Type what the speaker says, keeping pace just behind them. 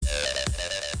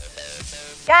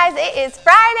Guys, it is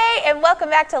Friday, and welcome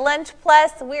back to Lunch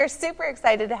Plus. We are super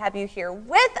excited to have you here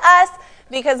with us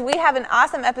because we have an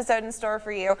awesome episode in store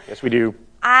for you. Yes, we do.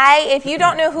 If you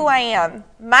don't know who I am,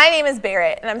 my name is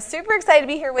Barrett, and I'm super excited to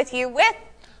be here with you with...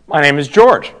 My name is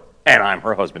George, and I'm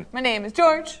her husband. My name is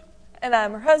George, and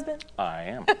I'm her husband. I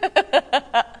am.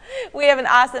 We have an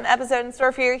awesome episode in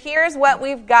store for you. Here's what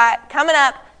we've got coming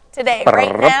up today.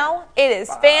 Right now, it is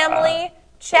family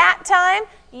chat time.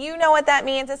 You know what that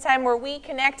means. It's time where we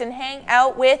connect and hang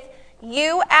out with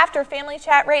you. After family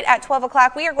chat right at 12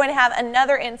 o'clock, we are going to have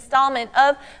another installment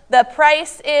of The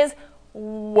Price is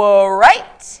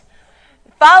Right.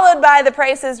 Followed by The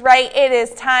Price is Right, it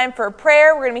is time for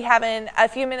prayer. We're going to be having a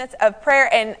few minutes of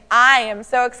prayer, and I am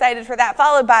so excited for that.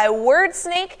 Followed by Word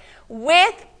Snake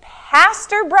with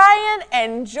Pastor Brian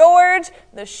and George,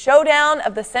 the showdown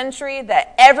of the century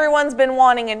that everyone's been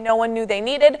wanting and no one knew they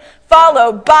needed.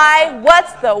 Followed by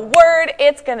What's the Word?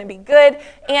 It's going to be good.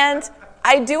 And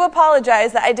I do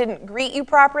apologize that I didn't greet you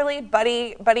properly.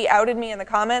 Buddy outed me in the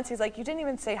comments. He's like, you didn't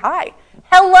even say hi.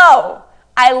 Hello.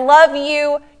 I love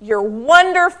you. You're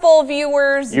wonderful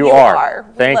viewers. You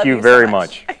are. Thank you very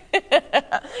much.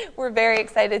 We're very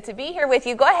excited to be here with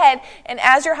you. Go ahead, and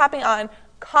as you're hopping on,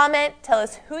 comment, tell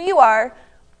us who you are,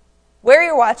 where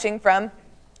you're watching from,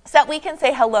 so that we can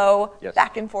say hello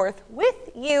back and forth with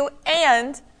you.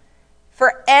 And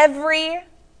for every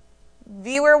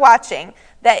viewer watching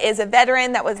that is a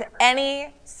veteran, that was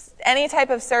any type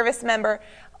of service member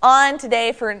on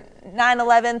today for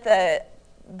 9/11,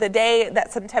 the day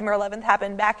that September 11th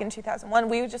happened back in 2001,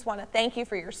 we just want to thank you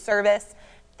for your service.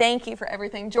 Thank you for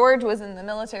everything. George was in the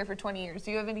military for 20 years.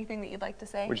 Do you have anything that you'd like to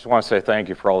say? We just want to say thank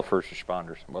you for all the first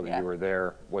responders, whether you were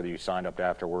there, whether you signed up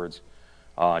afterwards.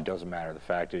 It doesn't matter. The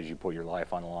fact is you put your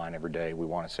life on the line every day. We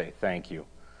want to say thank you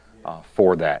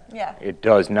for that. Yeah. It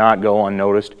does not go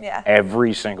unnoticed,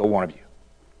 every single one of you.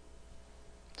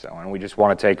 So, and we just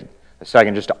want to take a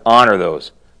second just to honor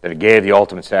those that gave the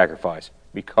ultimate sacrifice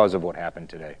because of what happened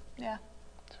today. Yeah.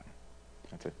 So,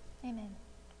 that's it. Amen.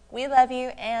 We love you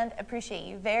and appreciate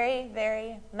you very,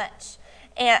 very much.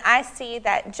 And I see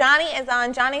that Johnny is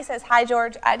on. Johnny says, hi,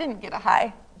 George. I didn't get a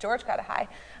hi. George got a hi.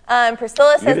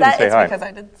 Priscilla says that it's because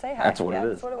I didn't say hi. That's what it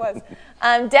is. That's what it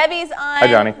was. Debbie's on. Hi,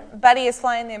 Johnny. Buddy is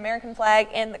flying the American flag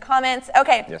in the comments.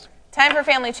 Okay. Yes. Time for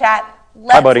family chat.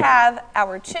 Let's buddy. have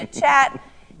our chit chat.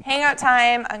 Hangout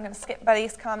time. I'm going to skip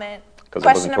Buddy's comment. Because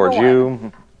I'm looking towards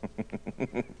you.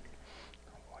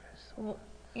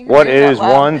 What is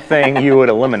one thing you would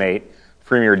eliminate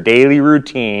from your daily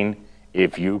routine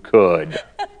if you could?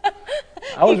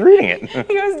 I was reading it.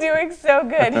 He was doing so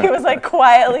good. He was like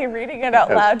quietly reading it out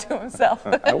loud to himself.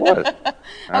 I was.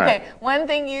 Okay, one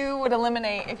thing you would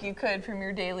eliminate if you could from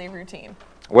your daily routine.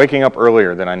 Waking up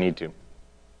earlier than I need to.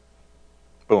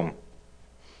 Boom.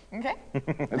 Okay.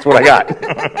 That's what I got.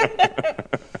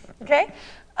 Okay.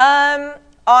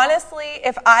 Honestly,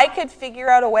 if I could figure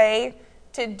out a way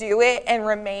to do it and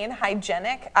remain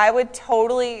hygienic, I would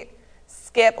totally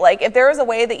skip. Like, if there was a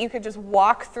way that you could just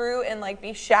walk through and, like,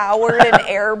 be showered and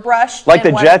airbrushed. Like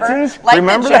and the Jetsons? Like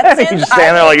remember the that? Jetsons? You just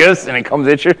stand there like this and it comes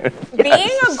at you.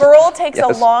 Being a girl takes a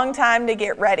long time to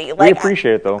get ready. Like, we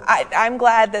appreciate it, though. I'm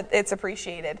glad that it's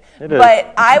appreciated. It is.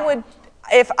 But I would,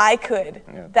 if I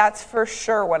could, that's for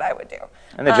sure what I would do.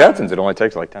 And the Jetsons, it only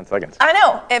takes like 10 seconds. I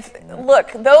know.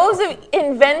 Look, those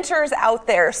inventors out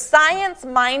there,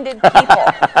 science-minded people,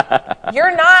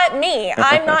 you're not me.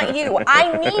 I'm not you.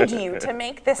 I need you to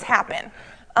make this happen.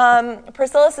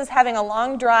 Priscilla is having a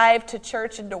long drive to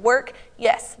church and to work.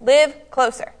 Yes, live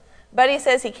closer. Buddy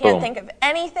says he can't think of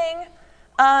anything.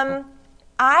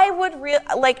 I would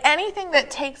like anything that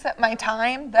takes up my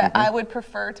time that I would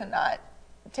prefer to not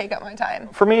take up my time.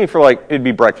 For me, it'd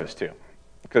be breakfast too.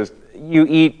 Because you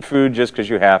eat food just because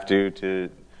you have to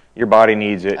your body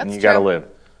needs it, and you got to live.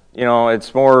 You know,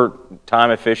 it's more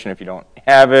time efficient if you don't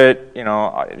have it. You know,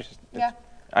 I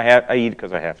eat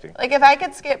because I have to. Like if I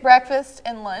could skip breakfast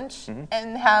and lunch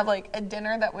and have like a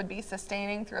dinner that would be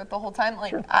sustaining throughout the whole time,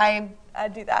 like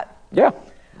I'd do that. Yeah,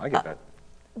 I get that.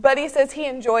 Buddy says he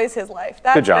enjoys his life.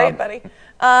 That's Good job. Great, buddy.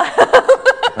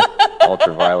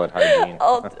 Ultraviolet hygiene.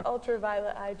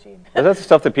 Ultraviolet hygiene. Is that the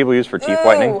stuff that people use for teeth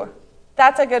whitening?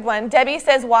 That's a good one. Debbie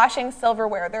says washing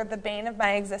silverware. They're the bane of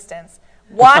my existence.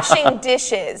 Washing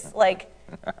dishes. Like,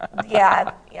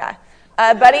 yeah.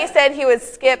 Buddy said he would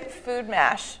skip food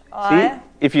mash. See,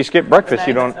 if you skip breakfast,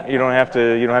 you don't have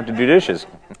to do dishes.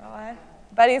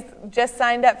 Buddy's just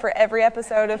signed up for every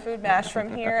episode of Food Mash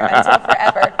from here until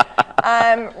forever.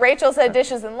 Rachel said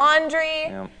dishes and laundry.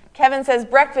 Yeah. Kevin says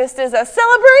breakfast is a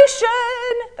celebration.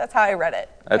 That's how I read it.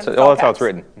 That's how it's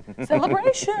written.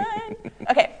 Celebration.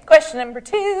 Okay, question. Question number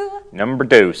 2. Number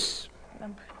dose.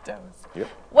 Number dose. Yep.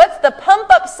 What's the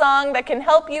pump-up song that can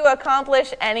help you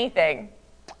accomplish anything?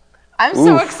 I'm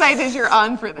so excited you're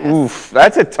on for this. Oof,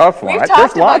 that's a tough one. We've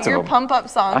talked about your pump-up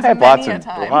songs I have many a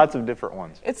time. lots of different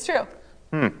ones. It's true.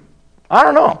 I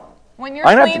don't know. When you're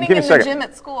cleaning in the gym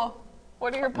at school,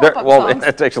 what are your pump-up songs? Well,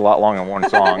 that takes a lot longer than one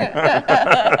song.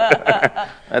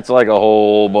 That's like a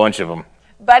whole bunch of them.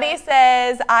 Buddy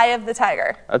says, Eye of the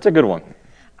Tiger. That's a good one.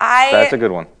 That's a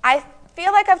good one. I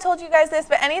feel like I've told you guys this,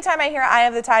 but anytime I hear Eye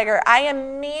of the Tiger, I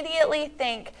immediately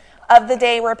think of the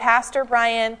day where Pastor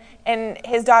Brian and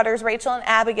his daughters Rachel and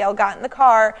Abigail got in the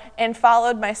car and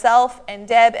followed myself and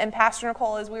Deb and Pastor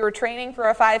Nicole as we were training for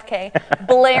a 5K,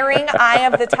 blaring Eye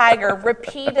of the Tiger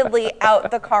repeatedly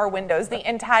out the car windows the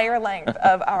entire length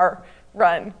of our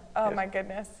run. Oh my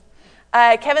goodness.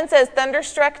 Kevin says,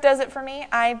 Thunderstruck does it for me.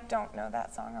 I don't know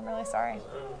that song. I'm really sorry.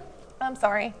 I'm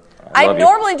sorry. I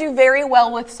normally do very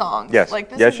well with songs. Yes, like,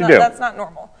 this yes, is you not, do. That's not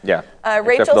normal. Yeah, Rachel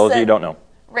except for those said, you don't know.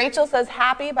 Rachel says,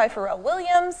 Happy by Pharrell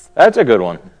Williams. That's a good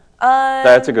one.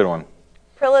 That's a good one.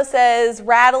 Prilla says,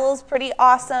 Rattle's pretty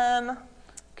awesome.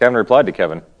 Kevin replied to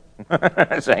Kevin,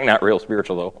 saying not real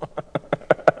spiritual, though.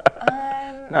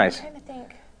 Nice. I'm trying to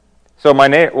think. So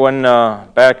when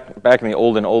back in the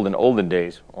olden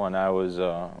days, when I was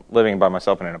living by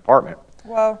myself in an apartment,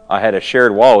 Whoa. I had a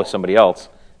shared wall with somebody else.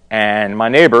 And my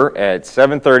neighbor, at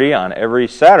 7:30 on every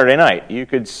Saturday night, you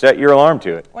could set your alarm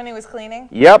to it. When he was cleaning?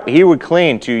 Yep, he would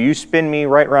clean to "You Spin Me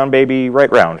Right Round, Baby, Right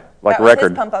Round," like a record. That was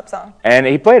his pump-up song. And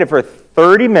he played it for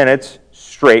 30 minutes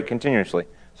straight, continuously.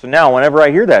 So now, whenever I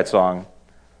hear that song,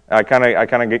 I kind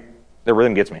of get, the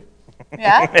rhythm gets me.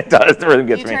 Yeah? It does, the rhythm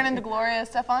gets me. You turn into Gloria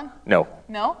Estefan? No.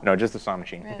 No? No, just the song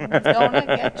machine. Rhythm's gonna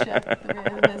get you.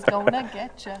 The rhythm is gonna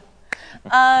get you.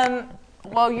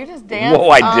 Well, you just danced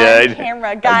I did. on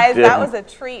camera. Guys, that was a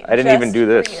treat. I didn't even do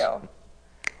this. For you.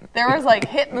 There was like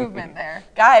hip movement there.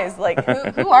 Guys, like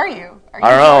who are you? Are you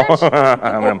I don't George? know.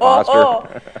 I'm an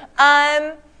imposter.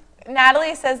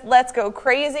 Natalie says Let's Go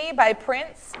Crazy by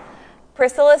Prince.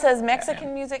 Priscilla says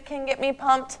Mexican music can get me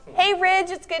pumped. Hey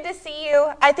Ridge, it's good to see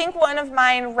you. I think one of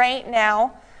mine right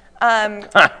now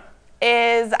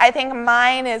is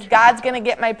God's Gonna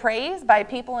Get My Praise by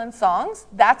People and Songs.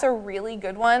 That's a really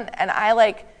good one, and I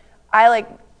like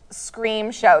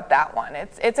scream shout that one.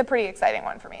 It's a pretty exciting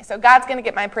one for me. So God's Gonna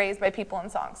Get My Praise by People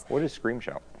and Songs. What is scream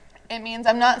shout? It means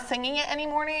I'm not singing it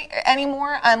anymore.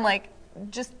 I'm like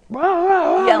just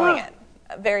yelling it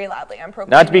very loudly. I'm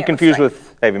proclaiming. Not to be confused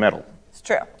with heavy metal. It's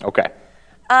true. Okay.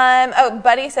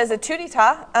 Buddy says a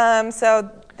tootie-ta, so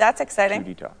that's exciting.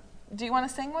 Tootie-ta. Do you want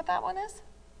to sing what that one is?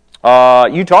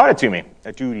 You taught it to me.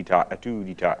 A tootie-ta, a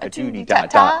tootie-ta, a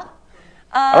tootie-ta-ta.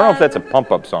 I don't know if that's a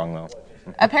pump-up song, though.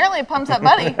 Apparently it pumps up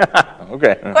Buddy.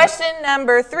 Okay. Question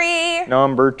number 3.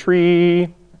 Number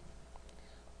 3.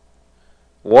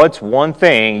 What's one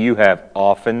thing you have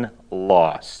often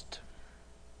lost?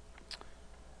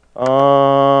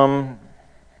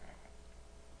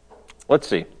 Let's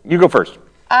see. You go first.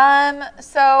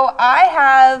 So I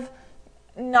have,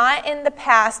 not in the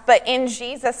past, but in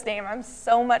Jesus' name, I'm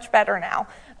so much better now.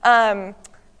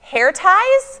 Hair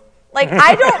ties? Like,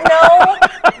 I don't know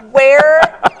where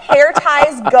hair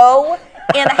ties go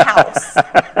in a house.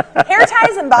 Hair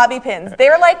ties and bobby pins,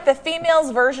 they're like the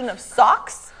female's version of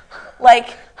socks.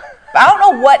 Like, I don't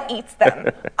know what eats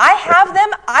them. I have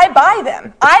them, I buy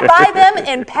them. I buy them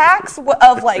in packs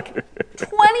of like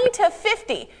 20 to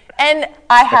 50. And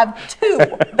I have 2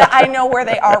 that I know where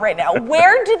they are right now.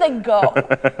 Where do they go?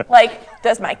 Like,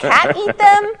 does my cat eat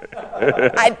them?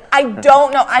 I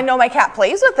don't know. I know my cat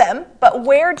plays with them, but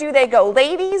where do they go?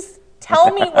 Ladies,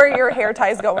 tell me where your hair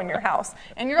ties go in your house.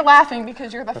 And you're laughing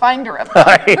because you're the finder of them.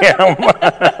 I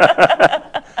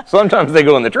am. Sometimes they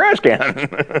go in the trash can.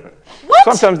 What?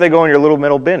 Sometimes they go in your little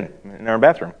metal bin in our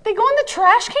bathroom. They go in the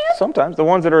trash can? Sometimes. The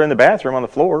ones that are in the bathroom on the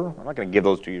floor, I'm not going to give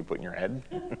those to you to put in your head.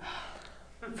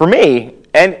 For me,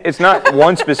 and it's not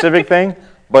one specific thing,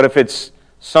 but if it's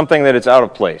something that it's out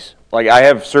of place. Like, I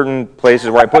have certain places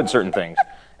where I put certain things.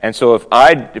 And so if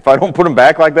I don't put them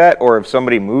back like that, or if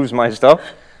somebody moves my stuff,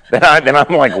 then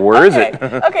I'm like, where is it?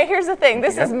 Okay, here's the thing.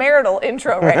 This is marital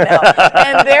intro right now.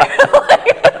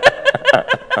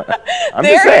 And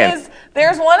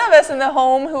there's one of us in the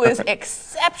home who is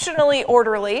exceptionally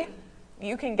orderly.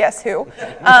 You can guess who.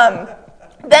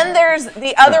 Then there's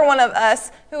the other one of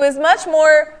us who is much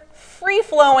more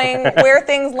free-flowing. Where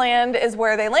things land is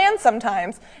where they land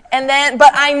sometimes.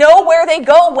 But I know where they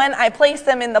go when I place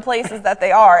them in the places that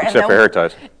they are. Except for hair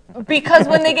ties. Because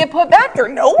when they get put back, they're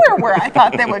nowhere where I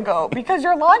thought they would go. Because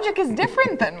your logic is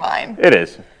different than mine. It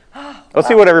is. Let's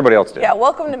see what everybody else did. Yeah,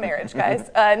 welcome to marriage, guys.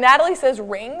 Natalie says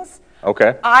rings.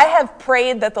 Okay. I have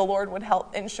prayed that the Lord would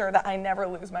help ensure that I never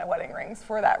lose my wedding rings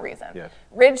for that reason. Yes.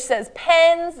 Ridge says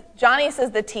pens. Johnny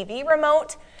says the TV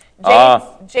remote.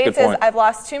 Jade good says, point. I've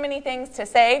lost too many things to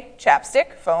say.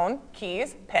 Chapstick, phone,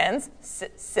 keys, pens,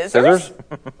 scissors. Scissors?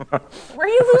 Where are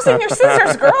you losing your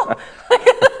scissors, girl?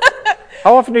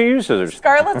 How often do you use scissors?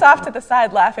 Scarlett's off to the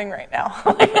side laughing right now.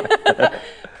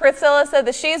 Priscilla said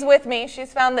that she's with me.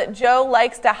 She's found that Joe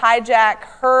likes to hijack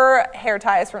her hair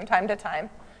ties from time to time.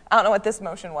 I don't know what this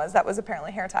motion was. That was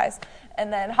apparently hair ties.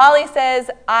 And then Holly says,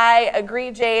 I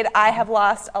agree, Jade. I have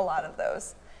lost a lot of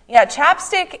those. Yeah,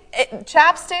 chapstick,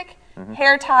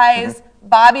 hair ties,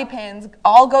 bobby pins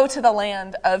all go to the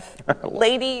land of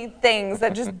lady things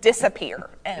that just disappear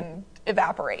and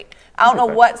evaporate. I don't know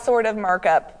what sort of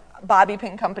markup bobby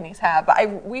pin companies have,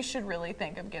 but we should really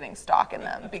think of getting stock in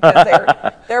them because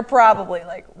they're probably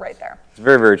like right there. It's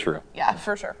very, very true. Yeah,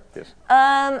 for sure. Yes.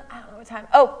 I don't know what time.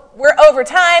 Oh, we're over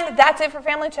time. That's it for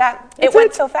Family Chat. It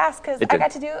went so fast because I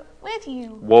got to do it with you.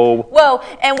 Whoa.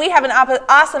 And we have an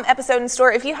awesome episode in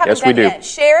store. If you haven't Yes, we done it do. yet,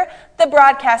 share the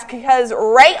broadcast because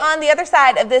right on the other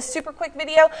side of this super quick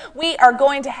video, we are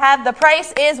going to have The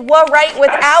Price is Right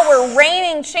with our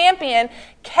reigning champion,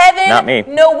 Kevin Not me.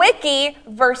 Nowicki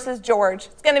versus George.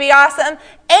 It's going to be awesome.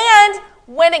 And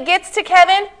when it gets to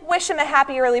Kevin, wish him a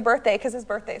happy early birthday because his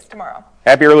birthday is tomorrow.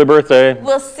 Happy early birthday.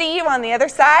 We'll see you on the other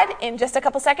side in just a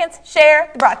couple seconds. Share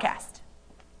the broadcast.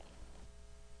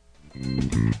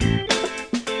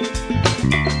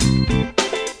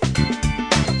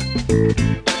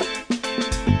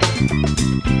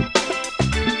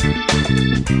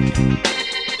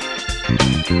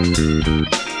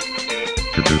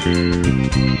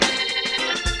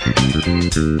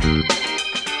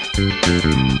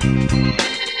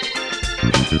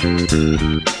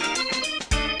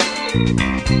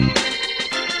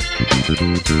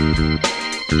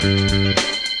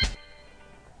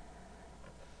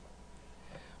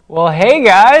 Well, hey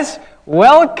guys,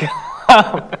 welcome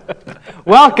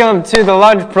to the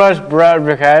Lunch Plus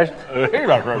broadcast.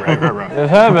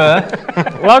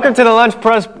 Welcome to the Lunch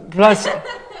Plus.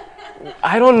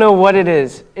 I don't know what it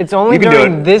is. It's only You can do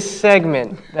during it. this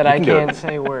segment that I can do can't it.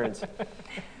 say words.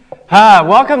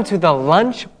 Welcome to the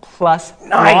Lunch Plus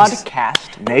Nice.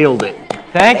 broadcast. Nailed it.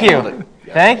 Thank you.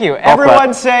 Thank you.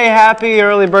 Everyone say happy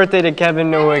early birthday to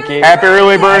Kevin Nowicki. Happy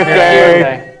early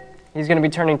birthday. He's going to be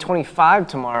turning 25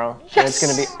 tomorrow. Yes. And it's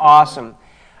going to be awesome.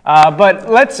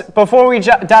 But before we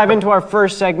dive into our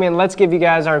first segment, let's give you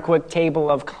guys our quick table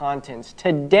of contents.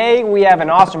 Today we have an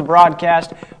awesome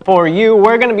broadcast for you.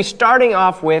 We're going to be starting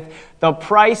off with The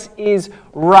Price is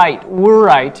Right. We're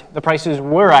right. The Price is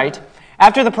We're Right.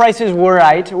 After The Price is We're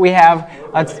Right, we have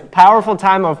a powerful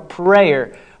time of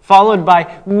prayer, followed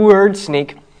by Word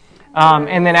Sneak.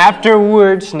 And then after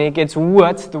Word Sneak, it's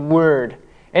What's the Word?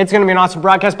 It's going to be an awesome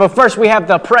broadcast, but first we have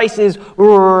The Price is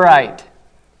Right.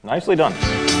 Nicely done.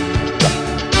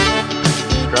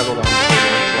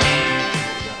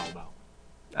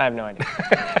 I have no idea.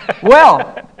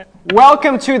 Well,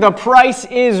 welcome to The Price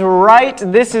is Right.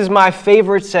 This is my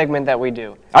favorite segment that we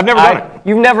do. I've never done it.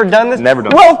 You've never done this? Never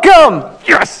done it. Welcome!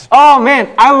 Yes. Oh,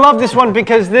 man, I love this one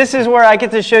because this is where I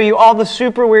get to show you all the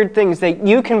super weird things that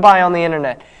you can buy on the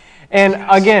internet. And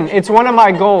again, it's one of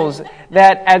my goals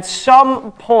that at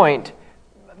some point,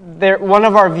 one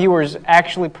of our viewers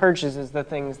actually purchases the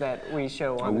things that we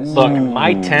show on this. Look,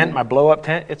 my tent, my blow-up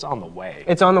tent, it's on the way.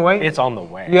 It's on the way? It's on the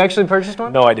way. You actually purchased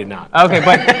one? No, I did not. Okay,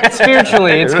 but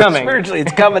spiritually, it's coming. Spiritually,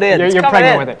 it's coming in. You're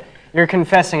pregnant with it. You're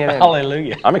confessing it in.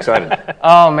 Hallelujah. I'm excited.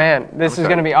 Oh, man, this is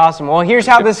going to be awesome. Well, here's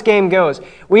how this game goes.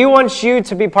 We want you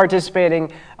to be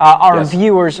participating, our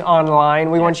viewers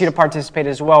online. We want you to participate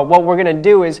as well. What we're going to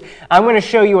do is I'm going to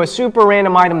show you a super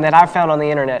random item that I found on the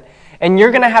internet, and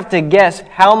you're going to have to guess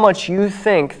how much you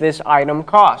think this item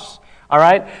costs. All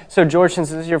right? So, George, since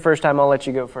this is your first time, I'll let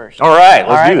you go first. All right,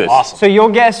 let's do this. Awesome. So you'll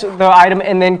guess the item,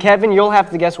 and then, Kevin, you'll have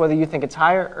to guess whether you think it's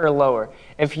higher or lower.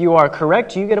 If you are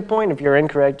correct, you get a point. If you're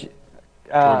incorrect,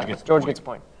 George gets a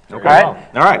point. Okay. All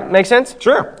right? All right. Make sense?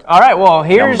 Sure. All right, well,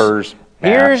 Numbers,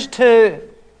 here's to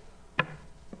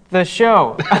the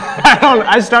show.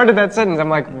 I started that sentence. I'm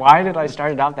like, why did I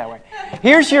start it out that way?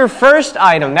 Here's your first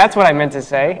item. That's what I meant to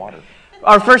say.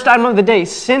 Our first item of the day,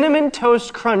 Cinnamon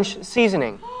Toast Crunch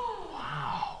seasoning.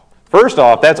 First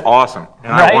off, that's awesome,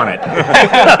 and Right? I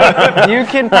want it. You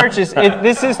can purchase it.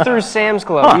 This is through Sam's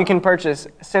Club. You can purchase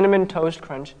Cinnamon Toast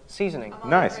Crunch seasoning.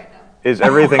 Nice. Is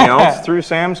everything else through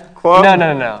Sam's Club?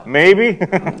 No. Maybe?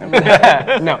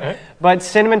 No, but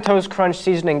Cinnamon Toast Crunch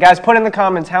seasoning. Guys, put in the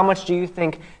comments how much do you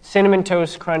think Cinnamon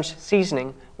Toast Crunch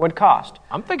seasoning would cost?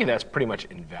 I'm thinking that's pretty much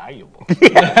invaluable.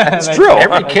 It's true.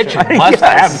 Every kitchen must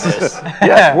have this.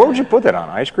 Yes. What would you put that on?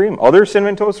 Ice cream? Other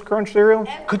Cinnamon Toast Crunch cereal?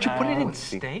 Could you put it in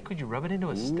steak? Could you rub it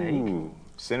into a steak? Ooh,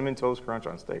 Cinnamon Toast Crunch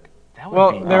on steak. That would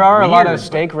Well, be there are a lot weird, of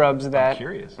steak rubs that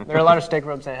curious. there are a lot of steak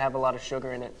rubs that have a lot of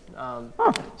sugar in it.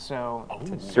 So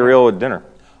Cereal with dinner.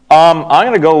 I'm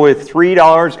going to go with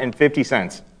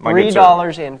 $3.50. My good sir.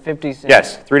 $3.50.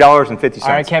 Yes, $3.50. All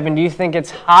right, Kevin. Do you think it's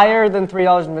higher than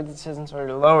 $3.50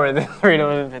 or lower than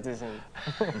 $3.50?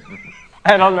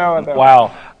 I don't know what that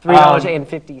Wow.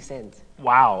 $3.50.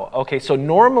 Wow. Okay, so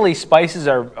normally spices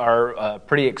are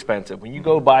pretty expensive. When you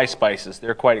go buy spices,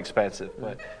 they're quite expensive.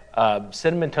 But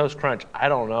Cinnamon Toast Crunch, I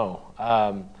don't know.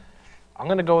 I'm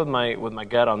going to go with my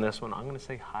gut on this one. I'm going to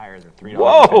say higher than $3.50.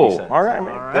 Whoa! All right,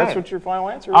 man. That's what your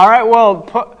final answer is? All right,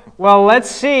 well, let's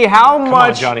see. How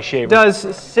much Johnny Shaver.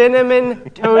 does Cinnamon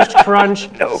Toast Crunch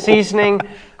seasoning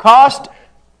cost?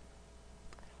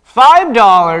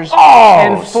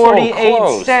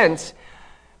 $5.48.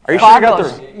 Are you sure you got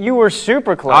the... You were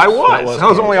super close. I was. I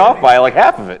was only off by like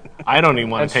half of it. I don't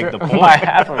even want to take the point. By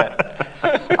half of it.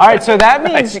 All right, so that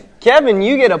means, Kevin,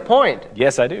 you get a point.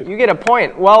 Yes, I do. You get a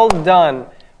point. Well done.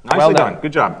 Nicely done.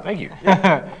 Good job. Thank you.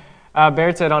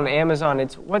 Barrett said on Amazon,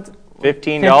 it's what?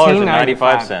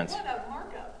 $15.95.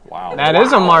 Wow. That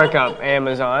is a markup,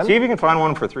 Amazon. See if you can find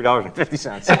one for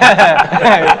 $3.50.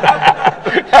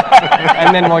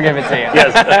 And then we'll give it to you.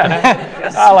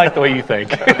 Yes. I like the way you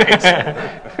think.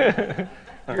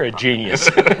 You're a genius.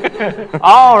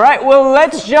 All right, well,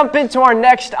 let's jump into our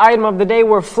next item of the day.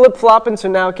 We're flip-flopping, so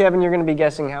now, Kevin, you're going to be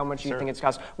guessing how much you think it's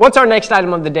cost. What's our next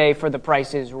item of the day for The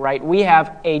Price is Right? We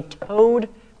have a Toad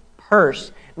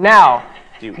purse. Now,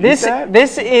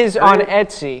 this is on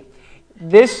Etsy.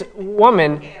 This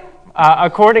woman,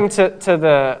 according to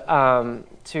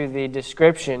the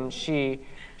description, she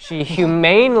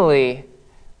humanely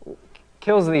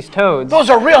kills these toads. Those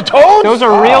are real toads? Those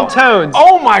are real toads.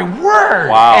 Oh, my word.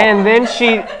 Wow. And then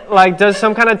she does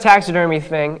some kind of taxidermy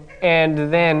thing,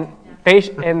 and then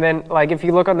if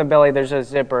you look on the belly, there's a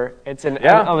zipper. It's a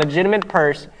legitimate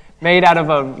purse made out of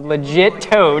a legit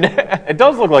toad. It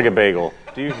does look like a bagel.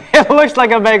 It looks like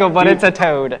a bagel, but it's a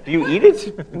toad. Do you eat it?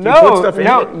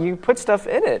 You put stuff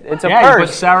in it. It's a purse. You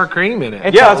put sour cream in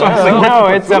it. That's what I was thinking. No,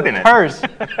 it's a purse.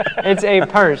 It's a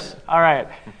purse. All right.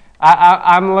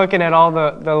 I'm looking at all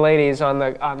the ladies on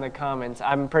the comments.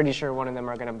 I'm pretty sure one of them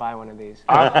are going to buy one of these.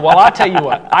 Well, I'll tell you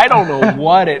what. I don't know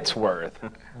what it's worth,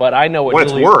 but I know what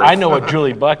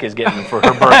Julie Buck is getting for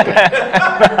her birthday.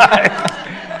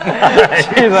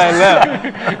 She's like, look.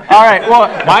 All right. Well,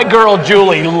 my girl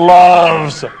Julie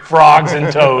loves frogs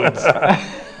and toads.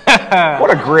 What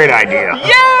a great idea.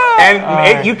 Yeah!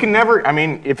 And you can never,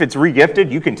 if it's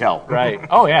regifted, you can tell. Right.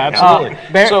 Oh, yeah, absolutely.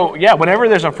 So, whenever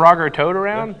there's a frog or a toad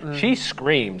around, she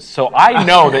screams. So I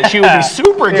know that she would be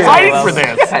super excited for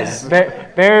this. Yes.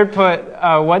 Baird put,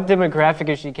 what demographic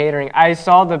is she catering? I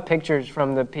saw the pictures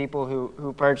from the people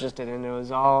who purchased it, and it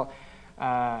was all,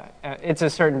 it's a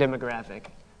certain demographic.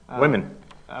 Women.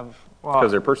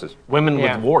 Because they're purses. Women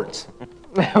with warts.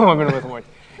 Women with warts.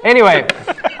 Anyway,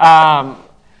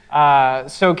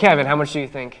 so Kevin, how much do you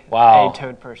think a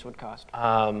toad purse would cost?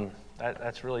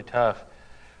 That's really tough.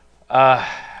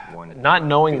 Not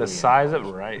knowing the size of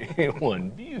it, right?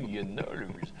 $1 billion.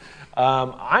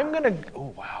 I'm gonna.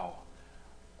 Oh wow.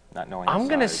 Not knowing. I'm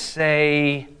gonna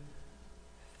say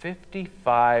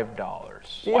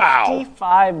 $55. Wow.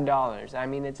 $55. I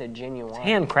mean, it's a genuine. It's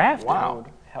handcrafted. Wow.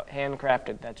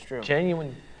 Handcrafted. That's true.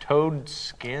 Genuine toad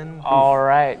skin. All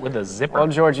right. With a zipper. Well,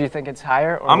 George, you think it's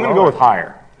higher or I'm going to go with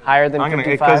higher. Higher than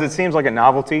 55? Because it seems like a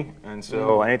novelty, and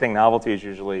so anything novelty is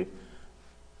usually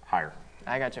higher.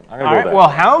 I got you. All right, well,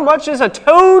 how much is a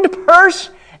toad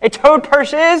purse? A toad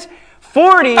purse is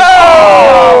 $40.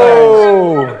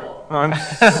 Oh! I'm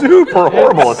super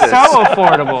horrible at this. So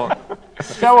affordable.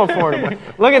 So affordable.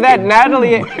 Look at that.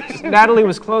 Natalie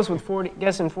was close with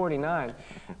guessing 49.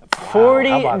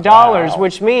 $40,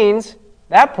 which means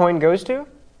that point goes to?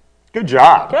 Good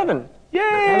job. Kevin.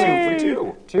 Yay! 2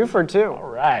 for 2. 2 for 2. All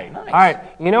right. Nice. All right.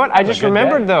 You know what? I just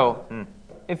remembered, though.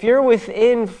 If you're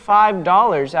within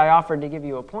 $5, I offered to give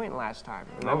you a point last time.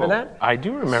 Remember that? I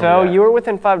do remember So that. you were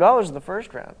within $5 the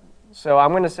first round. So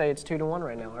I'm going to say it's 2-1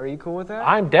 right now. Are you cool with that?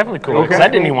 I'm definitely cool with it, because I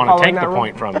didn't even want to take the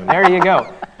point from him. There you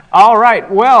go. All right.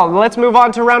 Well, let's move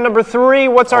on to round number 3.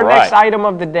 What's our next item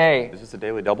of the day? Is this a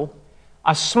daily double?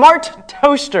 A smart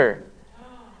toaster.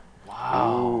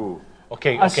 Wow.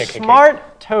 Okay.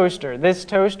 Smart toaster. This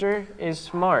toaster is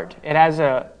smart. It has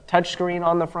a touch screen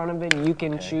on the front of it. You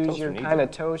can choose your kind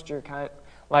of toast, your kind.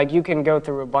 Like, you can go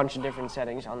through a bunch of different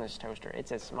settings on this toaster.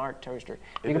 It's a smart toaster.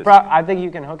 I think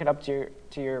you can hook it up to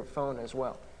your phone as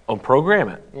well. Oh, program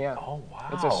it. Yeah. Oh, wow.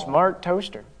 It's a smart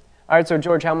toaster. All right, so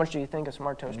George, how much do you think a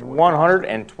smart toaster would cost?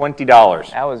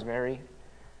 $120. That was very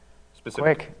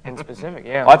quick and specific,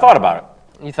 yeah. Well, I thought about it.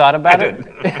 You thought about I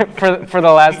it for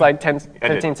the last like 10,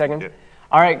 15 seconds? Yeah.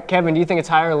 All right, Kevin, do you think it's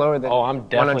higher or lower than Oh, I'm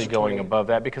definitely 120? going above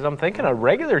that because I'm thinking a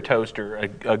regular toaster,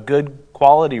 a good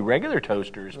quality regular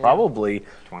toaster is probably,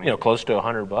 close to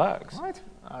 $100. What?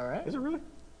 All right. Is it really?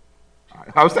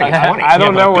 I was thinking 20. I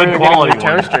don't know where good you're getting quality the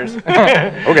one. toasters.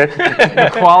 Okay. The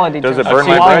quality Does it toaster. burn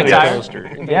my Quality bread? Yes.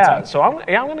 toaster. Yeah, so I'm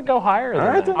going to go higher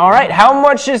than that. All right, how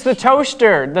much is the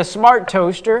toaster, the smart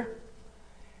toaster?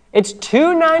 It's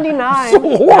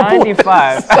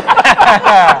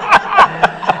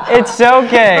 $299.95. It's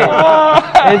okay.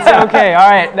 It's okay. All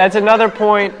right, that's another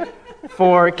point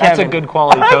for Kevin. That's a good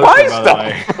quality toaster, by the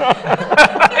way.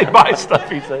 I buy stuff,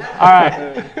 he said. All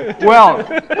right. Well,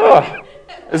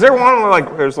 Is there one where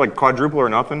there's quadruple or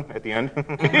nothing at the end? sure.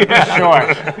 All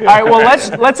right, well,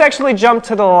 let's actually jump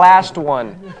to the last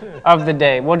one of the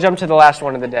day. We'll jump to the last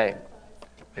one of the day.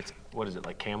 It's, what is it,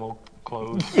 like camel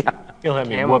clothes? Yeah. He'll have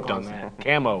me Camel whooped clothes. on that.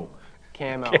 Camo.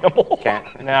 Camel.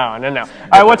 Can't. No. All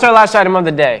right, what's our last item of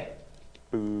the day?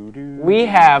 We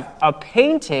have a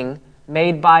painting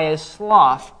made by a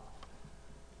sloth.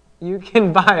 You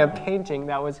can buy a painting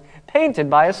that was painted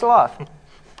by a sloth.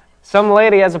 Some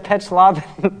lady has a pet sloth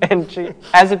and she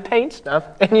has it paint stuff,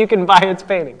 and you can buy its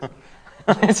painting.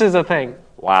 This is a thing.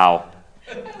 Wow.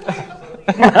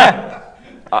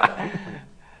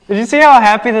 Did you see how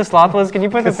happy the sloth was? Can you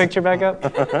put the picture back up?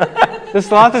 The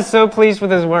sloth is so pleased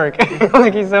with his work.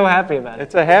 Like, he's so happy about it.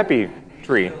 It's a happy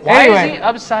tree. Why Anyway. is he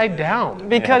upside down?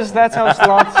 Because that's how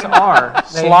sloths are.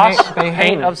 They Sloths they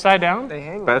paint upside down? They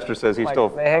hang. Pastor says he's Like, still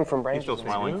they hang from branches.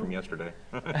 smiling from yesterday.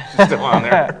 Still on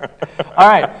there. All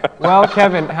right. Well,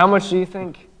 Kevin, how much do you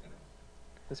think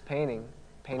this painting,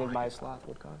 painted by a sloth,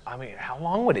 would cost? I mean, how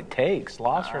long would it take?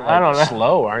 Sloths are I don't know.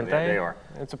 slow, aren't they? They are.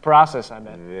 It's a process, I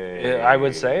bet. Yeah, I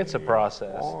would say it's a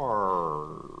process.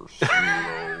 All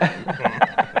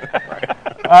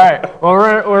right. Well,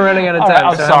 we're running out of time.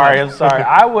 I'm so sorry.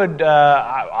 I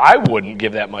wouldn't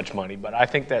give that much money, but I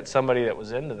think that somebody that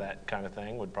was into that kind of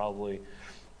thing would probably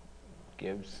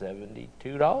give $72.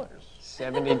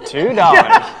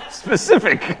 $72.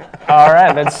 Specific. All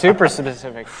right. That's super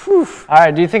specific. All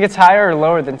right. Do you think it's higher or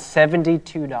lower than $72?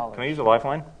 Can I use a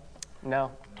lifeline?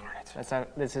 No. That's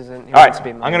not. This isn't. All right.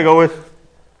 I'm going to go with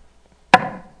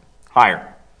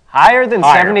higher. Higher than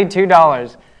Higher.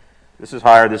 $72. This is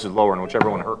higher, this is lower, and whichever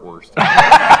one hurt worst. Is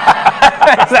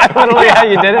that literally how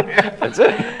you did it? That's it.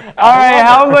 All right,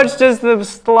 how much does the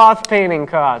sloth painting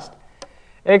cost?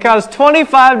 It costs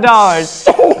 $25.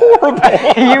 So horrible.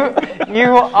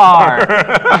 You are.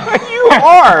 You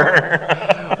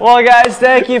are. Well, guys,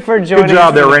 thank you for joining us. Good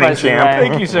job for there, The reigning Price is champ. Right.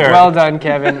 Thank you, sir. Well done,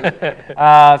 Kevin.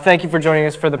 Thank you for joining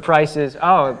us for The Prices.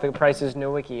 Oh, The Prices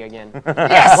Nowicki again.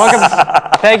 Yes. Welcome.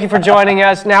 Thank you for joining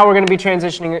us. Now we're going to be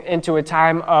transitioning into a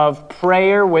time of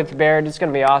prayer with Baird. It's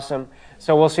going to be awesome.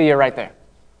 So we'll see you right there.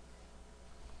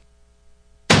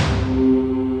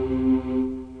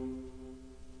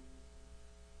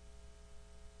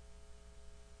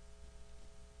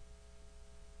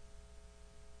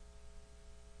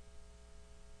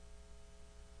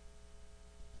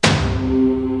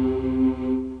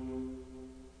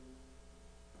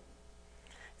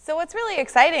 So what's really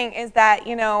exciting is that,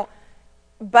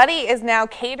 Buddy is now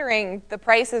catering The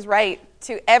Price is Right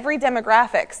to every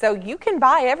demographic, so you can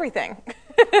buy everything.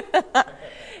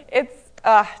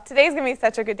 Today's going to be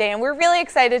such a good day, and we're really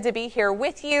excited to be here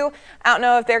with you. I don't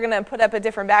know if they're going to put up a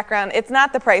different background. It's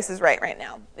not The Price is Right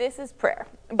now. This is prayer,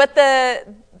 but the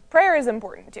prayer is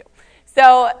important too.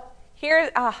 So here,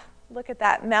 look at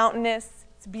that, mountainous.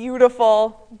 It's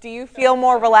beautiful. Do you feel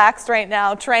more relaxed right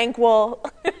now, tranquil?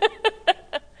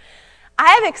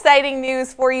 I have exciting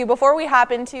news for you before we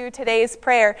hop into today's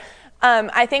prayer.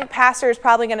 I think Pastor is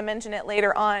probably going to mention it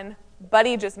later on.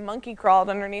 Buddy just monkey crawled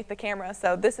underneath the camera,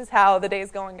 so this is how the day's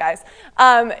going, guys.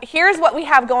 Here's what we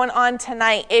have going on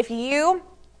tonight. If you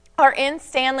are in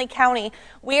Stanley County,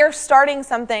 we are starting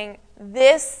something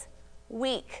this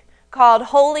week called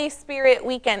Holy Spirit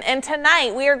Weekend. And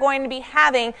tonight we are going to be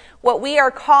having what we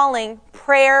are calling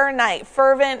Prayer Night.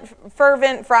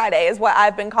 Fervent Friday is what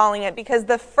I've been calling it, because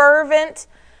the fervent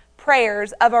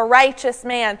prayers of a righteous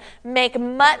man make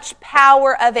much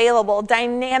power available,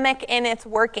 dynamic in its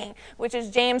working, which is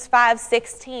James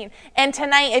 5:16. And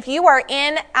tonight, if you are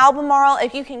in Albemarle,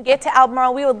 if you can get to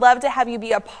Albemarle, we would love to have you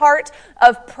be a part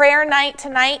of prayer night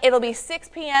tonight. It'll be 6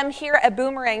 p.m. here at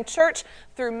Boomerang Church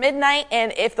through midnight.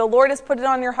 And if the Lord has put it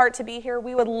on your heart to be here,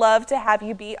 we would love to have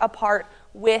you be a part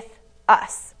with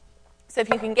us. So if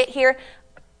you can get here,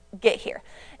 get here.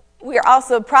 We are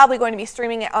also probably going to be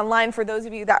streaming it online for those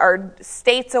of you that are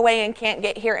states away and can't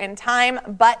get here in time.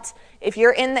 But if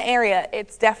you're in the area,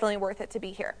 it's definitely worth it to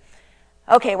be here.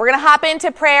 Okay, we're going to hop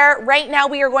into prayer. Right now,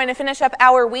 we are going to finish up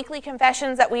our weekly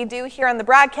confessions that we do here on the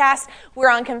broadcast.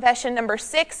 We're on confession number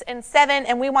 6 and 7,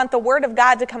 and we want the Word of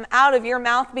God to come out of your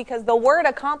mouth because the Word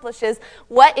accomplishes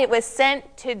what it was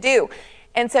sent to do.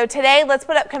 And so today, let's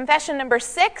put up confession number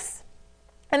 6,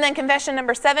 and then confession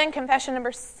number 7. Confession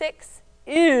number 6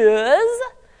 is,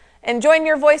 and join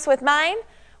your voice with mine,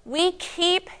 we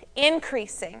keep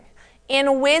increasing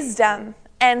in wisdom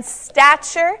and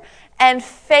stature and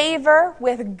favor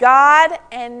with God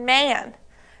and man.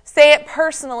 Say it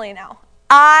personally now.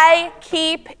 I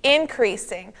keep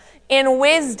increasing in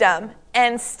wisdom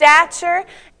and stature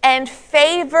and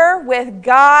favor with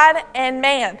God and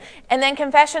man. And then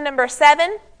confession number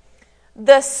 7,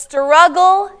 the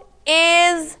struggle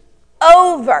is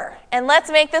over. And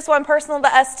let's make this one personal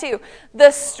to us too.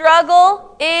 The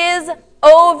struggle is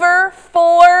over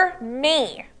for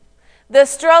me. The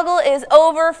struggle is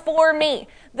over for me.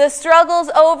 The struggle's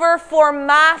over for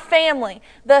my family.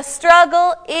 The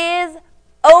struggle is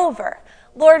over.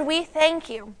 Lord, we thank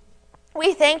you.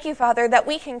 We thank you, Father, that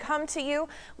we can come to you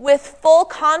with full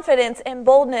confidence and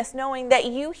boldness, knowing that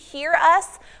you hear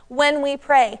us when we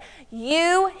pray.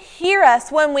 You hear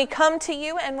us when we come to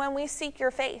you and when we seek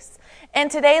your face. And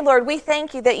today, Lord, we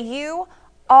thank you that you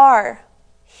are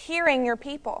hearing your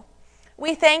people.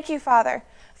 We thank you, Father,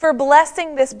 for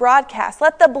blessing this broadcast.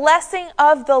 Let the blessing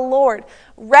of the Lord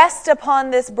rest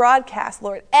upon this broadcast,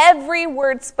 Lord. Every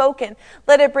word spoken,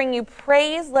 let it bring you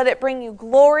praise, let it bring you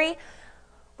glory.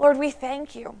 Lord, we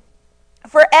thank you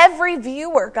for every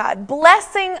viewer, God.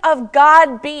 Blessing of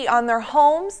God be on their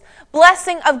homes.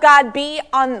 Blessing of God be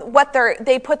on what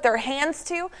they put their hands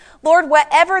to. Lord,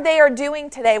 whatever they are doing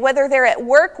today, whether they're at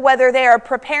work, whether they are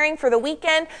preparing for the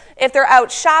weekend, if they're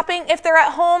out shopping, if they're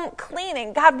at home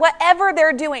cleaning, God, whatever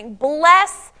they're doing,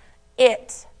 bless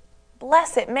it.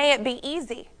 Bless it. May it be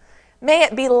easy. May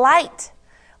it be light.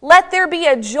 Let there be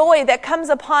a joy that comes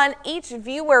upon each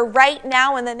viewer right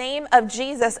now in the name of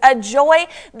Jesus. A joy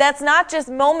that's not just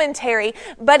momentary,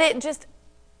 but it just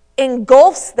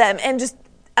engulfs them and just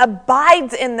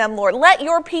abides in them, Lord. Let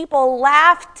your people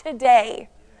laugh today.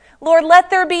 Lord, let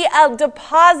there be a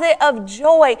deposit of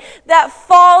joy that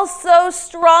falls so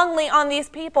strongly on these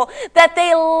people that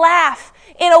they laugh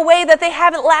in a way that they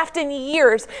haven't laughed in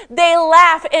years. They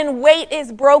laugh and weight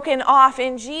is broken off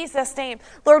in Jesus' name.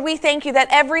 Lord, we thank you that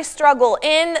every struggle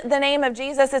in the name of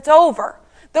Jesus, it's over.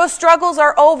 Those struggles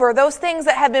are over. Those things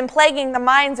that have been plaguing the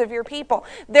minds of your people,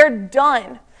 they're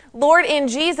done. Lord, in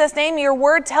Jesus' name, your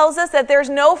word tells us that there's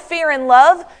no fear in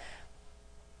love.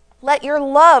 Let your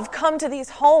love come to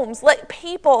these homes. Let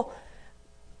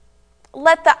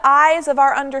the eyes of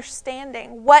our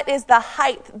understanding, what is the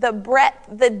height, the breadth,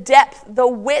 the depth, the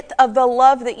width of the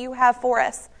love that you have for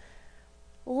us,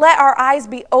 let our eyes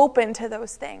be open to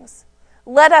those things.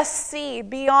 Let us see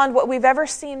beyond what we've ever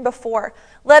seen before.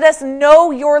 Let us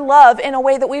know your love in a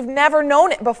way that we've never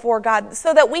known it before, God,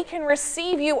 so that we can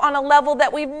receive you on a level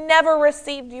that we've never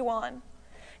received you on.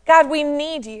 God, we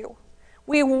need you.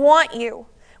 We want you.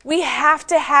 We have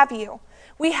to have you.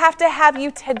 We have to have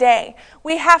you today.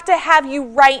 We have to have you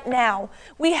right now.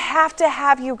 We have to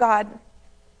have you, God.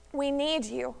 We need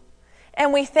you.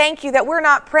 And we thank you that we're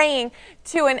not praying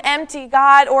to an empty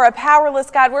God or a powerless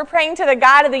God. We're praying to the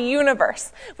God of the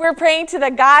universe. We're praying to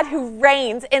the God who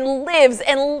reigns and lives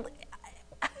and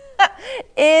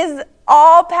is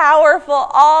all-powerful,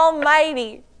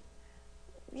 almighty.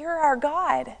 You're our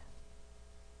God.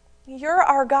 You're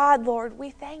our God, Lord.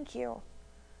 We thank you.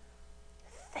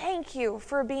 Thank you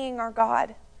for being our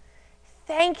God.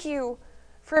 Thank you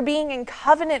for being in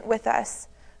covenant with us,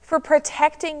 for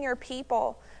protecting your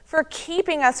people, for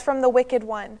keeping us from the wicked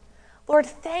one. Lord,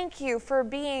 thank you for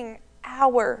being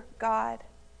our God.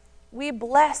 We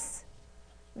bless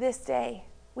this day.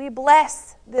 We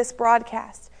bless this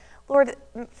broadcast. Lord,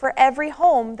 for every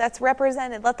home that's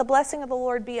represented, let the blessing of the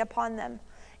Lord be upon them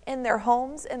in their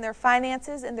homes, in their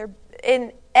finances,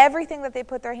 in everything that they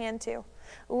put their hand to.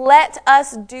 Let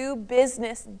us do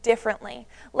business differently.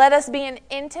 Let us be in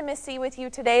intimacy with you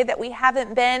today that we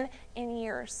haven't been in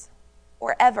years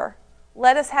or ever.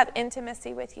 Let us have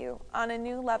intimacy with you on a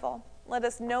new level. Let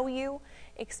us know you,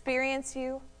 experience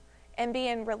you, and be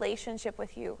in relationship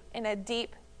with you in a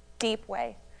deep, deep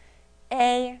way.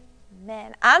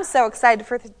 Amen. I'm so excited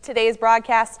for today's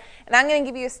broadcast, and I'm going to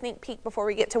give you a sneak peek before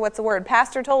we get to What's the Word.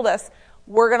 Pastor told us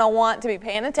we're going to want to be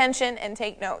paying attention and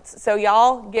take notes. So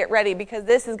y'all get ready, because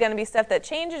this is going to be stuff that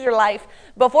changes your life.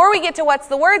 Before we get to What's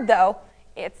the Word, though,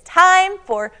 it's time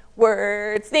for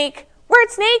Word Sneak. Word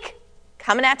Sneak,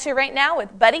 coming at you right now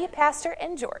with Buddy, Pastor,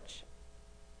 and George.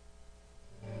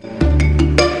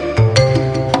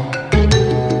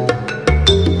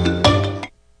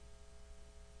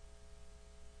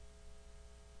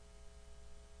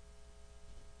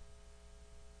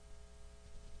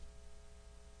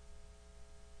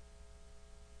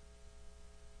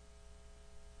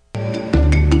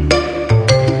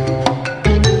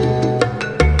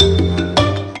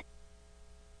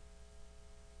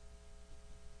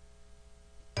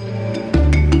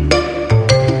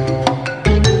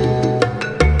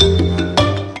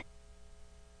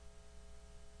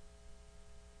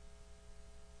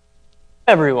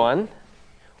 Everyone,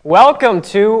 welcome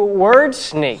to Word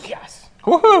Sneak. Yes.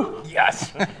 Woohoo!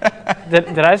 Yes.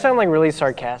 Did I sound like really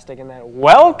sarcastic in that?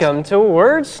 Welcome to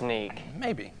Word Sneak.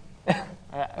 Maybe.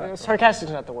 Sarcastic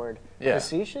is not the word. Yeah.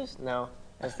 Facetious? No,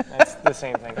 that's the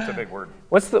same thing. It's a big word.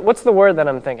 What's the word that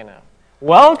I'm thinking of?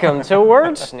 Welcome to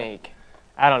Word Sneak.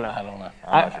 I don't know. I'm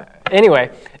not sure.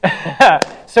 Anyway,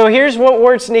 so here's what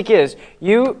Word Sneak is.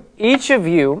 Each of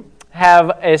you have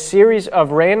a series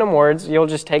of random words. You'll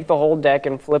just take the whole deck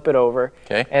and flip it over.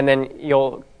 Okay. And then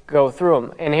you'll go through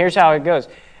them. And here's how it goes.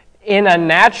 In a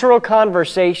natural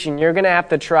conversation, you're going to have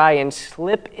to try and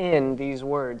slip in these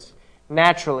words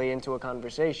naturally into a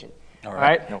conversation. All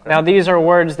right? Okay. Now, these are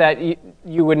words that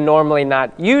you would normally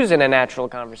not use in a natural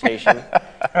conversation.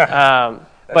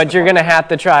 But you're going to have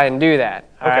to try and do that.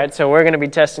 All right? So we're going to be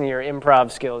testing your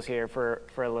improv skills here for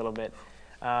a little bit.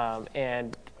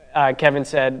 Kevin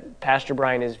said Pastor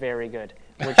Brian is very good,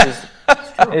 which is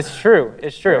it's true.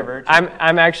 It's true. Very true.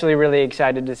 I'm actually really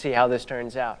excited to see how this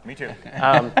turns out. Me too.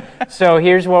 So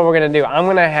here's what we're going to do. I'm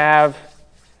going to have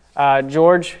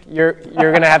George. You're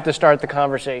going to have to start the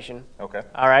conversation. Okay.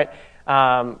 All right.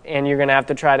 And you're going to have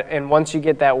to try to. And once you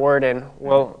get that word in,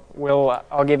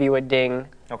 I'll give you a ding.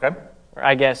 Okay.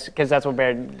 I guess, because that's what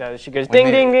Bear does. She goes,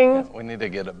 ding, ding, ding. We need to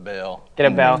get a bell. Get a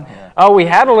bell. Yeah. Oh, we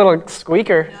had a little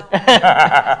squeaker.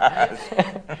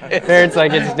 It's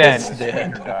like it's dead. It's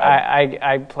dead.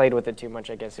 I played with it too much,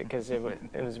 I guess, because it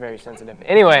was very sensitive.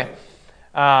 Anyway,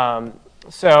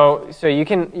 so you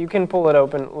can pull it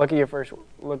open. Look at your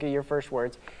first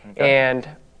words, and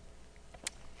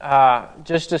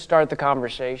just to start the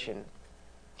conversation,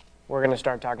 we're going to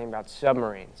start talking about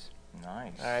submarines.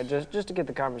 Nice. All right, just to get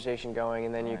the conversation going,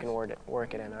 and then you can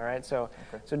work it in. All right. So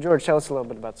George, tell us a little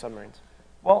bit about submarines.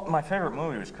 Well, my favorite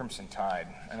movie was Crimson Tide,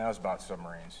 and that was about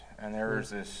submarines. And there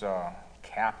was this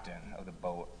captain of the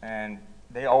boat, and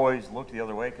they always looked the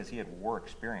other way because he had war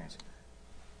experience.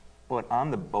 But on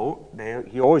the boat,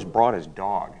 he always brought his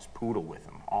dog, his poodle, with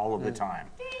him all of the time.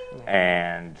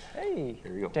 And Hey,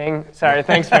 there you go. Dang. Sorry.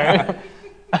 Thanks, Barry.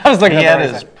 I was looking He at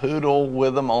had his poodle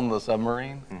with him on the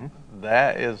submarine. Mm-hmm.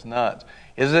 That is nuts.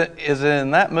 Is it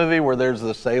in that movie where there's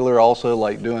the sailor also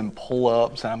like doing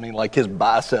pull-ups? I mean, like his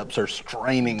biceps are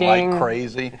straining like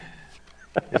crazy.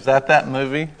 Is that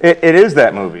movie? It is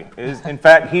that movie. It is, in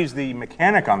fact, he's the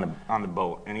mechanic on the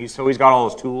boat, and he's got all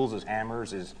his tools, his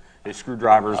hammers, his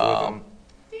screwdrivers with him.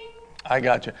 I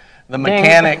got you. The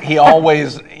mechanic, he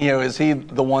always, is he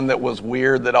the one that was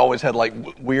weird, that always had like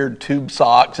weird tube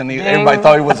socks, and everybody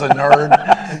thought he was a nerd?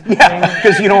 Yeah,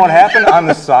 because you know what happened on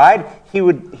the side? He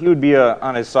would be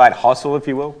on his side hustle, if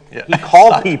you will. Yeah. He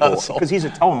called people because he's a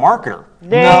telemarketer.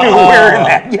 Ding. Wearing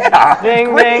that, yeah. Ding,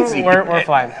 crazy. ding. We're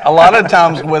fine. A lot of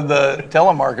times with the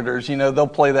telemarketers, they'll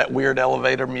play that weird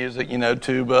elevator music,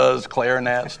 tubas,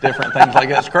 clarinets, different things like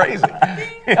that. It's crazy.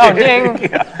 Oh, ding.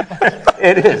 Yeah.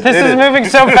 It is. This is moving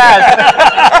so fast.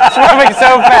 It's moving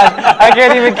so fast. I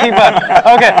can't even keep up.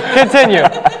 Okay, continue.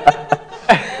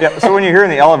 Yeah, so when you're hearing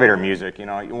the elevator music,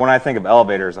 when I think of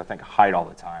elevators, I think of height all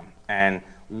the time. And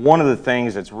one of the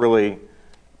things that's really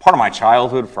part of my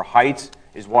childhood for heights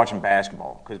is watching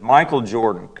basketball, because Michael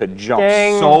Jordan could jump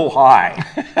so high,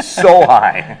 so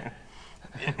high.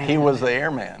 He was the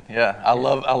airman. Yeah, I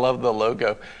love the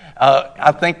logo.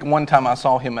 I think one time I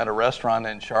saw him at a restaurant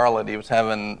in Charlotte. He was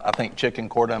having, I think, chicken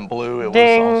cordon bleu. It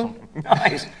was awesome.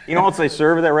 Nice. You know what they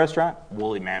serve at that restaurant?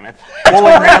 Woolly mammoth. Woolly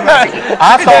mammoth.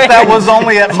 I thought that was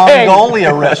only at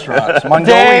Mongolia restaurants.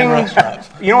 Mongolian restaurants.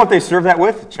 You know what they serve that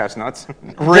with? Chestnuts.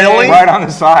 Really? Right on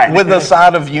the side. With the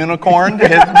side of unicorn?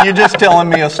 You're just telling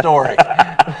me a story.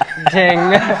 Ding.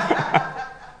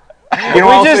 You know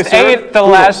what We else just they serve? ate the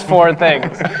last 4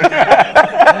 things.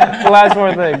 The last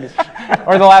 4 things.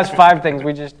 Or the last 5 things.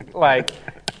 We just, like,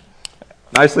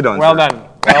 Nicely done, well sir. done.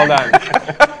 Well done.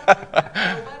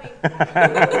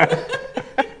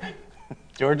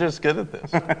 George is good at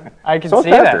this. I can So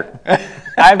see Pastor. that.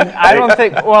 I don't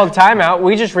think, well, timeout.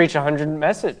 We just reached 100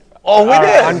 message. Oh, we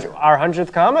did. Our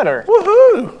 100th commenter.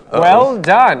 Woohoo! Well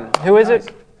done. Who is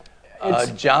it?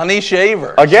 Johnny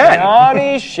Shaver. Again.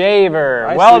 Johnny Shaver.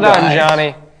 Nicely Well done, done.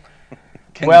 Johnny.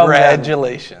 well done.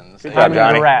 Congratulations. Good job,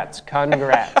 Johnny.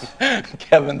 Congrats.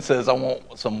 Kevin says, I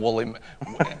want some woolly.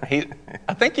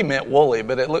 I think he meant woolly,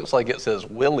 but it looks like it says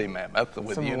Willy Mammoth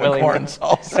with Some unicorn Willy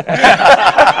sauce.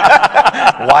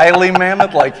 Wiley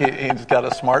Mammoth, like he's got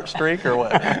a smart streak or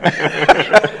what?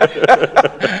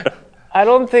 I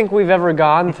don't think we've ever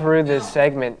gone through this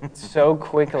segment so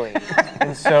quickly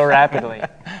and so rapidly.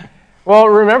 Well,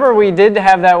 remember we did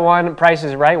have that one Price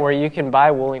is Right where you can buy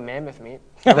woolly mammoth meat.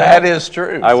 That is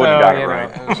true. I wouldn't have got you it know.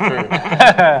 right.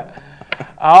 That's true.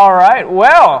 All right.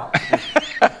 Well,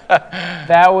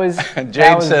 that was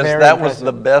Jade says very that was impressive.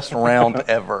 the best round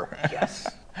ever. Yes.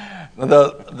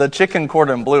 The chicken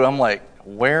cordon bleu, I'm like,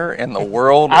 where in the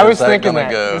world I is was that thinking going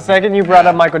to that. go? The second you brought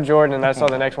up Michael Jordan and I saw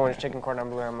the next one was chicken cordon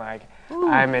bleu, I'm like,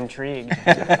 I'm intrigued.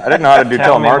 I didn't know how to do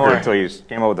Tell me telemarketer more. until you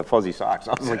came up with the fuzzy socks.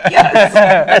 I was like, yes,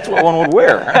 that's what one would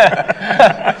wear.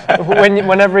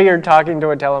 Whenever you're talking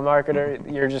to a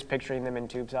telemarketer, you're just picturing them in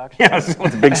tube socks. Yes,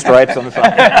 with the big stripes on the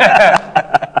side.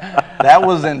 That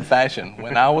was in fashion.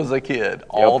 When I was a kid,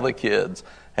 all the kids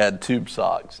had tube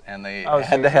socks, and they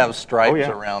had to have stripes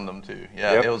around them too.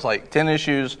 Yeah, Yep. it was like tennis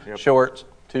shoes, shorts,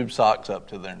 tube socks up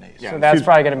to their knees. So that's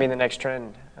probably going to be the next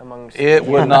trend amongst It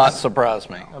would not surprise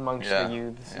me. amongst Yeah. the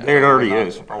youths. It already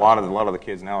is. A lot of the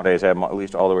kids nowadays have them at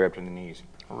least all the way up to the knees.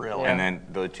 Really? And then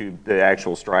the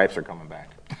actual stripes are coming back.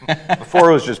 Before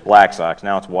it was just black socks.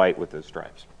 Now it's white with the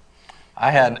stripes.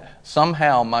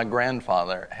 Somehow my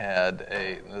grandfather had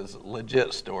this is a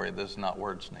legit story, this is not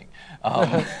word sneak.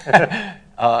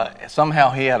 Somehow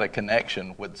he had a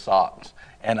connection with socks,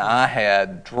 and I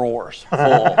had drawers full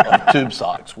of tube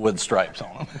socks with stripes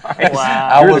on them. Wow.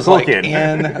 I You're the was cool like kid.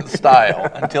 in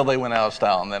style until they went out of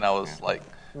style, and then I was like,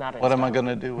 Not in what am I going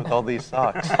to do with all these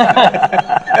socks?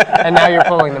 And now you're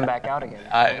pulling them back out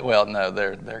again. Well, no,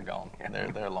 they're gone.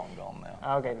 They're long gone now.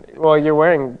 Okay. Well, you're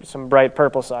wearing some bright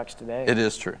purple socks today. It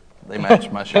is true. They match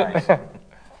my shirt.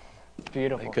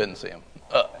 Beautiful. You couldn't see them.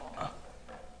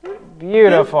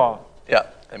 Beautiful. Yeah,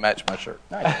 they match my shirt.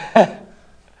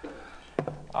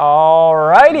 All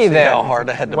righty See then. how hard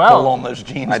I had to Well- pull on those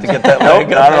jeans to get that Nope, leg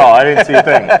not up? at all. I didn't see a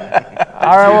thing.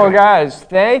 All right, well, guys,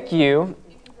 thank you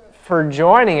for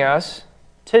joining us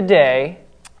today.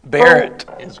 Barrett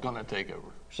is going to take over.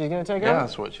 She's going to take Yeah, over?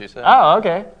 that's what she said. Oh,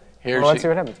 okay. Here Well, let's she- see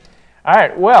what happens. All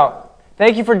right, well,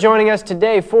 thank you for joining us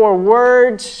today for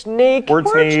Word Sneak. Word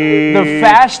Sneak. The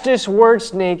fastest Word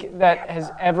Sneak that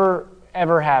has ever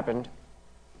happened.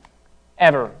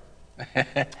 Ever.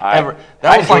 That I was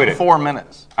enjoyed like it. 4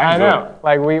 minutes. I enjoyed know.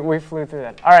 Like, we flew through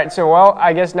that. All right, so, well,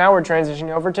 I guess now we're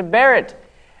transitioning over to Barrett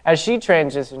as she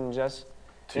transitions us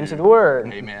into the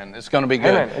Word. Amen. It's going to be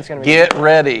good. Amen. It's gonna be Get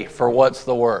ready for what's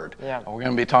the word. Yeah. We're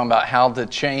going to be talking about how to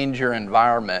change your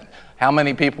environment. How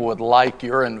many people would like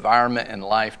your environment in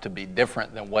life to be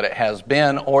different than what it has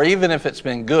been, or even if it's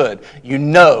been good, you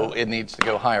know it needs to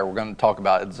go higher. We're going to talk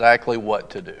about exactly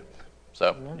what to do.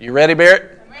 So, you ready,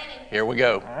 Barrett? I'm ready. Here we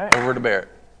go. right. Over to Barrett.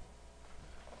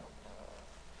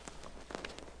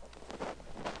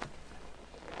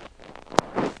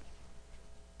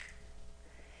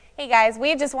 Hey guys,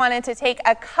 we just wanted to take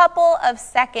a couple of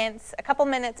seconds, a couple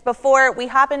minutes before we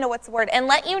hop into What's the Word and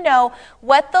let you know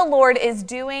what the Lord is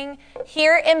doing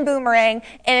here in Boomerang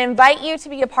and invite you to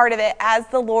be a part of it as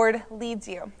the Lord leads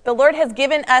you. The Lord has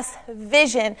given us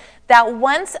vision that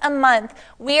once a month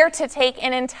we are to take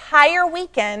an entire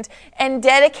weekend and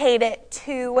dedicate it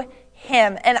to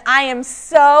Him. And I am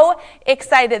so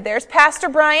excited. There's Pastor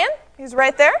Brian, he's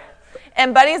right there.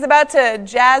 And Buddy's about to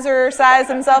jazzercise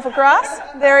himself across.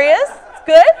 There he is. It's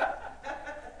good.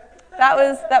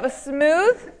 That was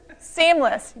smooth,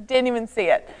 seamless. You didn't even see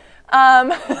it.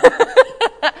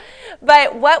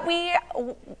 But what we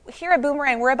here at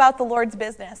Boomerang, we're about the Lord's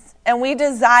business, and we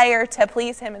desire to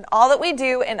please Him in all that we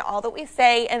do, in all that we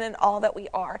say, and in all that we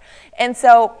are. And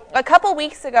so, a couple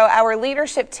weeks ago, our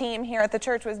leadership team here at the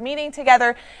church was meeting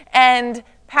together, and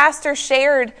Pastor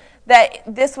shared that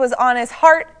this was on his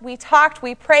heart. We talked,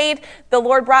 we prayed, the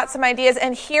Lord brought some ideas,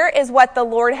 and here is what the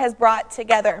Lord has brought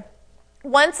together.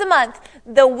 Once a month,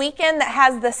 the weekend that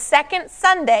has the second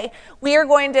Sunday, we are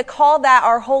going to call that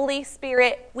our Holy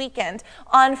Spirit weekend.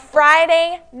 On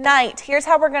Friday night, here's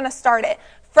how we're going to start it.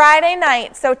 Friday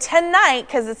night, so tonight,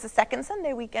 because it's the second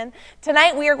Sunday weekend,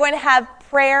 tonight we are going to have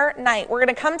prayer night. We're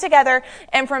going to come together,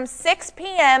 and from 6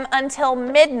 p.m. until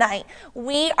midnight,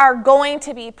 we are going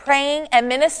to be praying and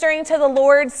ministering to the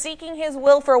Lord, seeking His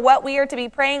will for what we are to be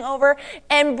praying over,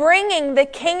 and bringing the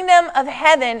kingdom of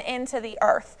heaven into the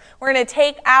earth. We're going to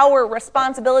take our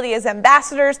responsibility as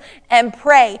ambassadors and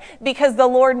pray, because the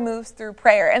Lord moves through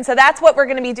prayer. And so that's what we're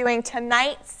going to be doing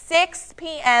tonight, 6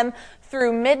 p.m.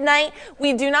 through midnight.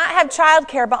 We do not have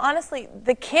childcare, but honestly,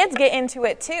 the kids get into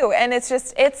it too, and it's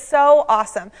so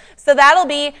awesome. So that'll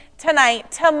be tonight.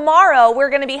 Tomorrow, we're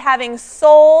going to be having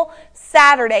Soul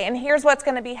Saturday, and here's what's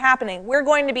going to be happening. We're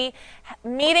going to be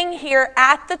meeting here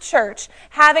at the church,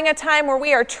 having a time where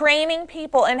we are training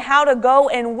people in how to go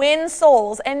and win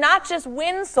souls, and not just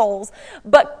win souls,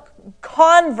 but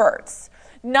converts.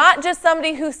 Not just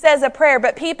somebody who says a prayer,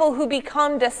 but people who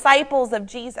become disciples of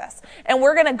Jesus. And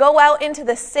we're going to go out into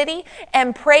the city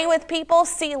and pray with people,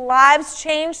 see lives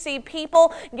change, see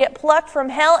people get plucked from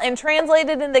hell and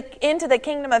translated into the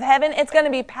kingdom of heaven. It's going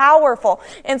to be powerful.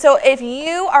 And so if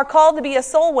you are called to be a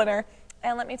soul winner,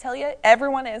 and let me tell you,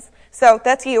 everyone is. So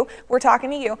that's you. We're talking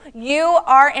to you. You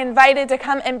are invited to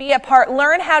come and be a part.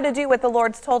 Learn how to do what the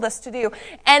Lord's told us to do.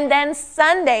 And then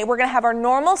Sunday, we're going to have our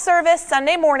normal service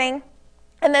Sunday morning.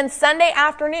 And then Sunday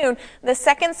afternoon, the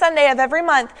second Sunday of every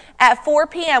month at 4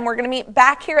 p.m., we're going to meet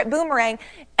back here at Boomerang,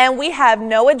 and we have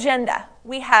no agenda.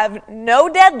 We have no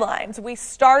deadlines. We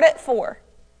start at 4.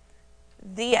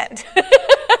 The end.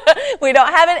 We don't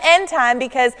have an end time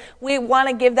because we want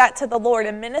to give that to the Lord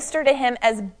and minister to Him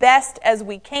as best as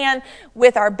we can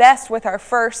with our best, with our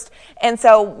first. And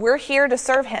so we're here to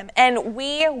serve Him. And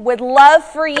we would love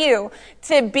for you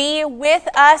to be with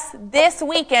us this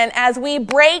weekend as we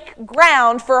break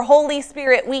ground for Holy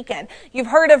Spirit Weekend. You've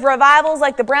heard of revivals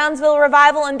like the Brownsville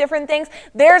Revival and different things.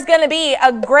 There's going to be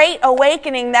a great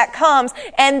awakening that comes.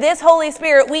 And this Holy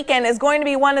Spirit Weekend is going to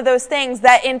be one of those things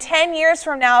that in 10 years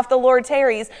from now, if the Lord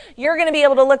tarries, you're going to be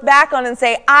able to look back on and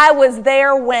say, I was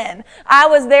there when. I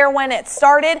was there when it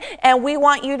started, and we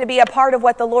want you to be a part of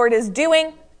what the Lord is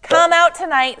doing. Come out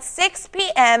tonight, 6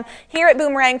 p.m. here at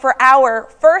Boomerang for our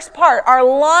first part, our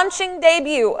launching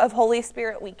debut of Holy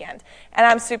Spirit Weekend. And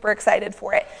I'm super excited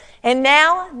for it. And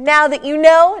now that you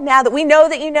know, now that we know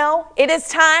that you know, it is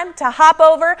time to hop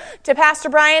over to Pastor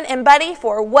Brian and Buddy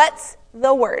for What's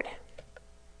the Word?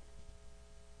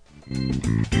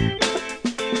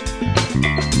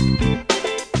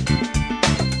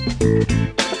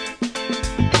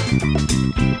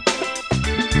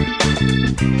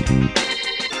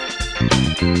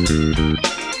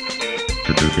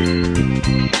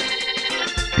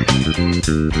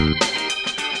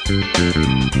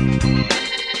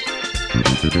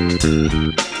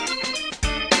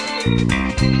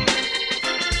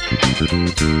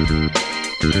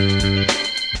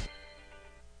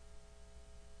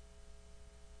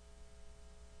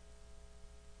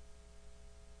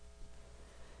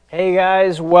 Hey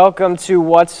guys, welcome to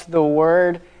What's the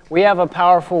Word? We have a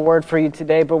powerful word for you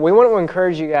today, but we want to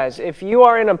encourage you guys, if you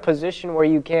are in a position where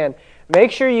you can,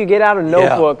 make sure you get out a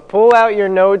notebook, pull out your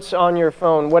notes on your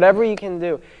phone, whatever you can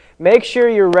do. Make sure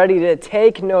you're ready to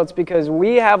take notes because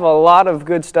we have a lot of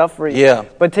good stuff for you. Yeah.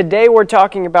 But today we're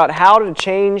talking about how to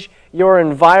change your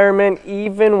environment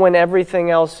even when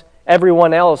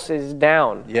everyone else is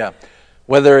down. Yeah.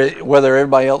 Whether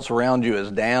everybody else around you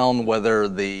is down, whether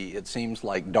it seems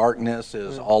like darkness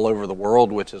is all over the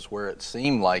world, which is where it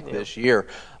seemed like this year,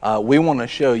 we want to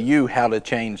show you how to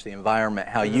change the environment,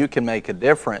 how you can make a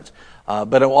difference.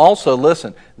 But also,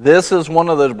 listen, this is one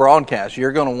of those broadcasts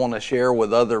you're going to want to share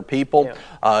with other people.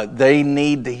 Yeah. They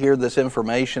need to hear this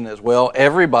information as well.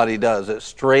 Everybody does. It's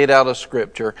straight out of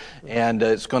Scripture, and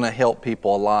it's going to help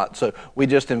people a lot. So we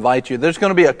just invite you. There's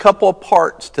going to be a couple of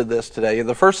parts to this today.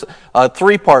 The first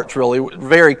 3 parts, really,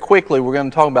 very quickly, we're going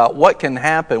to talk about what can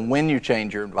happen when you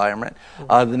change your environment.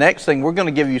 The next thing, we're going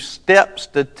to give you steps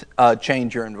to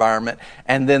change your environment.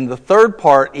 And then the third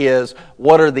part is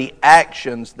what are the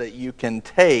actions that you can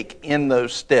take in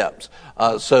those steps.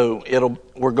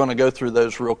 We're going to go through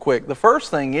those real quick. The first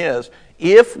thing is,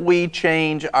 if we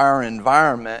change our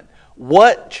environment,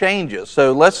 what changes?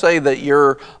 So let's say that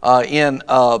you're in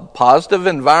a positive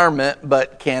environment,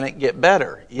 but can it get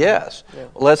better? Yes. Yeah.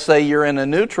 Let's say you're in a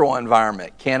neutral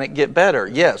environment. Can it get better?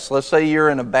 Yes. Let's say you're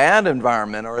in a bad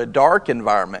environment or a dark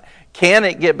environment. Can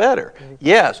it get better?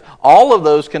 Yes. All of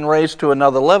those can raise to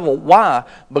another level. Why?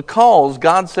 Because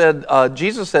God said,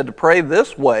 Jesus said to pray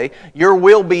this way, your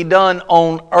will be done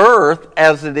on earth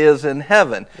as it is in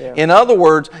heaven. Yeah. In other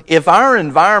words, if our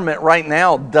environment right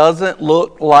now doesn't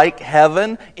look like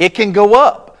heaven, it can go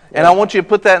up. And I want you to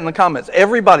put that in the comments.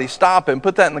 Everybody stop and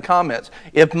put that in the comments.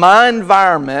 If my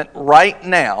environment right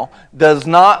now does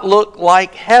not look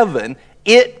like heaven,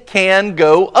 it can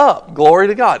go up. Glory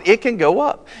to God. It can go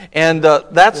up. And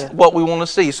that's what we want to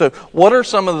see. So what are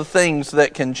some of the things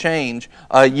that can change?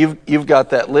 You've got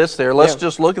that list there. Let's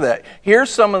just look at that. Here's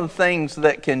some of the things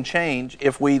that can change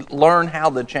if we learn how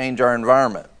to change our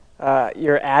environment.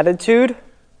 Your attitude,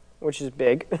 which is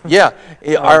big. Yeah,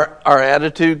 our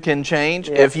attitude can change.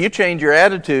 Yeah. If you change your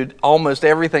attitude, almost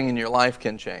everything in your life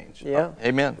can change. Yeah.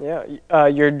 Amen. Yeah.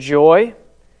 Your joy.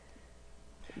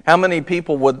 How many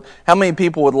people would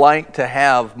like to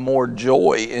have more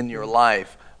joy in your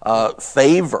life?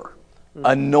 Favor,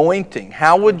 anointing.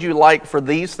 How would you like for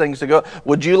these things to go?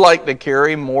 Would you like to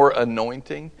carry more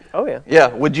anointing? Oh, yeah. Yeah.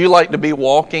 Would you like to be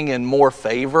walking in more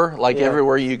favor? Like Yeah.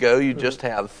 everywhere you go, you just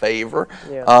have favor.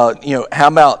 Yeah. How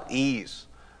about ease?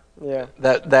 Yeah.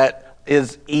 That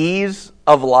is ease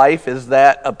of life. Is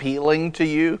that appealing to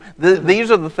you? These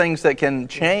are the things that can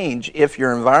change if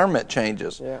your environment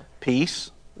changes. Yeah.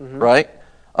 Peace, right?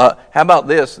 How about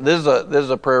this? This is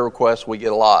a prayer request we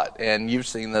get a lot, and you've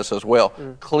seen this as well.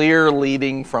 Clear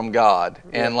leading from God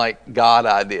and like God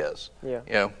ideas.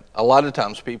 Yeah. A lot of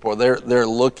times people they're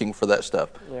looking for that stuff.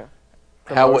 Yeah.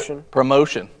 Promotion.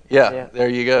 Promotion. Yeah. There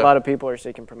you go. A lot of people are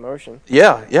seeking promotion.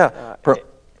 Yeah.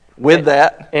 With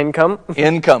that, Income.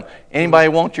 income. Anybody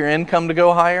want your income to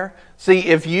go higher? See,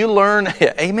 if you learn,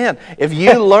 amen, if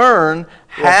you learn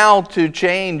how to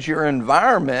change your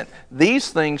environment, these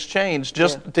things change.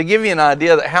 Just to give you an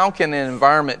idea that how can an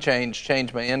environment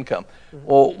change my income?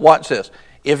 Well, watch this.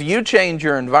 If you change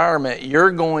your environment,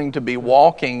 you're going to be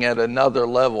walking at another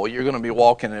level. You're going to be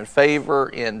walking in favor,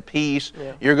 in peace.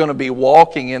 You're going to be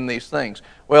walking in these things.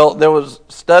 Well, there was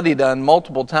a study done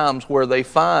multiple times where they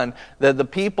find that the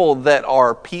people that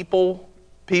are people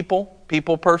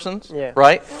persons,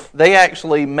 right? They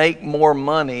actually make more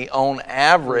money on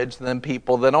average than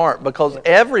people that aren't, because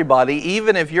everybody,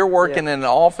 even if you're working in an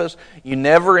office, you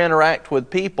never interact with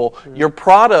people, your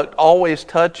product always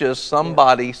touches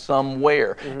somebody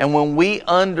somewhere. And when we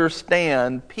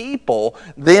understand people,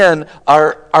 then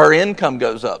our income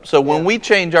goes up. So when we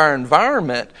change our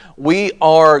environment, we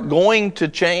are going to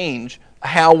change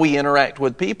how we interact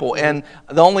with people. And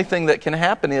the only thing that can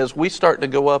happen is we start to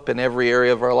go up in every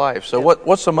area of our life. So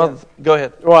what's some other... Go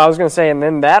ahead. Well, I was going to say, and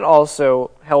then that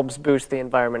also helps boost the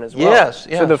environment as well. Yes.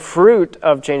 So the fruit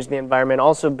of changing the environment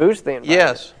also boosts the environment.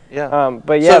 Yes. Yeah.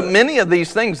 But yeah. So many of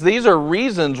these things, these are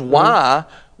reasons why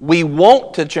we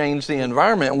want to change the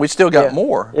environment, and we still got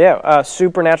more. Yeah.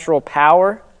 Supernatural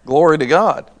power. Glory to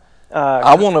God.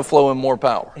 I want to flow in more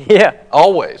power. Yeah.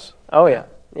 Always. Oh, yeah.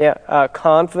 Yeah.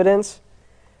 Confidence.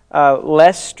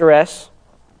 Less stress.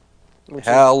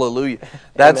 Hallelujah.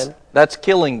 That's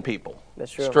killing people.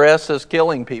 That's true. Stress is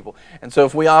killing people. And so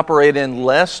if we operate in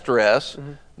less stress,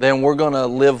 then we're going to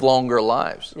live longer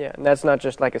lives. Yeah, and that's not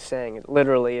just like a saying. It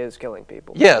literally is killing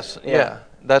people. Yes,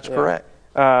 that's correct.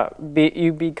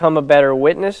 You become a better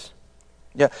witness.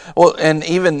 Yeah, well, and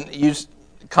even use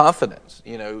confidence.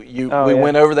 We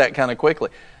went over that kind of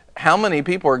quickly. How many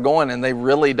people are going and they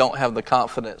really don't have the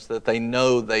confidence that they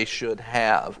know they should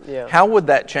have? Yeah. How would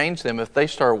that change them if they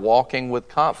start walking with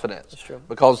confidence? That's true.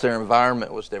 Because their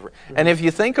environment was different. And if you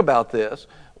think about this,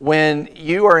 when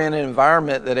you are in an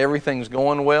environment that everything's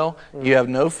going well, you have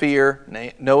no fear,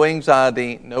 no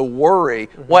anxiety, no worry,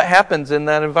 what happens in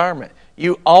that environment?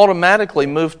 You automatically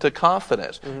move to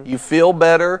confidence. You feel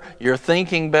better, you're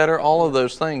thinking better, all of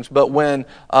those things. But when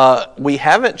we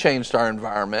haven't changed our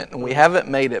environment and we haven't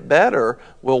made it better,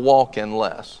 we'll walk in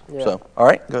less. Yeah. So, all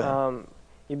right, go ahead.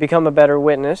 You become a better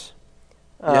witness.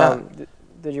 Yeah.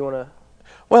 Did you want to...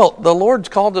 Well, the Lord's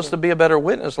called us to be a better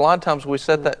witness. A lot of times we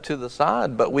set that to the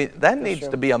side, but that needs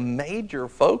to be a major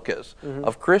focus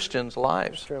of Christians'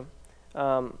 lives. True.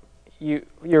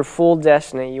 Your full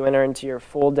destiny, you enter into your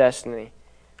full destiny.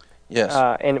 Yes.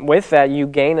 And with that, you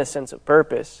gain a sense of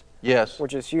purpose. Yes.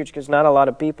 Which is huge, because not a lot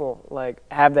of people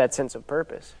have that sense of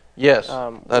purpose. Yes,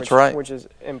 that's right. Which is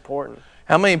important.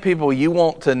 How many people you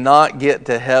want to not get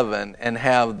to heaven and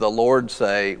have the Lord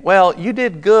say, well, you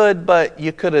did good, but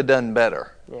you could have done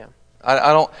better? Yeah.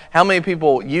 I don't. How many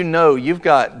people you've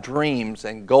got dreams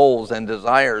and goals and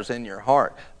desires in your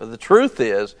heart, but the truth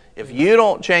is, if you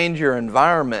don't change your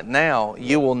environment now,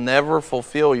 you will never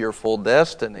fulfill your full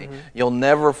destiny. You'll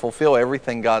never fulfill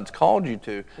everything God's called you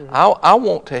to. I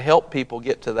want to help people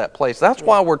get to that place. That's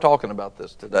why we're talking about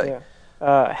this today.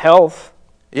 Health.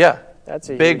 Yeah. That's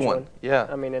a big huge one. Yeah.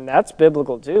 I mean, and that's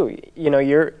biblical too.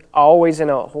 You're always in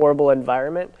a horrible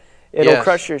environment. It'll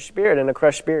crush your spirit, and a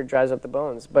crushed spirit dries up the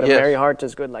bones. But a merry heart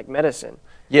is good like medicine.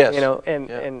 Yes.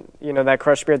 And that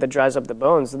crushed spirit that dries up the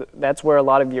bones, that's where a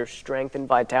lot of your strength and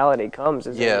vitality comes,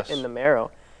 is in the marrow.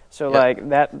 So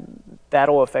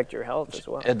that'll affect your health as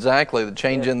well. Exactly. The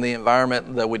change in the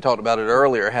environment that we talked about it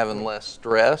earlier, having less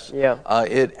stress. Yeah.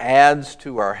 It adds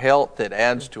to our health. It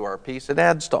adds to our peace. It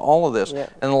adds to all of this. Yeah.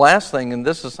 And the last thing, and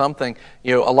this is something,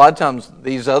 a lot of times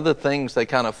these other things, they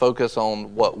kind of focus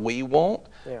on what we want.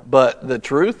 Yeah. But the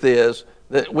truth is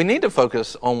that we need to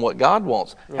focus on what God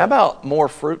wants. Yeah. How about more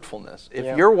fruitfulness?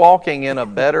 If you're walking in a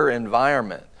better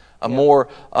environment, a more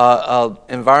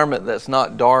environment that's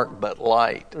not dark but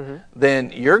light,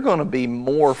 then you're going to be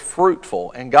more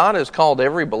fruitful. And God has called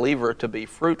every believer to be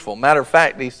fruitful. Matter of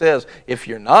fact, He says, if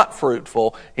you're not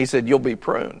fruitful, He said, you'll be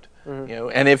pruned.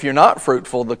 And if you're not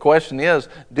fruitful, the question is,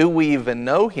 do we even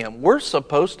know Him? We're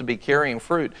supposed to be carrying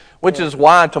fruit, which is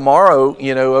why tomorrow,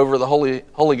 over the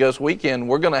Holy Ghost weekend,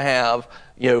 we're going to have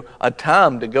a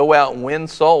time to go out and win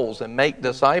souls and make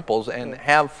disciples and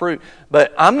have fruit.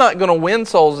 But I'm not going to win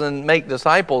souls and make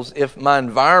disciples if my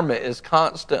environment is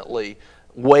constantly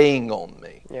weighing on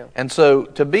me. Yeah. And so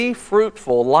to be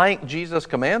fruitful, like Jesus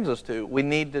commands us to, we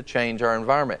need to change our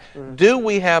environment. Do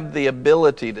we have the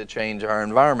ability to change our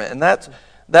environment? And that's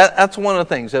one of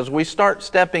the things. As we start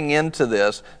stepping into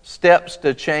this, steps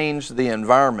to change the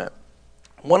environment,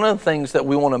 one of the things that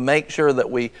we want to make sure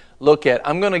that we look at,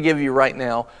 I'm going to give you right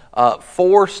now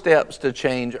 4 steps to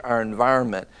change our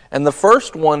environment. And the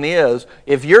first one is,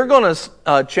 if you're going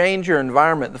to change your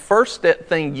environment, the first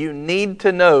thing you need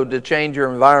to know to change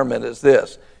your environment is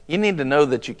this. You need to know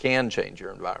that you can change your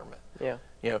environment.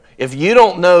 Yeah. If you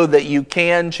don't know that you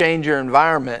can change your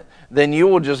environment, then you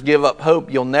will just give up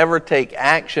hope. You'll never take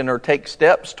action or take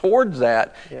steps towards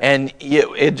that, and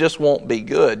it just won't be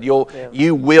good.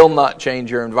 You will not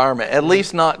change your environment, at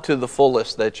least not to the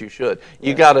fullest that you should.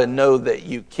 You got to know that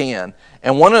you can.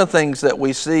 And one of the things that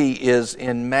we see is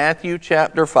in Matthew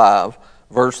chapter 5,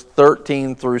 verse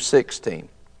 13 through 16.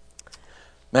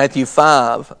 Matthew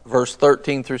 5, verse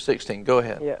 13 through 16. Go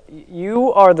ahead. Yeah.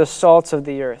 You are the salt of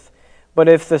the earth. But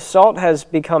if the salt has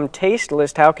become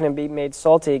tasteless, how can it be made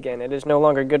salty again? It is no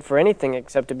longer good for anything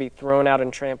except to be thrown out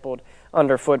and trampled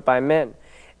underfoot by men.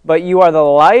 But you are the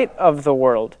light of the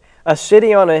world. A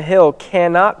city on a hill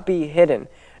cannot be hidden,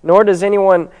 nor does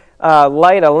anyone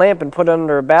light a lamp and put it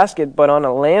under a basket, but on a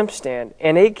lampstand,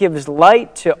 and it gives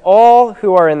light to all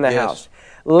who are in the house.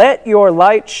 Let your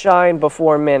light shine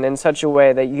before men in such a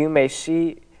way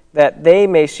that they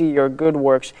may see your good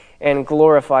works and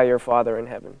glorify your Father in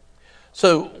heaven.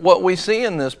 So what we see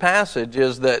in this passage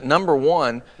is that, number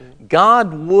one,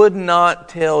 God would not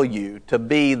tell you to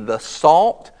be the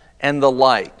salt and the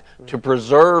light, to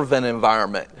preserve an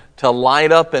environment, to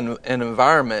light up an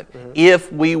environment,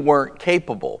 if we weren't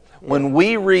capable. When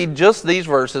we read just these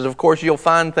verses, of course, you'll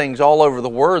find things all over the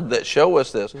Word that show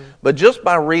us this. But just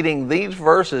by reading these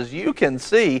verses, you can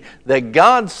see that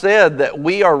God said that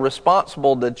we are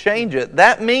responsible to change it.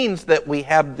 That means that we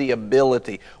have the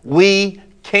ability. We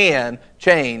can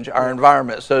change our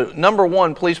environment. So number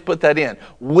one, please put that in.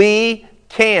 We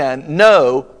can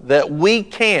know that we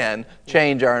can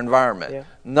change our environment. Yeah.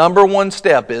 Number one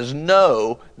step is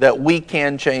know that we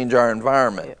can change our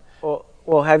environment. Yeah.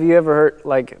 Well, have you ever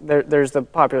heard, there's the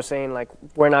popular saying,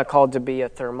 we're not called to be a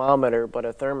thermometer, but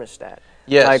a thermostat.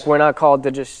 Yes. We're not called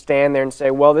to just stand there and say,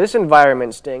 well, this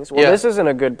environment stinks. Well, this isn't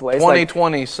a good place.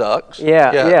 2020 sucks.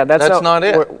 Yeah, that's not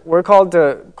it. We're called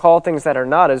to call things that are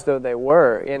not as though they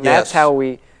were. And that's how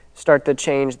we start to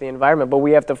change the environment. But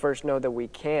we have to first know that we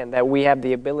can, that we have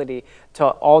the ability to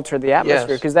alter the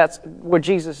atmosphere. Because that's what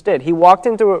Jesus did. He walked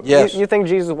into a... You think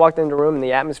Jesus walked into a room and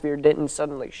the atmosphere didn't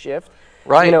suddenly shift?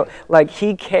 Right.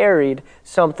 He carried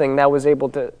something that was able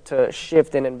to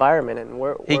shift an environment,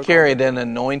 and he carried an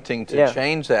anointing to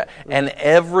change that. And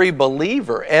every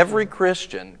believer, every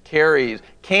Christian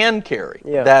can carry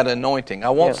that anointing.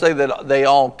 I won't say that they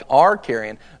all are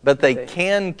carrying, but they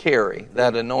can carry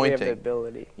that anointing. We have the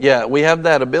ability. Yeah, we have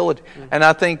that ability. And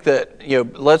I think that,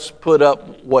 let's put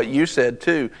up what you said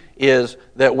too, is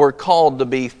that we're called to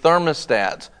be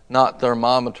thermostats, not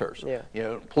thermometers.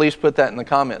 Yeah. Please put that in the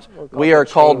comments. We are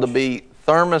called to be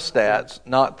thermostats,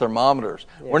 not thermometers.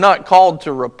 Yeah. We're not called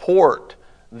to report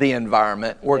the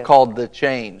environment. We're Yeah. called to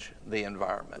change the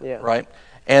environment, Yeah. right?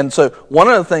 And so one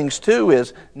of the things, too,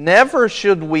 is never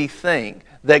should we think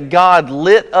that God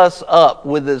lit us up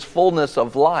with His fullness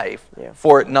of life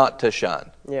for it not to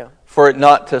shine, for it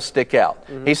not to stick out.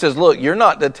 He says, look, you're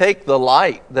not to take the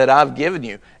light that I've given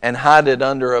you and hide it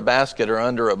under a basket or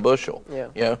under a bushel.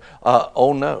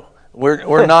 Oh, no.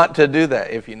 We're not to do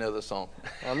that, if you know the song.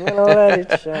 I'm going to let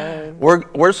it shine.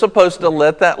 We're supposed to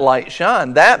let that light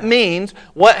shine. That means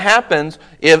what happens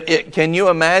can you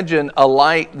imagine a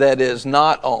light that is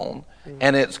not on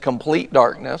and it's complete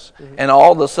darkness and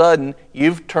all of a sudden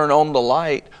you've turned on the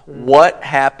light? What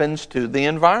happens to the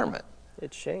environment? It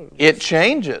changes. It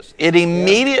changes. It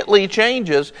immediately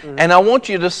changes. And I want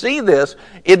you to see this.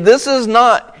 This is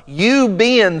not you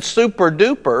being super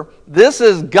duper. This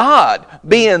is God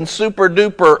being super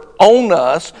duper on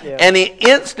us. And He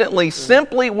instantly,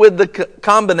 simply with the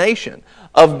combination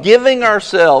of giving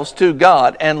ourselves to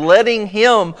God and letting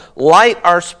Him light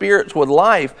our spirits with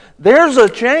life, there's a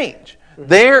change.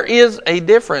 There is a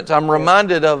difference. I'm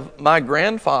reminded of my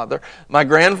grandfather. My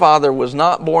grandfather was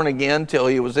not born again till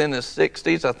he was in his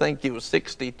 60s. I think he was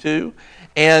 62.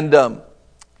 And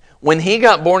when he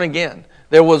got born again,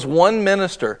 there was one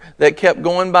minister that kept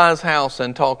going by his house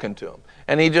and talking to him.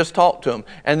 And he just talked to him.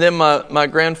 And then my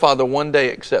grandfather one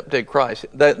day accepted Christ.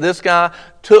 This guy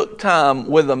took time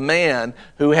with a man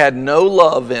who had no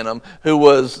love in him, who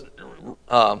was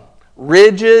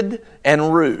rigid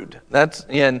and rude.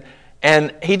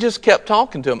 And he just kept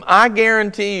talking to him. I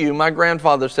guarantee you my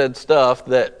grandfather said stuff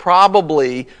that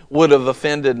probably would have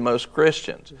offended most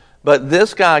Christians. But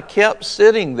this guy kept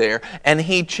sitting there, and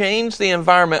he changed the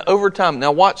environment over time.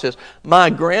 Now watch this. My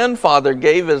grandfather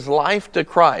gave his life to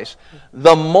Christ.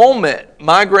 The moment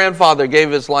my grandfather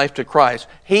gave his life to Christ,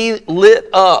 he lit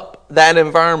up that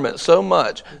environment so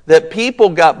much that people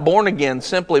got born again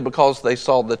simply because they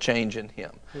saw the change in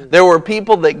him. There were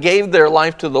people that gave their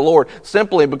life to the Lord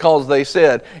simply because they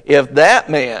said, if that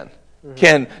man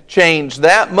can change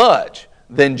that much,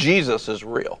 then Jesus is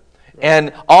real.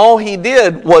 And all he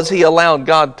did was he allowed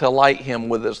God to light him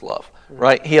with His love,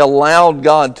 right? He allowed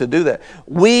God to do that.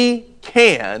 We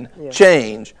can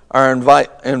change our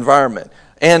environment.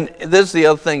 And this is the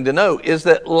other thing to know, is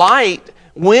that light,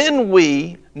 when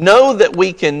we know that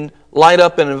we can light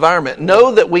up an environment,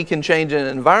 know that we can change an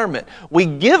environment, we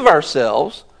give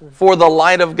ourselves for the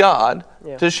light of God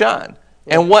to shine.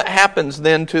 And what happens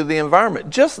then to the environment?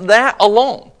 Just that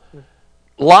alone.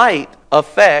 Light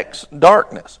affects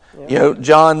darkness.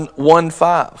 John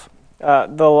 1:5.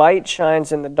 The light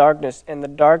shines in the darkness, and the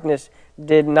darkness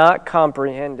did not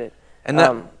comprehend it. And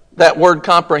that word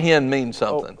comprehend means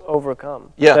something.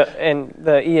 Overcome. Yeah. And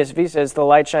the ESV says the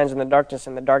light shines in the darkness,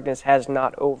 and the darkness has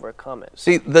not overcome it.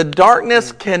 See, the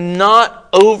darkness cannot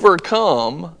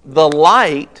overcome the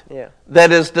light that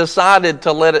has decided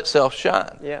to let itself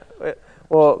shine. Yeah.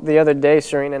 Well, the other day,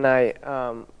 Serena and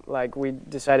I, we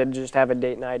decided to just have a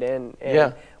date night in,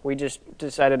 and we just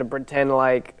decided to pretend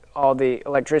like all the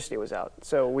electricity was out.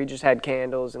 So we just had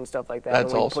candles and stuff like that.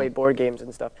 That's and we awesome. played board games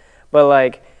and stuff. But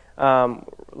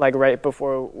right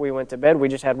before we went to bed, we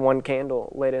just had one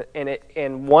candle lit,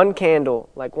 and one candle,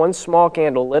 like one small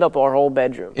candle, lit up our whole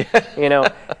bedroom.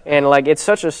 And it's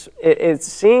such a. It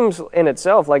seems in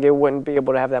itself like it wouldn't be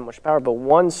able to have that much power, but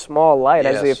one small light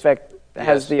has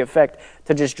the effect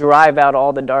to just drive out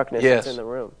all the darkness that's in the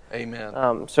room.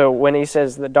 Amen. So when he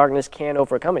says the darkness can't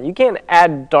overcome it, you can't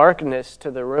add darkness to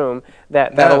the room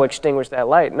that'll extinguish that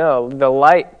light. No, the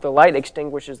light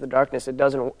extinguishes the darkness.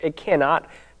 It cannot.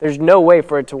 There's no way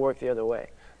for it to work the other way.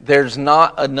 There's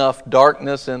not enough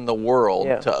darkness in the world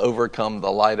to overcome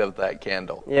the light of that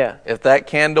candle. Yeah. If that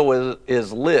candle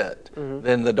is lit,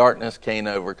 then the darkness can't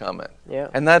overcome it. Yeah.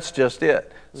 And that's just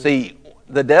it. See,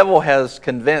 the devil has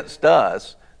convinced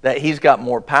us that he's got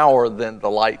more power than the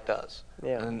light does.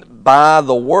 Yeah. And by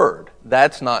the word,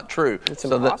 that's not true. It's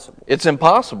impossible. It's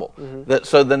impossible.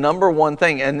 So the number one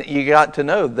thing, and you got to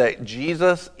know that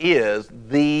Jesus is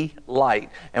the light.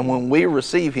 And when we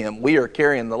receive Him, we are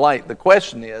carrying the light. The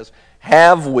question is,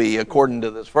 have we, according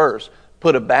to this verse,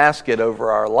 put a basket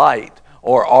over our light,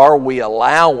 or are we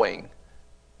allowing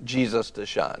Jesus to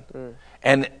shine?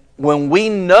 And when we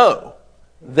know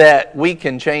that we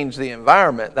can change the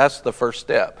environment, that's the first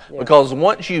step. Because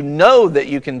once you know that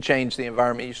you can change the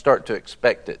environment, you start to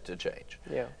expect it to change.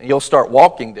 And you'll start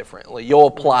walking differently. You'll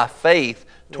apply faith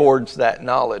towards that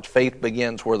knowledge. Faith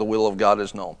begins where the will of God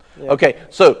is known. Okay,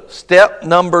 so step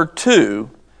number 2,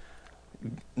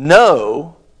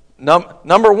 know.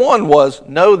 Number 1 was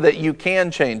know that you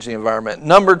can change the environment.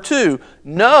 Number 2,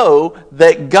 know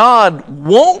that God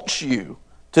wants you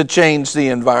to change the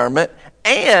environment.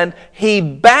 and He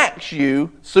backs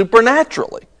you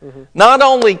supernaturally. Not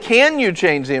only can you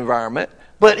change the environment,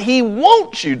 but He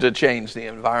wants you to change the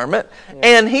environment,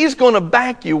 and He's going to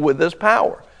back you with His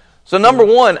power. So number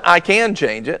one, I can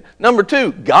change it. Number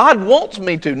two, God wants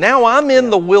me to. Now I'm in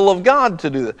the will of God to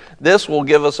do this. This will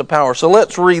give us a power. So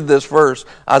let's read this verse,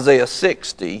 Isaiah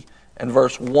 60 and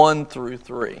verse 1 through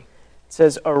 3. It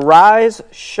says, "Arise,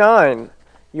 shine,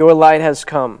 your light has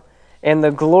come, and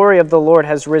the glory of the Lord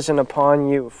has risen upon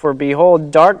you. For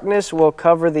behold, darkness will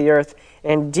cover the earth,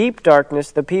 and deep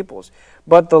darkness the peoples.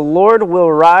 But the Lord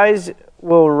will rise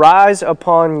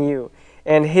upon you,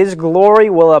 and His glory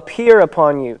will appear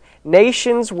upon you.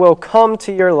 Nations will come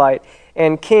to your light,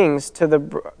 and kings to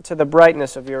the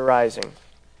brightness of your rising."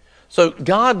 So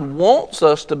God wants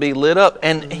us to be lit up,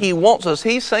 and He wants us.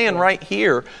 He's saying right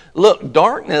here, look,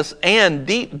 darkness and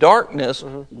deep darkness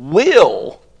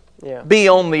will be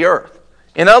on the earth.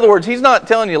 In other words, He's not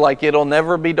telling you like it'll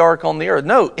never be dark on the earth.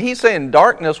 No, He's saying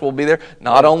darkness will be there.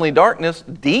 Not only darkness,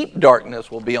 deep darkness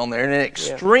will be on there, and an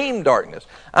extreme darkness.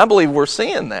 I believe we're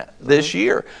seeing that this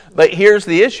year. But here's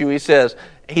the issue. He says,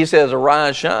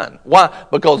 arise, shine. Why?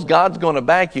 Because God's going to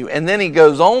back you. And then He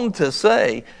goes on to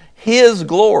say, His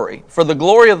glory, for the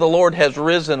glory of the Lord has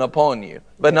risen upon you.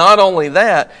 But not only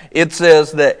that, it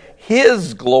says that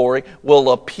His glory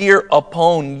will appear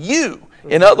upon you.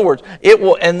 In other words, it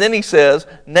will, and then He says,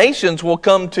 nations will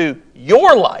come to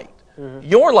your light.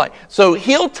 Your light. So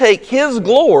He'll take His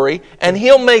glory and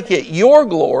He'll make it your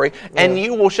glory, and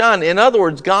you will shine. In other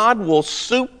words, God will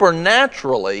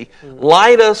supernaturally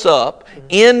light us up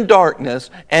in darkness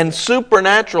and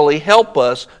supernaturally help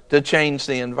us to change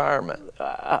the environment.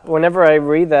 Whenever I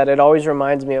read that, it always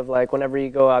reminds me of like whenever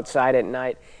you go outside at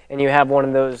night and you have one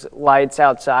of those lights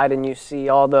outside and you see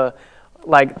all the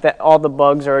all the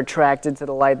bugs are attracted to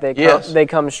the light. They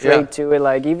come straight to it.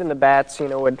 Like even the bats,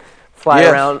 would fly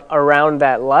around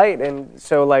that light. And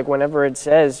so like whenever it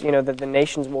says, that the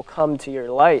nations will come to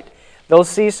your light, they'll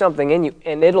see something in you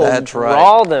and it'll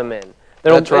draw them in.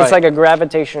 It's like a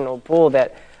gravitational pull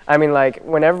that, like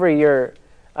whenever you're,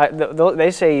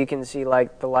 they say you can see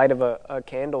like the light of a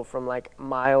candle from like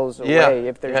miles away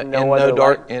if there's no other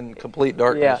light. In complete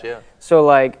darkness.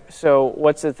 So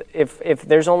what's if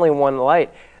there's only one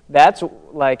light, that's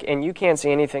like, and you can't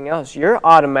see anything else, you're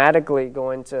automatically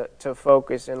going to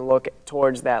focus and look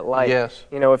towards that light. Yes.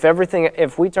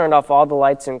 If we turned off all the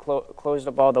lights and closed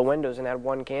up all the windows and had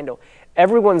one candle,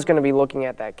 everyone's going to be looking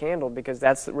at that candle because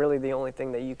that's really the only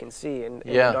thing that you can see in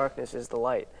the darkness is the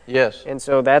light. Yes. And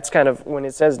so that's kind of when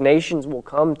it says nations will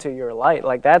come to your light,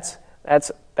 like that's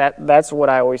what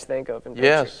I always think of in picture.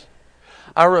 Yes.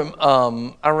 I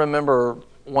remember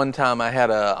one time I had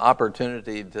an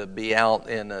opportunity to be out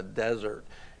in a desert,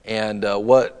 and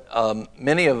what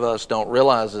many of us don't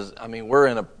realize is, we're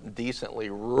in a decently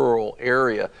rural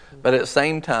area, but at the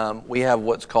same time, we have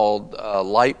what's called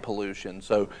light pollution.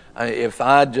 So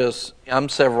I'm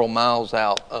several miles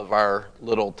out of our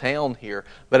little town here,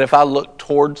 but if I look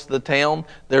towards the town,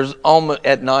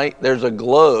 at night, there's a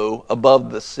glow above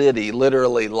the city.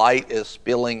 Literally, light is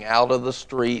spilling out of the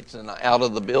streets and out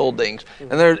of the buildings.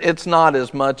 And it's not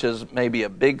as much as maybe a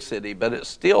big city, but it's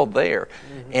still there.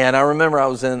 And I remember I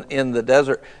was in the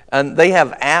desert, and they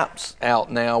have apps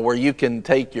out now where you can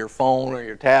take your phone or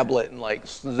your tablet and like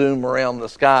zoom around the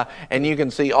sky, and you can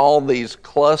see all these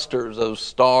clusters of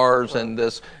stars and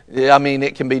this.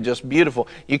 It can be just beautiful.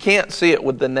 You can't see it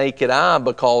with the naked eye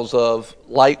because of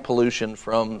light pollution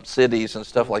from cities and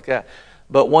stuff like that.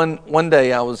 But one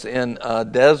day I was in a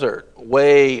desert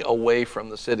way away from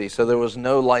the city, so there was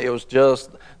no light. It was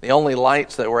just the only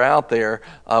lights that were out there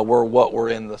were what were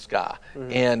in the sky,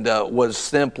 and was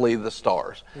simply the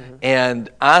stars. And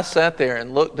I sat there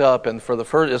and looked up, and it's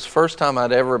the first time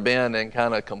I'd ever been in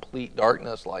kind of complete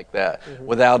darkness like that,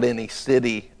 without any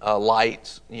city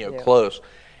lights, close.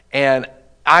 And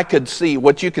I could see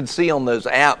what you could see on those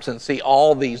apps and see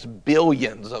all these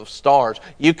billions of stars.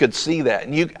 You could see that.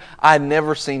 And I'd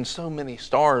never seen so many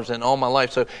stars in all my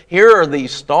life. So here are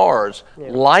these stars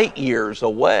light years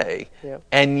away.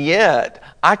 And yet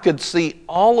I could see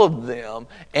all of them.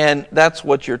 And that's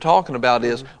what you're talking about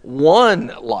is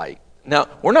one light. Now,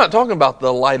 we're not talking about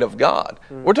the light of God.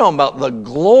 We're talking about the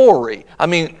glory.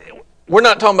 We're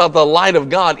not talking about the light of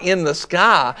God in the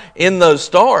sky, in those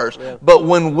stars. But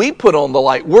when we put on the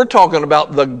light, we're talking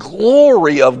about the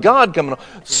glory of God coming on.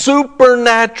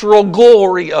 Supernatural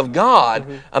glory of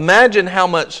God. Imagine how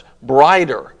much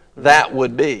brighter that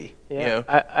would be.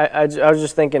 I was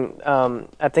just thinking,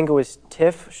 I think it was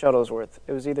Tiff Shuttlesworth.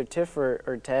 It was either Tiff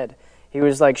or Ted. He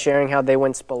was like sharing how they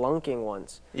went spelunking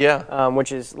once.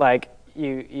 Which is like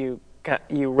you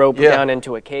rope down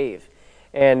into a cave.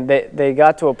 And they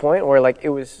got to a point where like it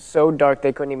was so dark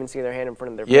they couldn't even see their hand in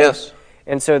front of their face. Yes.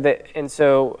 And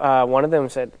so one of them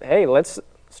said, "Hey, let's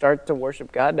start to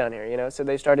worship God down here." You know, so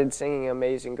they started singing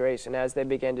 "Amazing Grace," and as they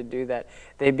began to do that,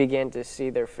 they began to see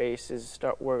their faces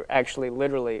were actually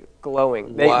literally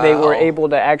glowing. They were able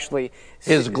to actually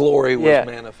His glory was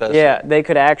manifested. Yeah, they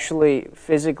could actually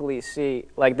physically see,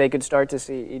 like they could start to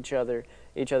see each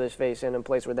other's face in a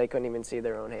place where they couldn't even see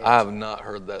their own hands. I have not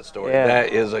heard that story. Yeah.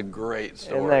 That is a great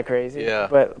story. Isn't that crazy? Yeah.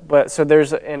 But so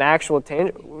there's an actual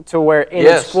to where in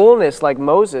its fullness, like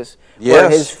Moses, where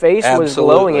his face was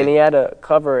glowing and he had to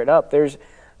cover it up. There's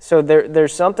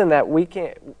something that we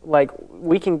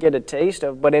can get a taste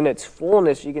of, but in its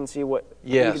fullness you can see you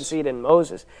can see it in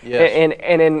Moses. Yes.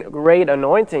 And in great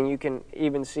anointing you can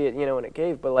even see it, in a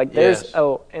cave. But like there's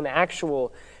an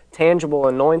actual tangible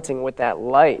anointing with that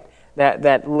light.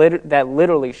 That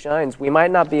literally shines. We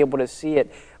might not be able to see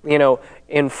it,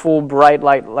 in full bright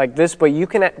light like this, but you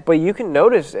can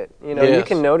notice it. You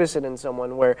can notice it in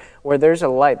someone where there's a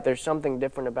light. There's something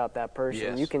different about that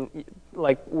person.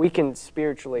 Yes. We can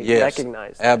spiritually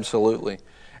recognize that. Absolutely.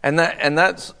 And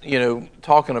that's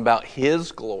talking about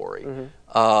His glory.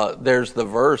 There's the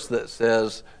verse that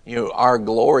says, our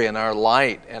glory and our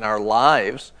light and our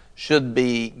lives should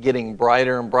be getting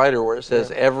brighter and brighter, where it says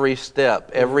every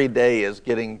step, every day is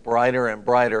getting brighter and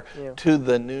brighter to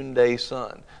the noonday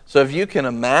sun. So if you can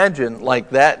imagine,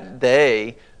 like that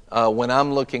day, when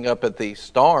I'm looking up at these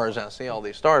stars, and I see all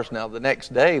these stars, now the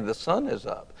next day the sun is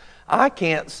up. I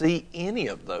can't see any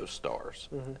of those stars.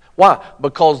 Why?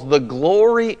 Because the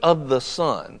glory of the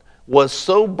sun was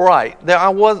so bright that I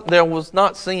was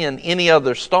not seeing any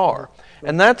other star.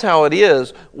 And that's how it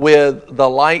is with the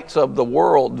lights of the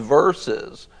world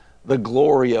versus the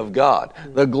glory of God.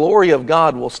 The glory of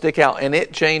God will stick out, and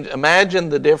it changed. Imagine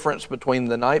the difference between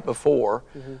the night before,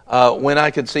 when I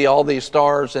could see all these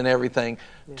stars and everything,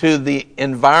 to the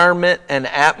environment and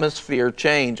atmosphere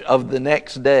change of the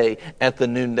next day at the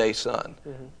noonday sun.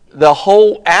 The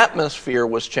whole atmosphere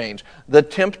was changed. The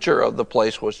temperature of the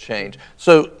place was changed.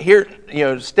 So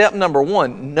here, step number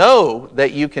one, know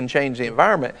that you can change the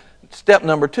environment. Step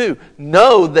number two,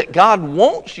 know that God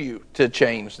wants you to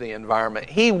change the environment.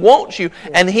 He wants you,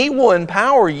 and He will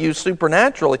empower you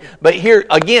supernaturally. But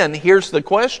here's the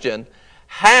question.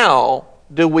 How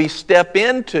do we step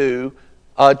into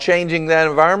changing that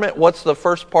environment? What's the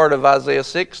first part of Isaiah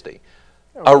 60?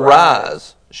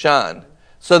 Arise, shine.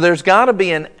 So there's got to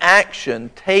be an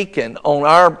action taken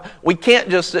on we can't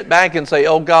just sit back and say,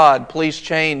 "Oh God, please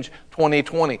change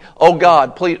 2020. Oh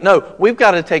God, please." No, we've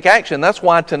got to take action. That's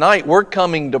why tonight we're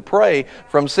coming to pray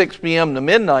from 6 p.m. to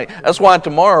midnight. That's why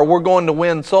tomorrow we're going to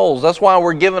win souls. That's why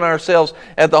we're giving ourselves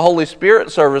at the Holy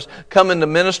Spirit service, coming to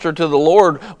minister to the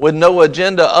Lord with no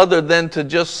agenda other than to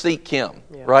just seek Him.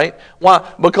 Right?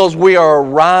 Why? Because we are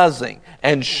arising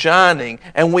and shining,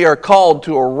 and we are called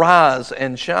to arise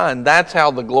and shine. That's how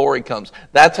the glory comes.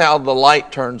 That's how the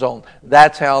light turns on.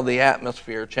 That's how the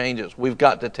atmosphere changes. We've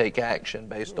got to take action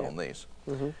based on these.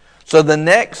 So the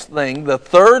next thing, the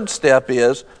third step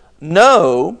is,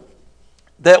 know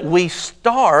that we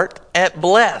start at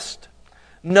blessed.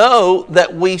 Know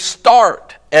that we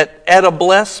start at a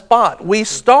blessed spot. We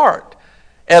start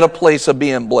at a place of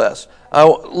being blessed.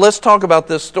 Let's talk about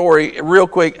this story real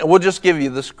quick. We'll just give you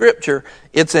the scripture.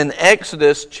 It's in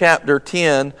Exodus chapter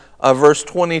 10, verse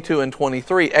 22 and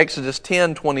 23. Exodus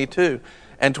 10, 22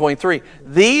 and 23.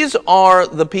 These are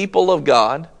the people of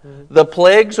God. The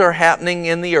plagues are happening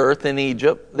in the earth in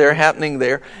Egypt. They're happening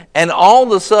there. And all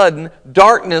of a sudden,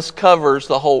 darkness covers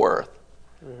the whole earth.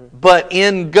 But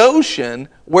in Goshen,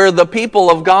 where the people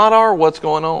of God are, what's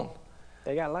going on?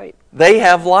 They got light. They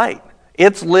have light.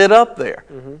 It's lit up there.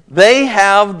 They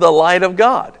have the light of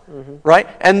God, right?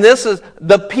 And this is,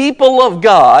 the people of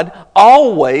God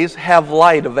always have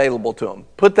light available to them.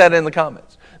 Put that in the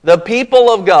comments. The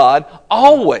people of God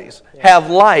always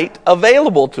have light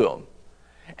available to them.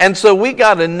 And so we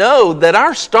got to know that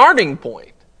our starting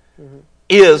point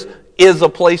is a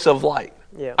place of light.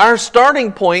 Yeah. Our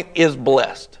starting point is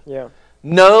blessed. Yeah.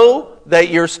 Know that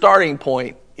your starting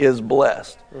point is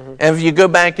blessed. And if you go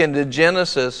back into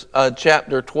Genesis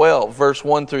chapter 12, verse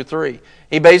 1 through 3,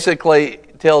 he basically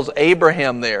tells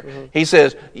Abraham there, he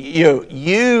says,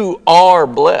 you are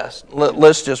blessed.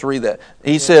 Let's just read that.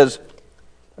 He says,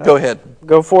 go ahead.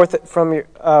 Go forth from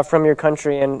your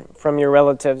country and from your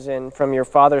relatives and from your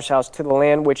father's house to the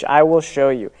land which I will show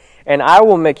you. And I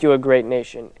will make you a great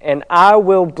nation. And I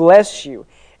will bless you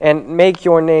and make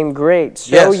your name great.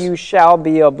 So you shall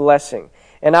be a blessing.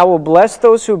 And I will bless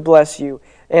those who bless you,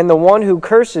 and the one who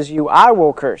curses you I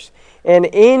will curse. And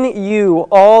in you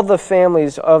all the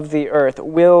families of the earth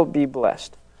will be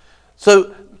blessed.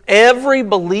 So every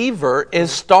believer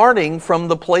is starting from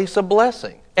the place of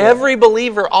blessing. Every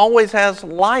believer always has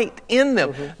light in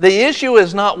them. The issue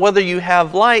is not whether you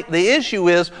have light. The issue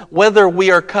is whether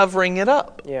we are covering it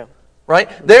up. Yeah. Right?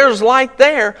 There's light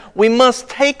there. We must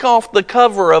take off the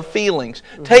cover of feelings.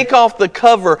 Take off the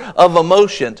cover of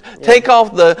emotions. Take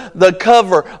off the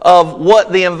cover of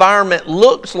what the environment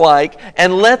looks like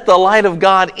and let the light of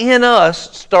God in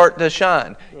us start to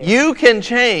shine. You can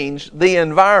change the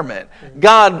environment.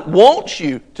 God wants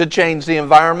you to change the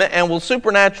environment and will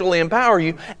supernaturally empower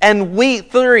you. And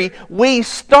we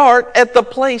start at the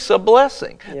place of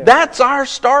blessing. That's our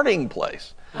starting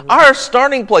place. Our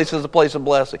starting place is a place of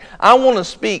blessing. I want to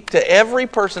speak to every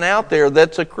person out there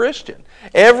that's a Christian.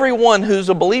 Everyone who's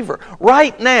a believer.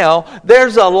 Right now,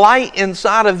 there's a light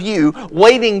inside of you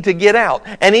waiting to get out.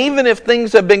 And even if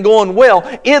things have been going well,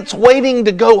 it's waiting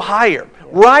to go higher.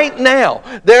 Right now,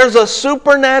 there's a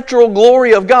supernatural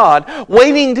glory of God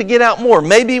waiting to get out more.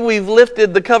 Maybe we've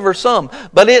lifted the cover some,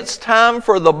 but it's time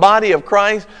for the body of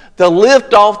Christ to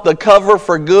lift off the cover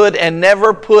for good and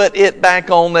never put it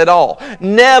back on at all.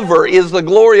 Never is the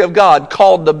glory of God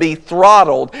called to be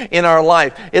throttled in our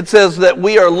life. It says that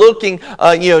we are looking,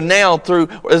 now through,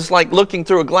 it's like looking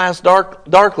through a glass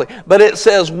darkly. But it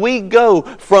says we go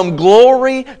from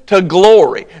glory to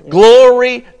glory,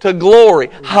 glory to glory,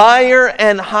 higher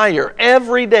and higher.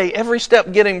 Every day, every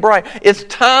step getting bright. It's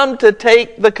time to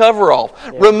take the cover off.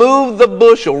 Remove the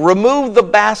bushel, remove the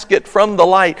basket from the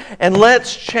light, and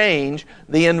let's change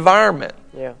the environment.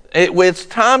 It's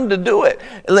time to do it.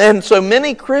 And so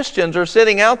many Christians are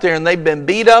sitting out there and they've been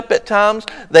beat up at times.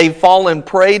 They've fallen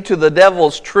prey to the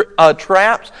devil's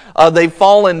traps. They've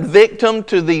fallen victim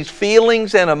to these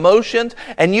feelings and emotions.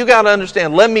 And you got to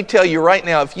understand, let me tell you right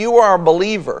now, if you are a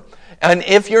believer, and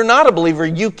if you're not a believer,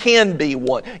 you can be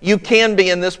one. You can be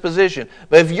in this position.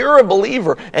 But if you're a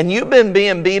believer and you've been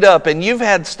being beat up and you've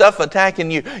had stuff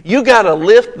attacking you, you got to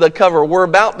lift the cover. We're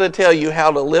about to tell you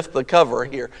how to lift the cover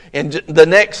here. And the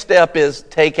next step is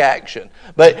take action.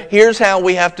 But here's how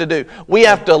we have to do. We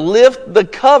have to lift the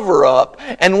cover up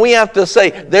and we have to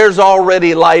say, there's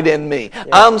already light in me.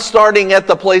 I'm starting at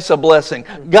the place of blessing.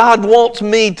 God wants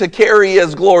me to carry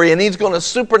His glory and He's going to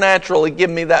supernaturally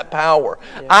give me that power.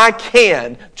 I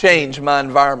can change my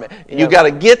environment. You got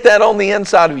to get that on the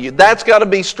inside of you. That's got to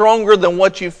be stronger than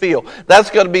what you feel. That's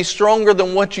got to be stronger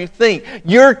than what you think.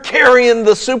 You're carrying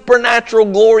the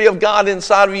supernatural glory of God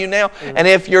inside of you now. And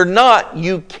if you're not,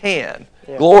 you can.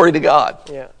 Glory to God.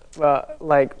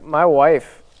 Like my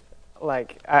wife,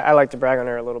 I like to brag on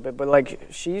her a little bit,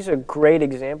 but she's a great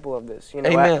example of this.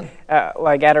 Amen.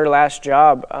 At her last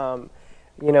job,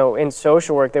 in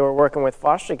social work, they were working with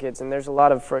foster kids, and there's a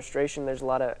lot of frustration. There's a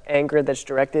lot of anger that's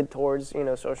directed towards,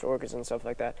 social workers and stuff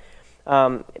like that.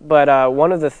 But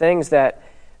one of the things that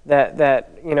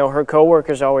her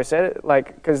coworkers always said,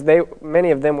 because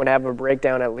many of them would have a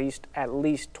breakdown at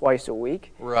least twice a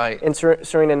week. Right. And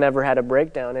Serena never had a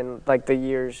breakdown in the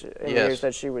years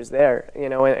that she was there.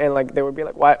 And they would be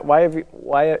like,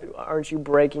 why aren't you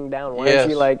breaking down? Why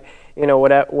aren't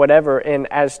you whatever?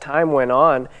 And as time went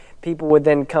on, people would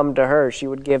then come to her. She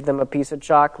would give them a piece of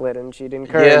chocolate, and she'd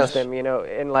encourage them,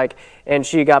 and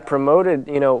she got promoted,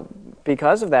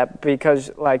 because of that, because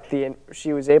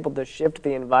she was able to shift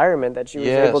the environment that she was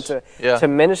able to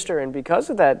minister, and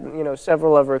because of that,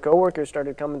 several of her coworkers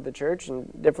started coming to church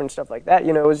and different stuff like that.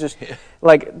 It was just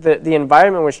the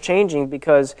environment was changing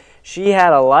because she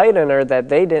had a light in her that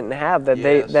they didn't have,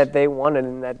 that they wanted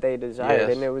and that they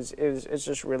desired, and it's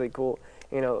just really cool.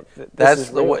 That's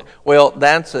the way. Well,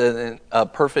 that's a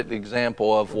perfect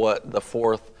example of what the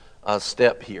fourth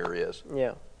step here is.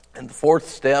 Yeah. And the fourth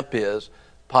step is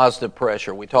positive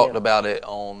pressure. We talked about it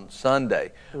on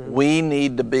Sunday. We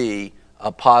need to be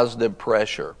a positive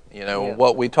pressure.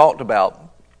 What we talked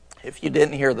about, if you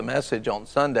didn't hear the message on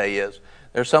Sunday, is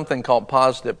there's something called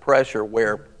positive pressure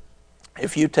where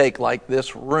if you take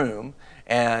this room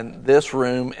and this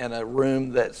room and a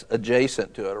room that's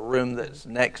adjacent to it, a room that's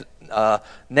next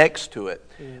to it.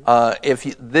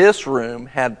 If this room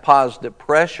had positive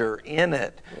pressure in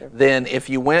it, then if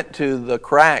you went to the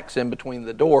cracks in between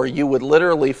the door, you would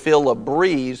literally feel a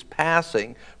breeze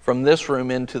passing from this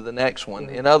room into the next one.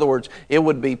 In other words, it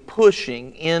would be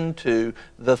pushing into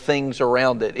the things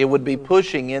around it. It would be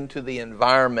pushing into the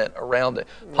environment around it.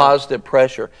 Positive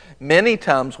pressure. Many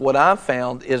times what I've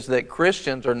found is that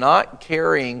Christians are not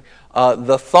carrying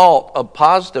the thought of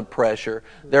positive pressure.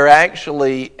 They're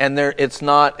actually, it's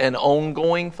not an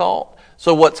ongoing thought.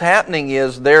 So what's happening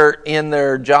is they're in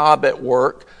their job at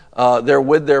work, They're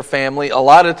with their family. A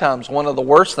lot of times, one of the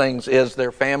worst things is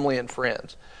their family and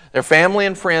friends. Their family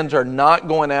and friends are not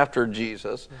going after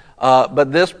Jesus,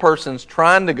 but this person's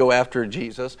trying to go after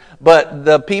Jesus. But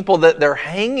the people that they're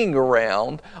hanging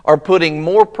around are putting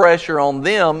more pressure on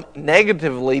them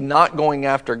negatively, not going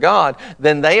after God,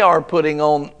 than they are putting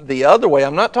on the other way.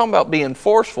 I'm not talking about being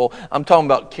forceful. I'm talking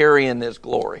about carrying His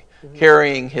glory,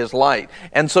 carrying His light.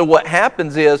 And so what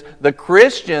happens is the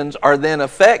Christians are then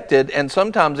affected and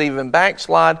sometimes even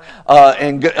backslide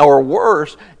or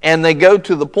worse, and they go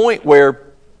to the point where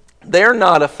they're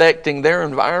not affecting their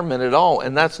environment at all,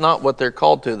 and that's not what they're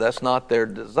called to. That's not their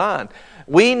design.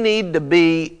 We need to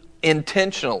be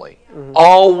intentionally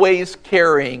always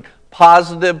carrying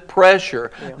positive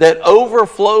pressure that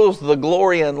overflows the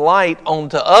glory and light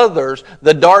onto others.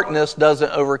 The darkness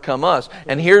doesn't overcome us.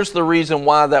 And here's the reason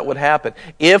why that would happen.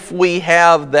 If we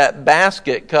have that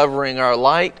basket covering our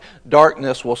light,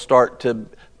 darkness will start to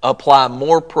apply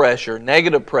more pressure,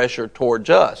 negative pressure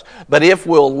towards us. But if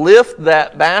we'll lift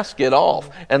that basket off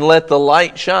and let the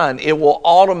light shine, it will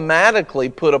automatically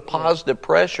put a positive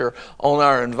pressure on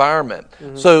our environment.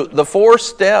 So the 4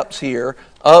 steps here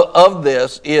of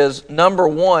this is, number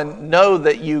 1, know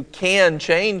that you can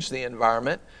change the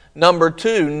environment. Number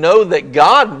 2, know that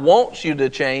God wants you to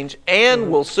change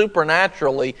and will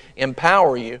supernaturally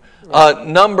empower you.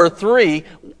 Number 3,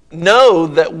 know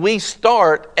that we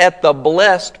start at the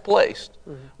blessed place.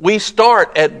 We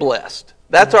start at blessed.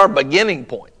 That's our beginning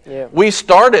point. We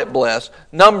start at blessed.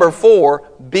 Number 4,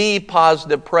 be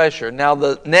positive pressure. Now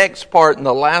the next part and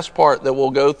the last part that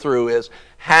we'll go through is,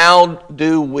 how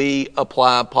do we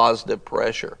apply positive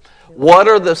pressure? What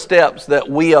are the steps that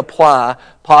we apply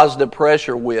positive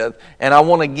pressure with? And I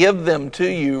want to give them to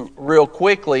you real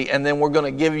quickly, and then we're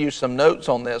going to give you some notes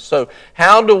on this. So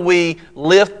how do we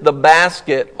lift the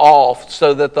basket off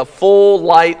so that the full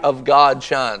light of God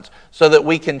shines, so that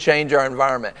we can change our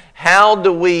environment? How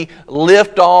do we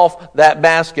lift off that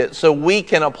basket so we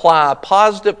can apply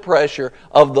positive pressure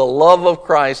of the love of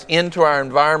Christ into our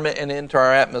environment and into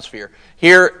our atmosphere?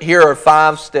 Here are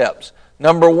 5 steps.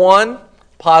 Number 1,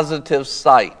 positive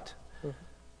sight.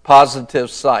 Positive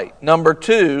sight. Number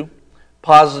 2,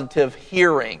 positive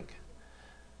hearing.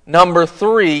 Number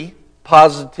 3,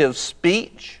 positive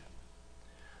speech.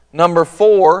 Number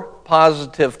 4,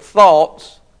 positive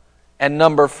thoughts. And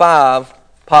number 5,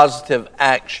 positive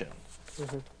action.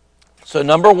 So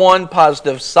number 1,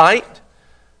 positive sight,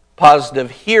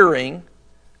 positive hearing,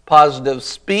 positive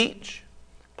speech,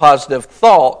 positive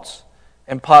thoughts,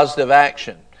 and positive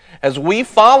action. As we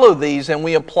follow these and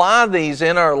we apply these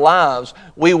in our lives,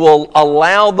 we will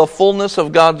allow the fullness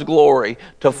of God's glory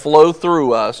to flow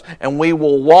through us, and we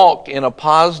will walk in a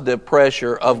positive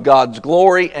pressure of God's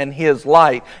glory and His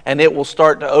light, and it will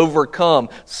start to overcome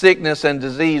sickness and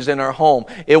disease in our home.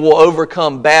 It will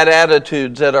overcome bad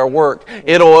attitudes at our work.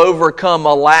 It'll overcome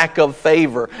a lack of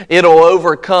favor. It'll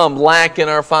overcome lack in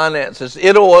our finances.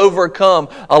 It'll overcome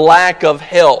a lack of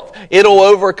health. It'll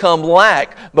overcome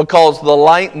lack because the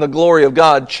light and the glory of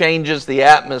God changes the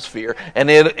atmosphere, and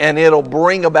it'll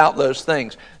bring about those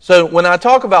things. So when I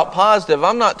talk about positive,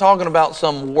 I'm not talking about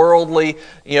some worldly,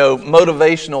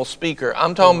 motivational speaker.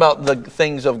 I'm talking about the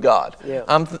things of God.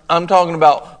 I'm talking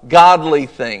about godly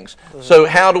things. So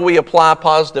how do we apply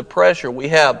positive pressure? We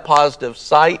have positive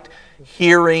sight,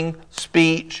 hearing,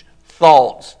 speech,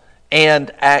 thoughts,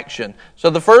 and action. So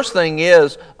the first thing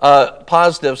is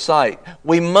positive sight.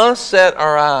 We must set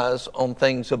our eyes on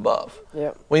things above.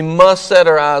 We must set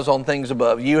our eyes on things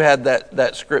above. You had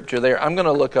that scripture there. I'm going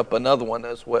to look up another one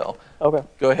as well. Okay.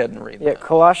 Go ahead and read that.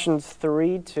 Colossians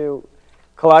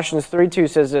 3:2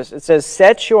 says this. It says,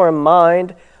 "Set your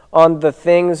mind on the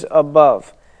things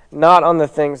above, not on the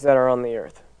things that are on the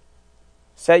earth."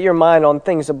 Set your mind on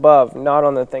things above, not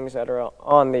on the things that are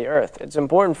on the earth. It's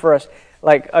important for us.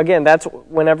 Again, that's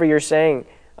whenever you're saying,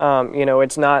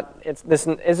 this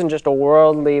isn't just a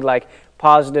worldly,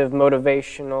 positive,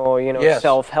 motivational,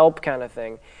 self-help kind of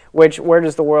thing. Where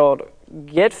does the world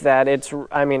get that?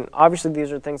 Obviously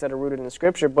these are things that are rooted in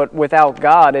Scripture, but without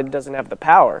God, it doesn't have the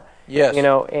power. Yes.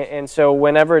 And so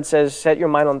whenever it says, set your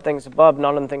mind on things above,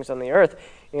 not on things on the earth,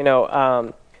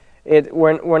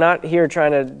 we're not here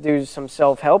trying to do some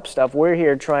self-help stuff. We're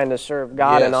here trying to serve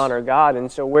God and honor God.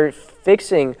 And so we're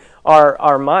fixing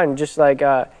our mind, just like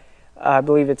I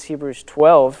believe it's Hebrews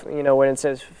 12, when it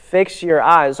says, fix your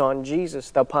eyes on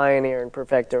Jesus, the pioneer and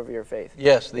perfecter of your faith.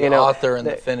 Yes, the author and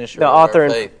the finisher of our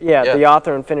faith. The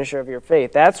author and finisher of your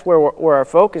faith. That's where our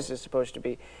focus is supposed to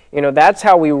be. That's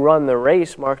how we run the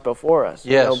race marked before us,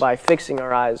 by fixing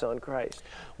our eyes on Christ.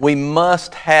 We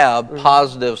must have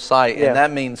positive sight, and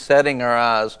that means setting our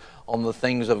eyes on the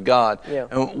things of God. Yeah.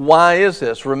 And why is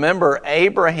this? Remember,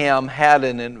 Abraham had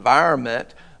an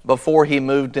environment before he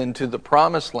moved into the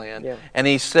promised land. Yeah.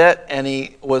 And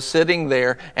he was sitting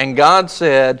there, and God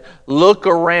said, look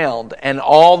around, and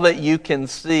all that you can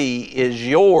see is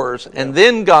yours. Yeah. And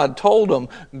then God told him,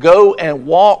 go and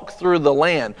walk through the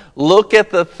land. Look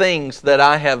at the things that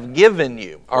I have given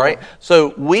you. All right?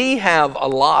 So we have a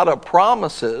lot of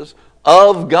promises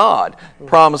of God.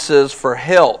 Promises for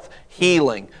health,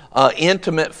 healing,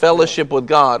 intimate fellowship with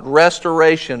God,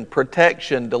 restoration,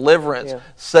 protection, deliverance,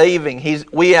 saving.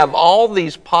 We have all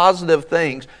these positive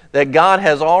things that God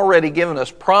has already given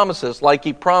us promises, like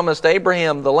He promised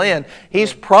Abraham the land.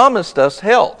 He's promised us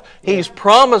health. He's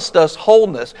promised us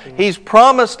wholeness. He's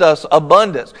promised us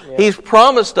abundance. He's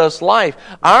promised us life.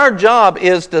 Our job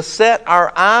is to set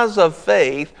our eyes of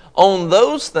faith on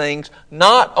those things,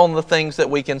 not on the things that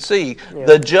we can see.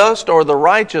 The just or the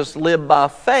righteous live by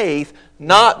faith,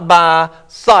 not by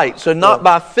sight. So not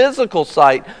by physical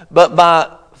sight, but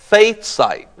by faith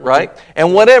sight, right?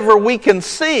 And whatever we can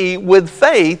see with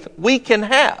faith, we can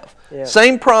have.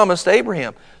 Same promise to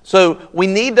Abraham. So we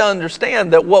need to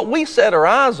understand that what we set our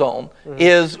eyes on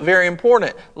is very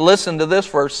important. Listen to this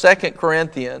verse, 2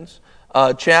 Corinthians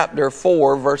chapter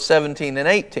 4, verse 17 and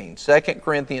 18. 2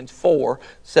 Corinthians 4,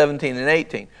 17 and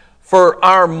 18. For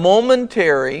our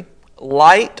momentary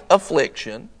light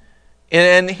affliction,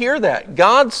 and hear that,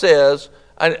 God says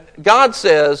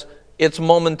it's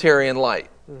momentary and light.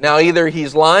 Now either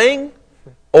He's lying,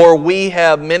 or we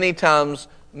have many times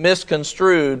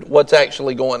misconstrued what's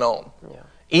actually going on.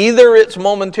 Either it's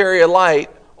momentary and light,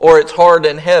 or it's hard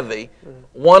and heavy.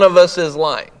 One of us is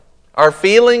lying. Our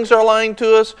feelings are lying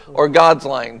to us, or God's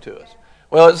lying to us.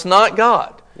 Well, it's not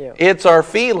God. It's our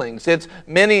feelings. It's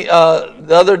many. The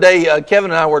other day,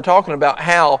 Kevin and I were talking about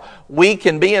how we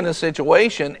can be in a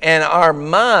situation, and our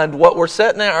mind, what we're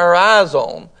setting our eyes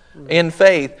on in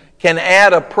faith, can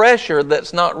add a pressure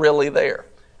that's not really there.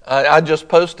 I just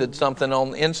posted something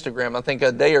on Instagram, I think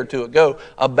a day or two ago,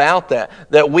 about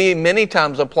that we many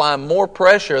times apply more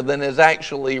pressure than is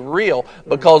actually real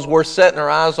because we're setting our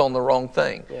eyes on the wrong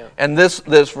thing. And this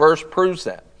verse proves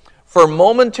that. For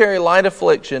momentary light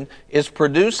affliction is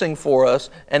producing for us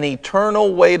an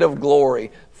eternal weight of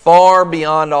glory, far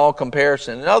beyond all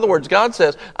comparison. In other words, God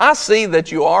says, I see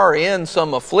that you are in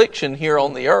some affliction here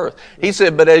on the earth. He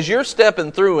said, but as you're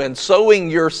stepping through and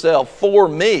sowing yourself for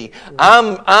me,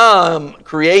 I'm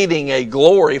creating a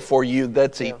glory for you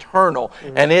that's eternal,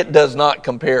 and it does not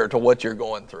compare to what you're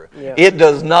going through. It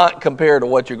does not compare to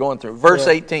what you're going through. Verse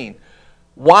 18,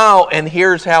 and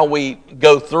here's how we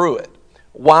go through it.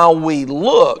 While we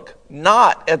look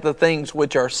not at the things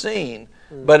which are seen,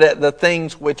 but at the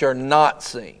things which are not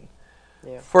seen.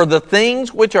 For the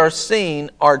things which are seen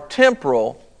are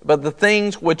temporal, but the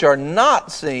things which are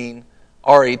not seen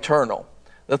are eternal.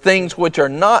 The things which are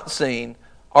not seen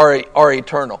are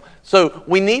eternal. So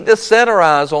we need to set our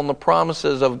eyes on the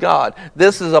promises of God.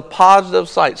 This is a positive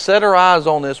sight. Set our eyes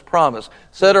on this promise.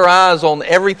 Set our eyes on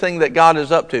everything that God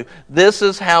is up to. This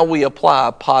is how we apply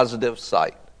a positive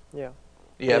sight.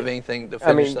 Do you have anything to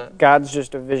finish that? God's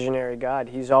just a visionary God.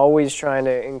 He's always trying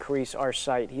to increase our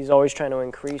sight. He's always trying to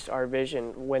increase our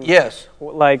vision.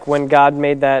 Like when God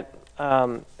made that,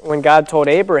 when God told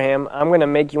Abraham, I'm going to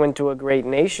make you into a great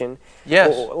nation.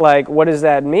 Like, what does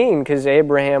that mean? Because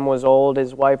Abraham was old,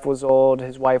 his wife was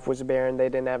barren, they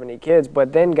didn't have any kids.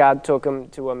 But then God took him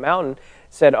to a mountain,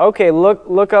 said, okay,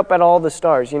 look up at all the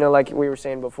stars, like we were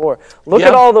saying before. Look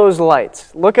at all those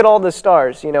lights. Look at all the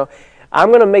stars, I'm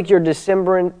going to make your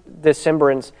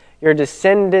your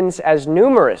descendants as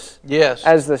numerous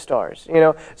as the stars.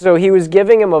 So He was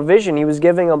giving him a vision. He was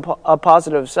giving him a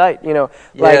positive sight.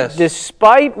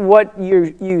 Despite what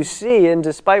you see and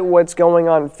despite what's going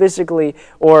on physically,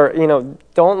 or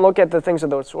don't look at the things of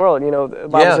this world. The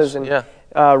Bible says in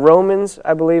Romans,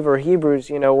 I believe, or Hebrews,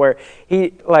 where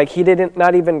he didn't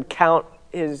not even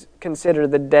consider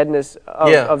the deadness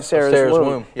of Sarah's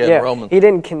womb. Romans. He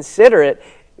didn't consider it.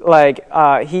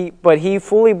 But he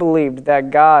fully believed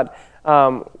that God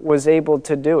was able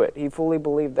to do it. He fully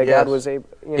believed that God was able.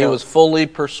 He was fully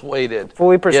persuaded.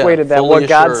 That what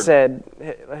God said,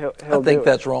 He'll do. I think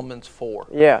that's Romans 4.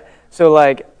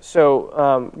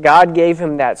 So God gave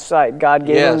him that sight. God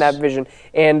gave him that vision,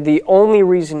 and the only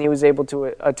reason he was able to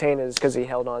attain it is because he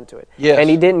held on to it. And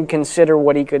he didn't consider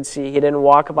what he could see. He didn't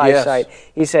walk by sight.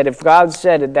 He said, if God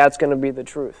said it, that's going to be the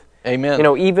truth. Amen.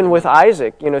 Even with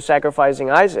Isaac, sacrificing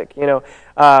Isaac,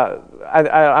 I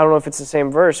don't know if it's the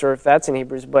same verse or if that's in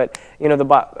Hebrews, but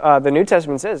the New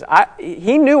Testament says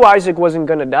he knew Isaac wasn't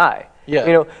going to die. Yeah.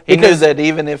 You know, he knew that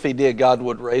even if he did, God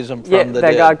would raise him from the dead.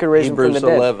 That God could raise him from the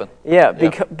dead. Hebrews 11. Yeah,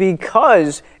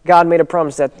 because God made a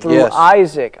promise that through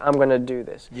Isaac, I'm going to do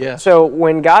this. Yes. So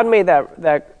when God made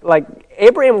that, like,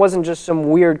 Abraham wasn't just some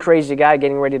weird, crazy guy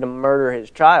getting ready to murder his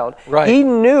child. Right. He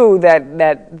knew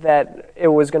that it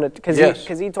was going to,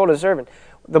 because he told his servant,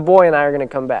 the boy and I are going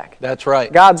to come back. That's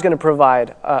right. God's going to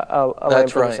provide a lamb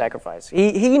for the sacrifice.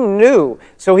 He knew,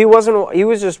 so he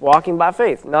was just walking by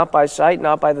faith, not by sight,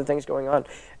 not by the things going on.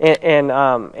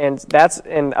 And that's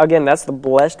the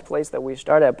blessed place that we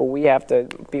start at, but we have to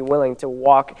be willing to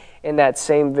walk in that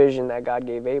same vision that God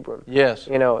gave Abram. Yes.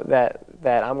 You know, that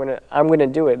I'm going to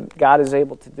do it. God is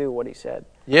able to do what he said.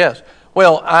 Yes.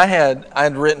 Well, I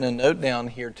had written a note down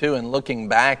here too, and looking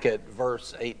back at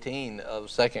verse 18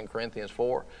 of 2 Corinthians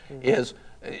 4 is,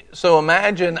 so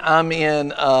imagine I'm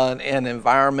in an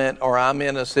environment or I'm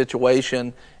in a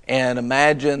situation, and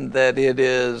imagine that it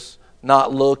is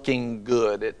not looking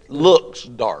good. It looks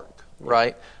dark,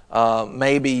 right?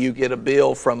 Maybe you get a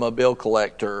bill from a bill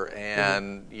collector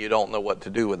and you don't know what to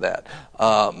do with that.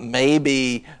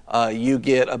 Maybe you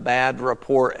get a bad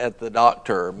report at the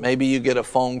doctor. Maybe you get a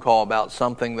phone call about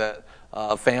something that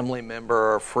a family member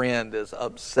or a friend is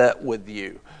upset with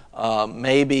you.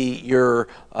 Maybe you're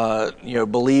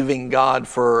believing God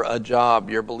for a job.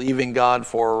 You're believing God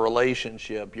for a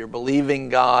relationship. You're believing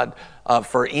God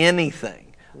for anything.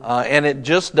 And it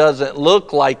just doesn't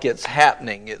look like it's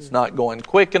happening. It's not going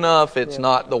quick enough. It's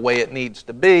not the way it needs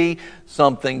to be.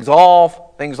 Something's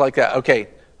off, things like that. Okay,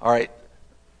 all right,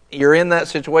 you're in that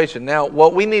situation. Now,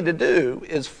 what we need to do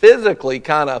is physically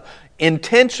kind of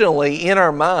intentionally in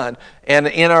our mind and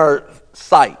in our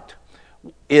sight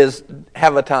is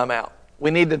have a timeout.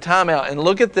 We need to time out and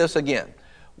look at this again.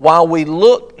 While we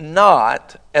look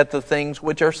not at the things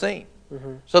which are seen.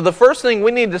 So the first thing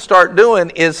we need to start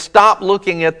doing is stop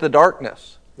looking at the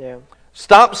darkness. Yeah.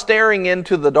 Stop staring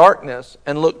into the darkness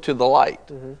and look to the light.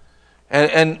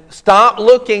 And stop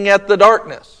looking at the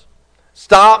darkness.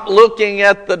 Stop looking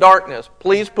at the darkness.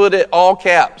 Please put it all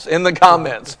caps in the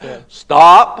comments.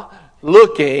 Stop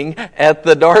looking at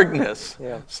the darkness.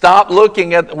 Stop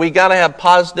looking at, we got to have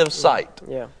positive sight.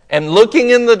 And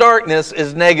looking in the darkness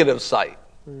is negative sight.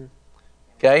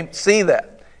 Okay, see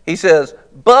that. He says,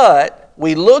 but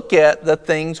we look at the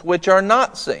things which are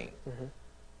not seen.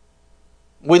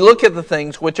 We look at the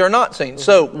things which are not seen.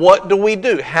 So what do we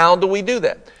do? How do we do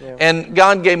that? And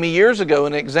God gave me years ago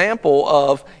an example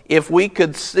of if we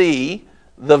could see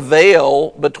the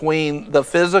veil between the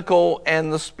physical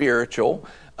and the spiritual.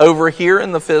 Over here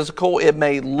in the physical, it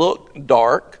may look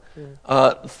dark.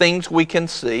 Things we can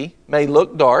see may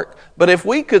look dark. But if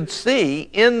we could see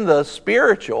in the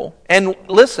spiritual, and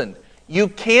listen, you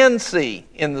can see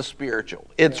in the spiritual.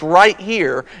 It's right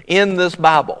here in this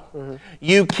Bible.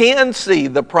 You can see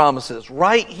the promises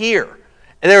right here.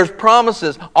 And there's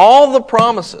promises. All the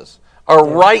promises are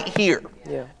right here.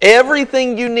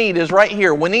 Everything you need is right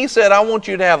here. When he said, I want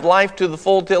you to have life to the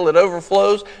full till it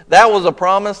overflows, that was a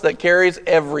promise that carries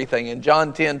everything in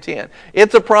John 10:10.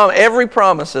 It's a promise. Every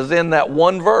promise is in that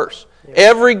one verse.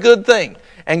 Every good thing.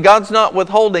 And God's not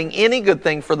withholding any good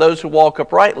thing for those who walk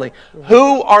uprightly.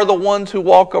 Who are the ones who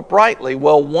walk uprightly?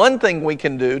 Well, one thing we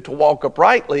can do to walk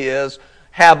uprightly is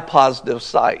have positive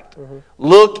sight.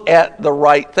 Look at the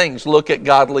right things. Look at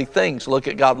godly things. Look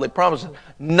at godly promises.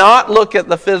 Not look at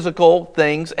the physical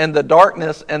things and the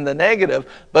darkness and the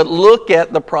negative, but look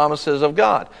at the promises of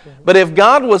God. But if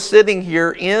God was sitting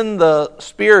here in the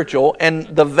spiritual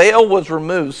and the veil was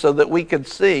removed so that we could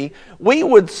see, we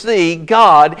would see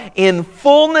God in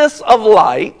fullness of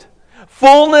light,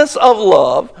 fullness of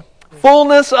love,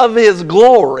 fullness of His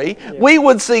glory. We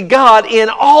would see God in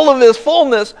all of His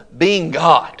fullness being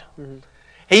God.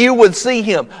 You would see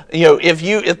Him.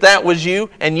 If that was you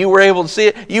and you were able to see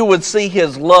it, you would see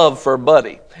His love for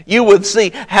Buddy. You would see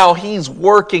how He's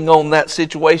working on that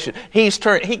situation. He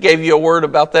gave you a word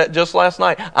about that just last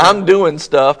night. I'm doing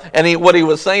stuff, and what He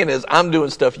was saying is, I'm doing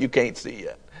stuff you can't see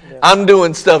yet. I'm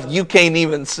doing stuff you can't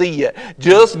even see yet.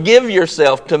 Just give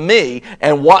yourself to me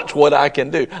and watch what I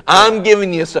can do. I'm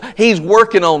giving you stuff. He's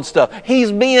working on stuff.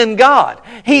 He's being God.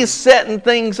 He's setting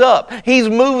things up. He's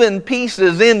moving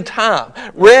pieces in time,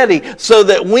 ready so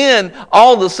that when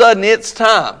all of a sudden it's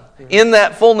time, in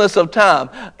that fullness of time,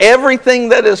 everything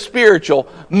that is spiritual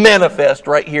manifests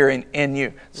right here in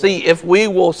you. See, if we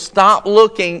will stop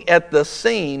looking at the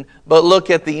seen, but look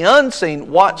at the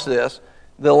unseen, watch this,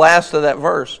 the last of that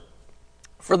verse.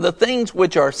 For the things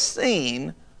which are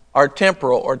seen are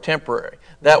temporal or temporary.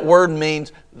 That word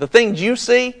means the things you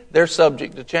see, they're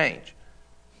subject to change.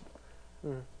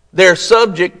 They're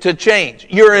subject to change.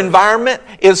 Your environment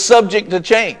is subject to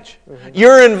change.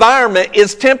 Your environment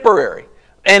is temporary.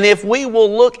 And if we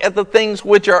will look at the things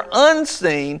which are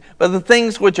unseen, but the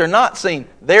things which are not seen,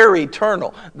 they're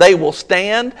eternal. They will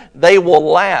stand. They will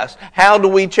last. How do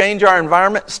we change our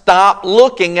environment? Stop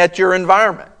looking at your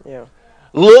environment. Yeah.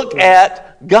 Look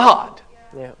at God.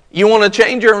 Yeah. You want to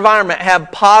change your environment,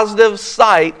 have positive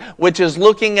sight, which is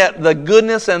looking at the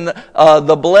goodness and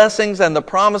the blessings and the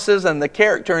promises and the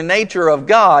character and nature of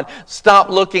God. Stop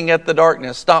looking at the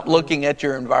darkness. Stop looking at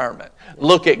your environment.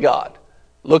 Look at God.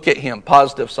 Look at Him.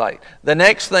 Positive sight. The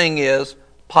next thing is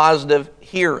positive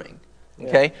hearing.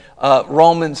 Okay?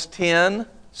 Romans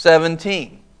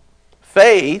 10:17.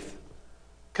 Faith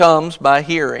comes by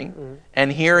hearing,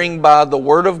 and hearing by the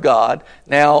Word of God.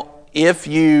 Now, if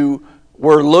you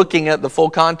were looking at the full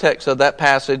context of that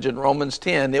passage in Romans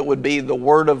 10, it would be the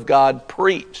Word of God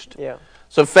preached. Yeah.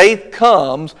 So faith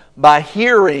comes by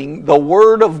hearing the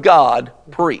Word of God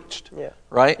preached. Yeah.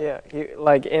 Right? Yeah.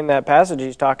 Like in that passage,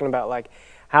 he's talking about like,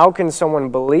 how can someone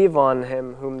believe on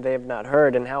Him whom they have not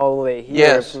heard, and how will they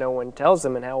hear if no one tells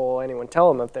them, and how will anyone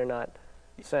tell them if they're not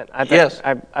sent? I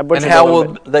butchered and how that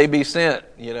will they be sent?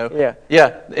 You know. Yeah.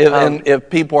 Yeah. If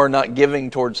people are not giving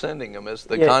towards sending them, is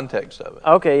the context of it.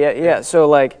 Okay. Yeah.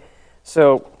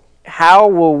 So how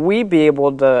will we be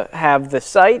able to have the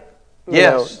sight? You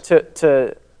know,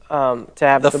 to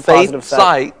have the faith positive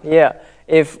sight. Yeah.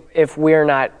 If we're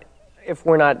not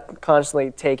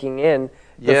constantly taking in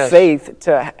the faith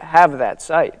to have that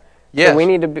sight. Yes. So we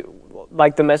need to be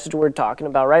like the message we're talking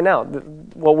about right now.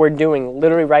 What we're doing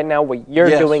literally right now, what you're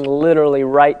doing literally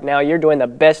right now, you're doing the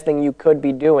best thing you could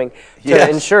be doing to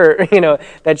ensure,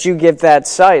 that you get that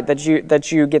sight, that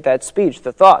you get that speech,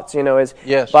 the thoughts, is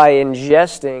by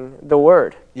ingesting the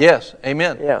Word. Yes,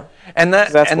 amen. Yeah. And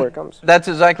that's where it comes. That's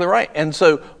exactly right. And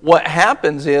so what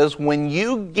happens is when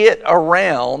you get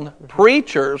around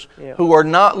preachers who are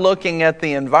not looking at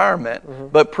the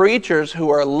environment, but preachers who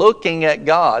are looking at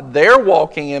God, they're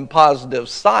walking in positive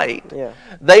sight. Yeah.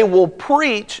 They will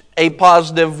preach a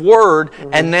positive word,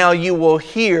 and now you will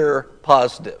hear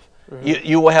positive.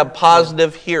 You will have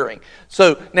positive hearing.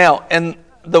 So now, and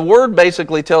the Word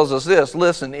basically tells us this.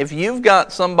 Listen, if you've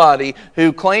got somebody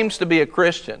who claims to be a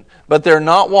Christian, but they're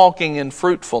not walking in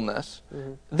fruitfulness,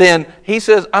 then He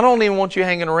says, I don't even want you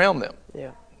hanging around them. Yeah.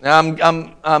 Now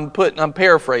I'm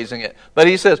paraphrasing it, but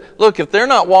He says, look, if they're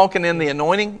not walking in the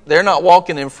anointing, they're not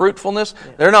walking in fruitfulness,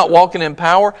 they're not walking in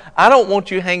power, I don't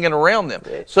want you hanging around them.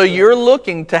 So you're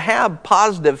looking to have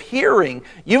positive hearing,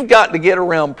 you've got to get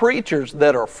around preachers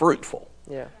that are fruitful.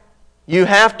 Yeah. You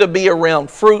have to be around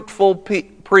fruitful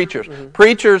preachers.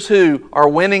 Preachers who are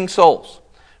winning souls.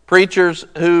 Preachers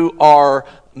who are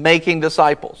making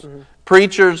disciples.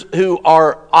 Preachers who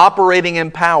are operating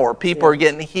in power. People are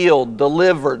getting healed,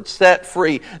 delivered, set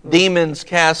free. Demons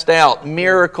cast out.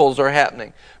 Miracles are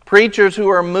happening. Preachers who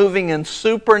are moving in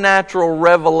supernatural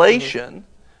revelation.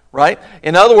 Right?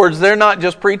 In other words, they're not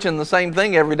just preaching the same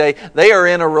thing every day. They are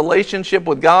in a relationship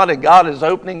with God, and God is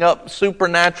opening up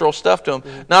supernatural stuff to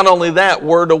them. Not only that,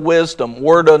 word of wisdom,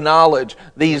 word of knowledge,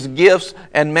 these gifts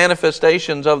and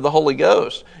manifestations of the Holy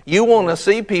Ghost. You want to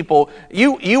see people,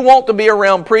 you want to be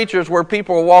around preachers where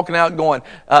people are walking out going,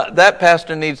 that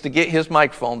pastor needs to get his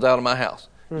microphones out of my house.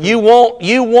 You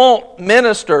want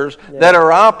ministers that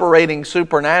are operating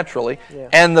supernaturally.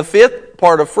 And the fifth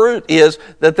part of fruit is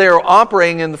that they are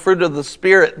operating in the fruit of the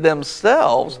Spirit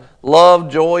themselves.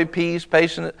 Love, joy, peace,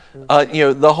 patience,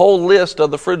 the whole list of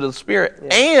the fruit of the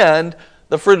Spirit. And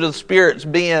the fruit of the Spirit's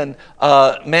being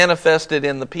manifested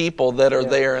in the people that are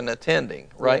there and attending,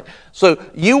 right? So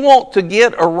you want to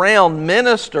get around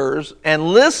ministers and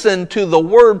listen to the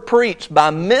Word preached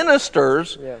by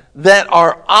ministers that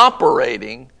are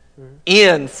operating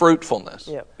in fruitfulness.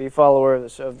 Yeah, be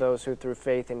followers of those who through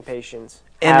faith and patience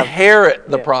inherit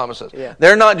the promises. Yeah.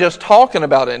 They're not just talking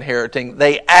about inheriting,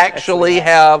 they actually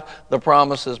have the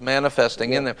promises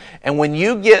manifesting in them. And when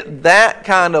you get that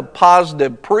kind of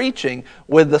positive preaching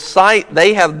with the sight,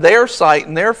 they have their sight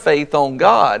and their faith on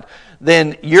God,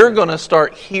 then you're going to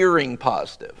start hearing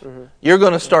positive. You're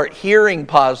going to start hearing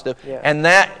positive. And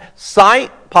that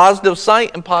sight, positive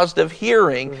sight and positive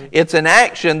hearing, it's an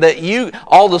action that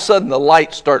all of a sudden the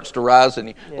light starts to rise in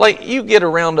you. Like you get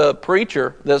around a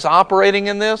preacher that's operating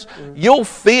in this, you'll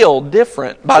feel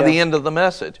different by the end of the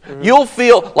message. You'll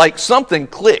feel like something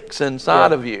clicks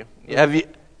inside of you. Have you?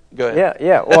 Go ahead.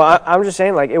 Yeah. Well, I'm just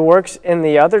saying, like, it works in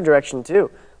the other direction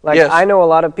too. Like, I know a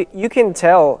lot of people, you can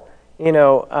tell,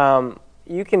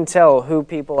 you can tell who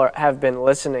people have been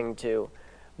listening to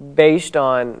based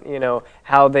on,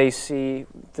 how they see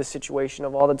the situation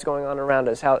of all that's going on around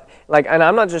us. And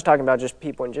I'm not just talking about just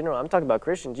people in general. I'm talking about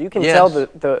Christians. You can tell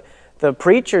the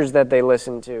preachers that they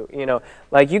listen to,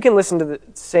 you can listen to the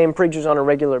same preachers on a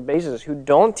regular basis who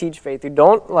don't teach faith, who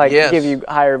don't give you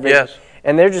higher vision. Yes.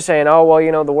 And they're just saying, oh,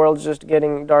 well, the world's just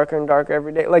getting darker and darker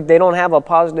every day. They don't have a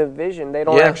positive vision. They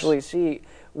don't actually see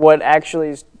what actually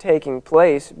is taking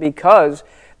place because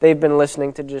they've been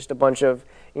listening to just a bunch of,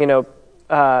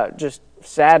 just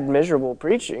sad, miserable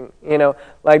preaching.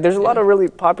 There's a lot of really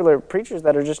popular preachers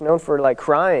that are just known for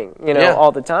crying,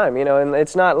 all the time. And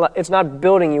it's not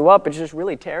building you up. It's just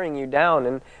really tearing you down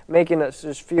and making us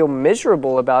just feel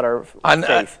miserable about our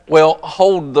faith. Well,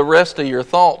 hold the rest of your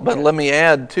thought, but let me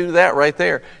add to that right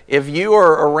there. If you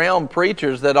are around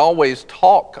preachers that always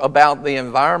talk about the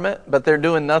environment, but they're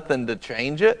doing nothing to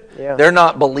change it, they're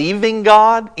not believing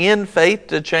God in faith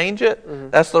to change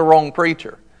it, that's the wrong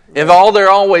preacher. If all they're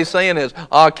always saying is,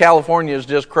 California is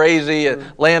just crazy,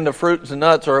 land of fruits and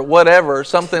nuts, or whatever,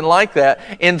 something like that,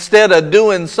 instead of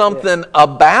doing something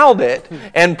about it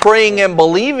and praying and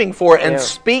believing for it and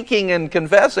speaking and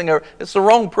confessing, it's the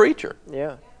wrong preacher.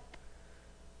 Yeah.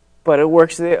 But it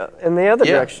works in the other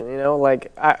direction,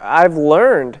 I've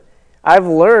learned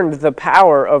the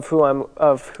power of who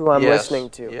I'm listening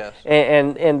to,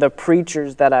 and the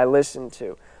preachers that I listen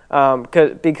to.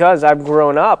 Because I've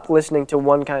grown up listening to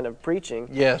one kind of preaching,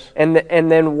 and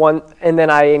then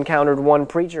I encountered one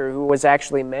preacher who was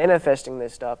actually manifesting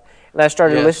this stuff, and I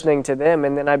started listening to them,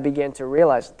 and then I began to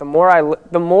realize the more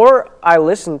I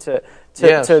listen to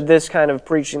this kind of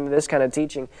preaching, this kind of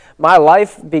teaching, my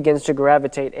life begins to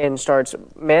gravitate and starts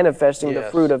manifesting the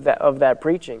fruit of that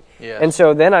preaching. And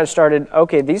so then I started,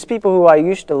 these people who I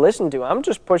used to listen to, I'm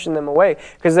just pushing them away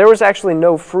because there was actually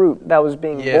no fruit that was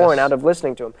being born out of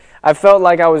listening to them. I felt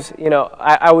like I was,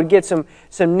 I would get some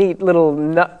neat little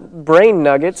brain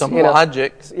nuggets, some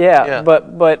logic,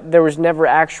 but there was never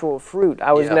actual fruit.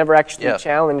 I was never actually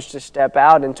challenged to step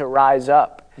out and to rise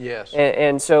up. Yes.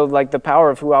 And so the power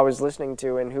of who I was listening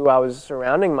to and who I was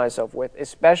surrounding myself with,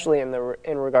 especially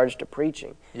in regards to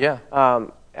preaching.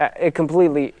 It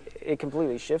completely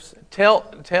shifts it.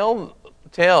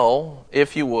 Tell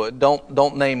if you would,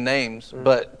 don't name names,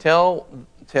 but tell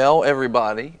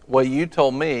everybody what you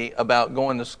told me about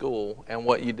going to school and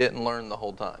what you didn't learn the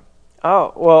whole time.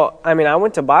 Oh, well, I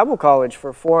went to Bible college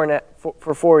for 4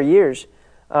 years.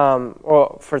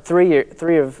 For 3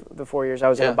 of the 4 years I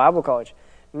was in a Bible college.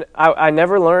 I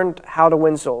never learned how to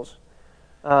win souls.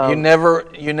 You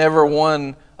never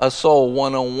won a soul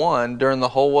one-on-one during the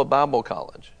whole of Bible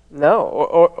college.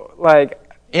 No,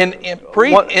 in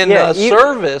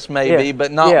service maybe,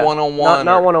 but not one-on-one.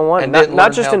 Not one-on-one.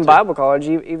 Not just in Bible college,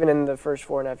 even in the first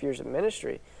 4.5 years of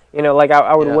ministry.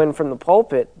 I would win from the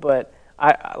pulpit, but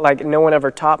no one ever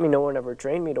taught me, no one ever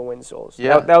trained me to win souls.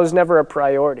 That was never a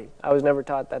priority. I was never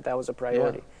taught that was a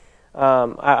priority.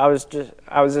 I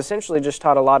was essentially just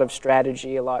taught a lot of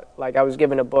strategy, a lot. I was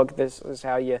given a book. This is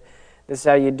how you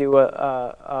do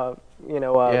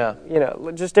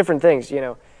just different things,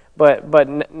 but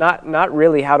not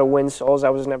really how to win souls. I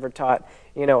was never taught,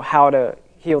 how to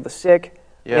heal the sick.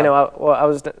 I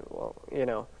was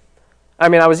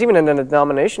even in a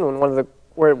denomination when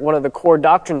one of the core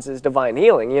doctrines is divine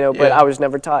healing, but I was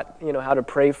never taught, how to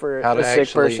pray for a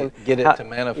sick person. Get it to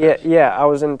manifest. I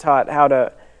wasn't taught how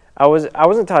to. I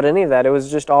wasn't taught any of that. It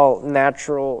was just all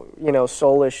natural,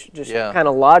 soulish, just kind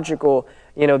of logical,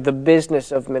 the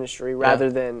business of ministry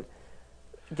rather than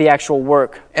the actual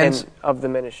work of the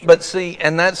ministry. But see,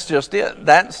 and that's just it.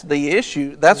 That's the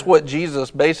issue. That's what Jesus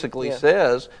basically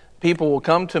says. People will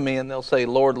come to me and they'll say,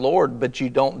 "Lord, Lord," but you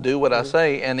don't do what I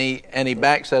say. And he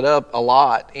backs it up a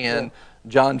lot in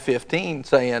John 15,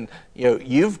 saying,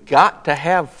 you've got to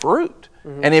have fruit.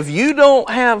 And if you don't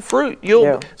have fruit,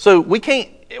 so we can't.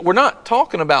 We're not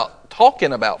talking about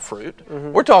fruit.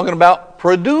 We're talking about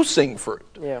producing fruit.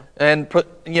 And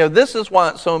this is why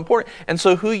it's so important. And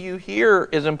so who you hear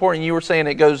is important. You were saying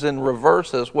it goes in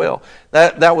reverse as well.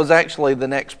 That was actually the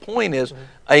next point is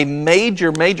a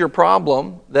major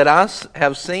problem that I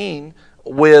have seen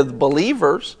with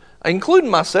believers, including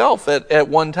myself at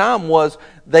one time, was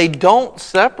they don't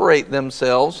separate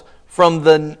themselves from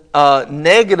the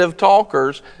negative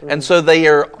talkers, and so they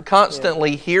are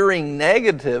constantly hearing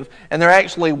negative, and they're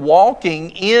actually walking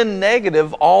in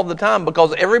negative all the time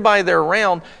because everybody they're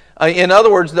around In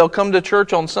other words, they'll come to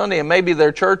church on Sunday and maybe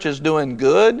their church is doing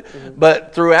good,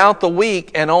 but throughout the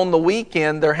week and on the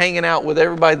weekend, they're hanging out with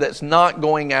everybody that's not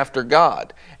going after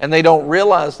God. And they don't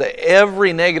realize that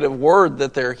every negative word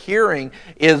that they're hearing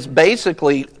is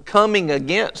basically coming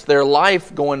against their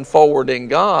life going forward in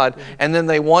God. And then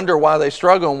they wonder why they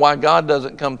struggle and why God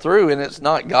doesn't come through. And it's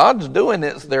not God's doing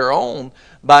it, it's their own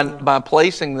by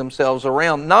placing themselves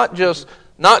around, not just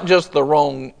the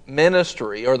wrong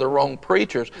ministry or the wrong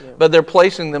preachers, but they're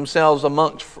placing themselves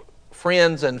amongst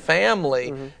friends and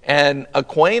family and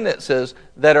acquaintances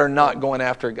that are not going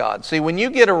after God. See, when you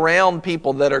get around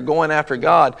people that are going after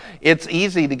God, it's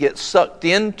easy to get sucked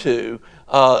into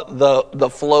the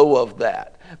flow of that.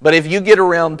 But if you get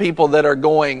around people that are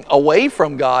going away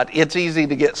from God, it's easy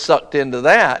to get sucked into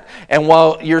that. And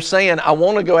while you're saying, I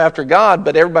want to go after God,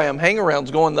 but everybody I'm hanging around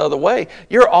is going the other way,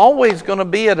 you're always going to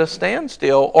be at a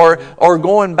standstill or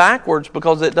going backwards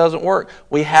because it doesn't work.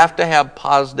 We have to have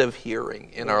positive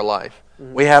hearing in our life.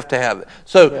 We have to have it.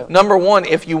 So, number one,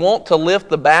 if you want to lift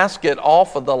the basket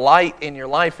off of the light in your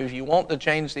life, if you want to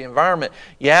change the environment,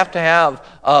 you have to have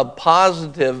a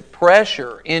positive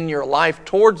pressure in your life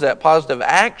towards that positive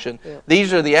action.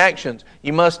 These are the actions.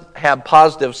 You must have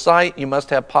positive sight. You must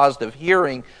have positive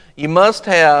hearing. You must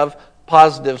have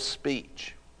positive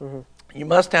speech. You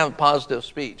must have positive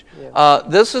speech.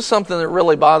 This is something that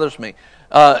really bothers me.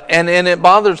 And it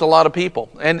bothers a lot of people.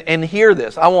 And hear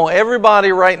this. I want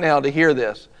everybody right now to hear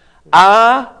this.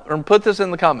 Or put this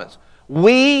in the comments.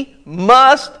 We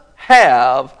must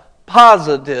have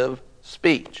positive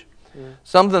speech.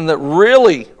 Something that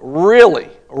really, really,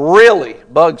 really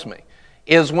bugs me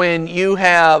is when you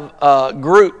have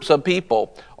groups of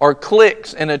people or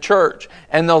cliques in a church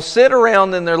and they'll sit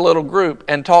around in their little group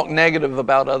and talk negative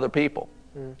about other people.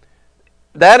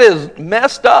 That is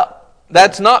messed up.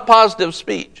 That's not positive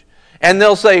speech. And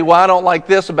they'll say, well, I don't like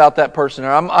this about that person,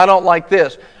 or I don't like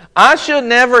this. I should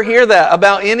never hear that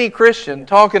about any Christian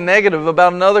talking negative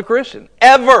about another Christian.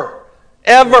 Ever.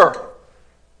 Ever.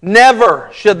 Never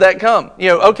should that come.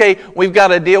 Okay, we've got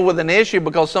to deal with an issue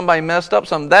because somebody messed up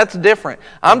something. That's different.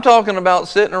 I'm talking about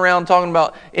sitting around talking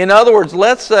about, in other words,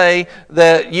 let's say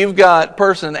that you've got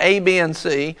person A, B, and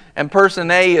C, and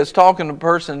person A is talking to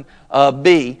person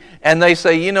B, and they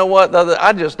say, you know what,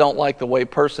 I just don't like the way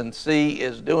person C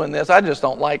is doing this. I just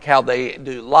don't like how they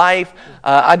do life.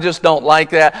 I just don't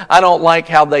like that. I don't like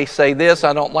how they say this.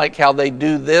 I don't like how they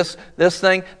do this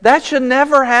thing. That should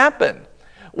never happen.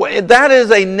 That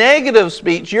is a negative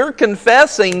speech. You're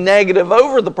confessing negative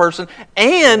over the person,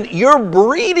 and you're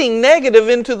breeding negative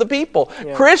into the people.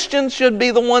 Christians should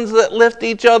be the ones that lift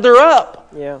each other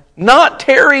up, not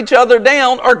tear each other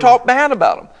down or talk bad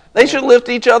about them. They should lift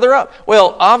each other up.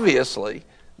 Well, obviously,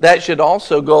 that should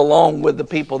also go along with the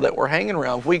people that we're hanging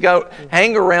around. If we go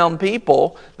hang around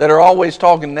people that are always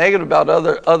talking negative about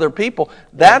other people,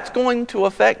 that's going to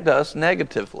affect us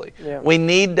negatively. We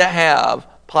need to have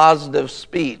positive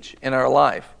speech in our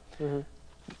life.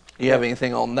 You have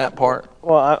anything on that part?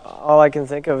 Well, all I can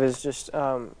think of is just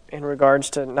in regards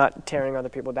to not tearing other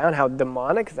people down, how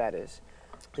demonic that is.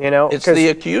 It's the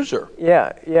accuser.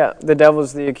 Yeah. The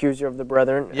devil's the accuser of the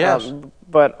brethren. Yes.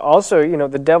 But also,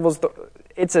 the devil's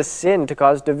it's a sin to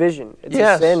cause division. It's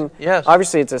a sin. Yes.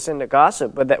 Obviously, it's a sin to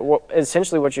gossip. But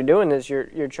essentially, what you're doing is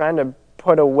you're trying to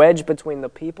put a wedge between the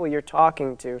people you're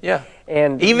talking to.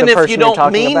 And even the if you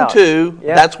don't mean to,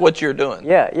 that's what you're doing.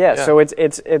 Yeah. So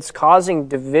it's causing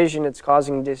division. It's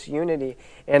causing disunity.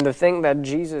 And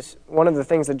one of the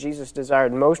things that Jesus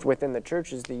desired most within the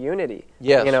church is the unity.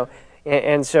 Yes.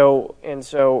 And so,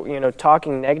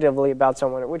 talking negatively about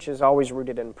someone, which is always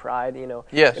rooted in pride,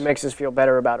 Yes. it makes us feel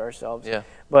better about ourselves. Yeah.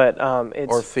 But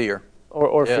it's or fear.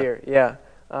 Or fear. Yeah.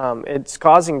 It's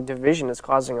causing division. It's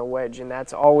causing a wedge, and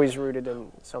that's always rooted in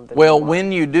something. Well,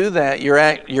 when you do that,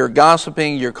 you're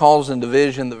gossiping, you're causing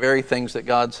division, the very things that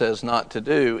God says not to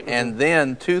do. And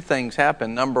then two things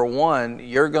happen. Number one,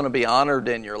 you're going to be honored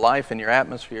in your life, and your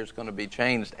atmosphere is going to be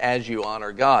changed as you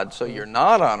honor God. So you're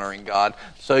not honoring God.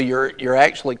 So you're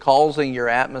actually causing your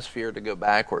atmosphere to go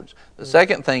backwards. The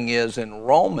second thing is in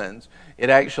Romans, it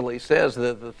actually says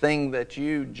that the thing that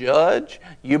you judge,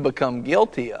 you become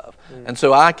guilty of. And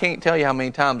so I can't tell you how many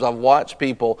times I've watched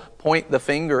people point the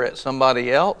finger at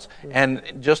somebody else, and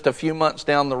just a few months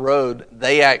down the road,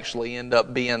 they actually end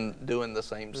up doing the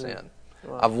same sin.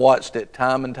 Wow. I've watched it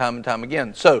time and time and time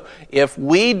again. So if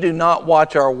we do not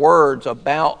watch our words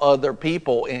about other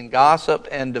people in gossip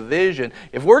and division,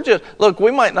 if we're just, look,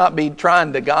 we might not be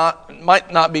trying to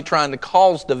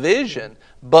cause division,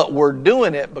 but we're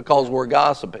doing it because we're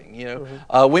gossiping.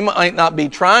 We might not be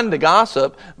trying to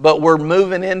gossip, but we're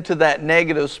moving into that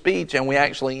negative speech, and we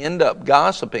actually end up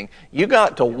gossiping. You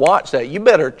got to watch that. You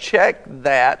better check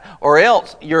that, or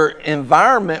else your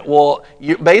environment will.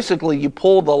 You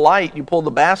pull the light, you pull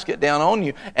the basket down on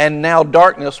you, and now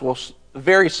darkness will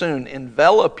very soon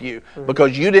envelop you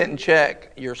because you didn't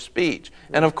check your speech.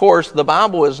 And of course, the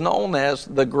Bible is known as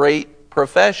the great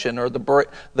profession, or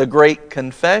the great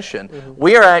confession.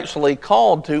 We are actually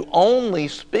called to only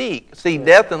speak. See,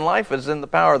 death and life is in the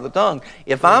power of the tongue.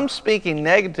 If I'm speaking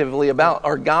negatively about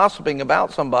or gossiping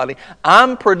about somebody,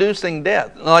 I'm producing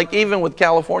death. Like even with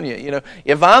California,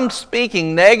 if I'm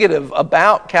speaking negative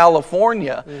about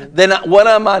California, then what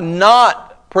am I not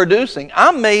producing?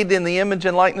 I'm made in the image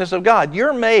and likeness of God.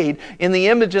 You're made in the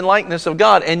image and likeness of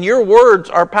God, and your words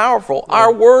are powerful.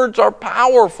 Our words are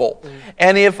powerful.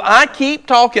 And if I keep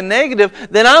talking negative,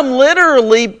 then I'm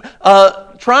literally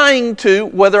trying to,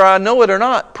 whether I know it or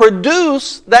not,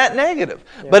 produce that negative.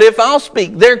 But if I'll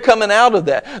speak, they're coming out of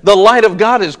that. The light of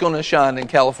God is going to shine in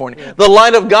California. The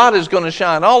light of God is going to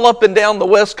shine all up and down the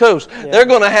West Coast. They're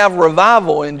going to have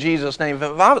revival in Jesus' name.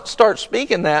 If I start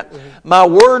speaking that, my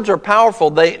words are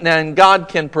powerful, and God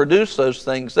can produce those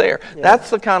things there.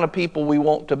 That's the kind of people we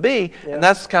want to be, and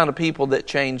that's the kind of people that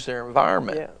change their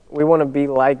environment. We want to be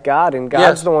like God, and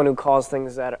God's the one who calls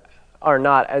things that are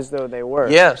not as though they were.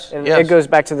 And it goes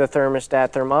back to the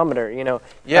thermometer.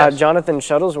 Jonathan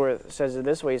Shuttlesworth says it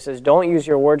this way. He says, don't use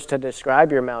your words to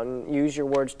describe your mountain. Use your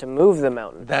words to move the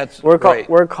mountain.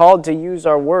 We're called to use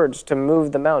our words to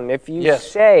move the mountain. If you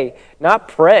say, not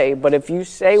pray, but if you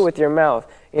say with your mouth,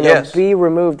 be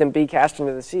removed and be cast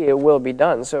into the sea, it will be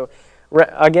done. So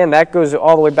again, that goes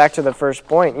all the way back to the first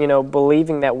point,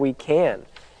 believing that we can,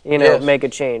 make a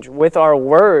change. With our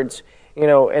words,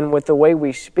 and with the way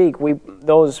we speak,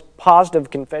 those positive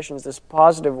confessions, those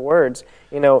positive words,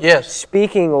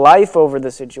 speaking life over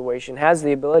the situation has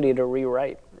the ability to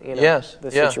rewrite, the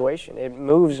situation. It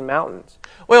moves mountains.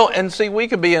 Well, and see, we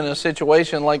could be in a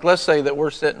situation like, let's say that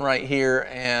we're sitting right here,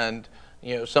 and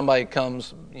somebody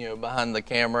comes, behind the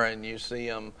camera, and you see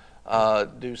them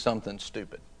do something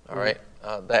stupid. All right,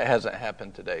 that hasn't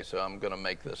happened today, so I'm going to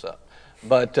make this up.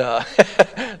 But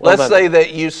let's say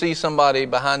that you see somebody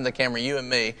behind the camera, you and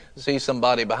me see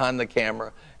somebody behind the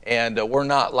camera, and we're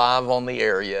not live on the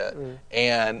air yet,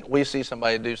 and we see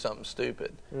somebody do something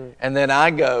stupid. And then I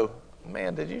go,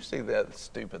 man, did you see that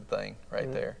stupid thing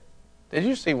right there? Did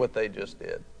you see what they just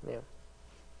did?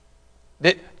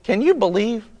 Can you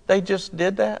believe they just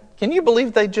did that? Can you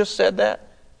believe they just said that?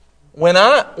 When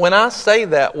I say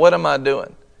that, what am I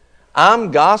doing?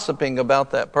 I'm gossiping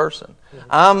about that person.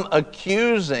 I'm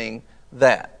accusing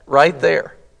that right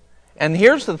there. And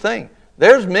here's the thing.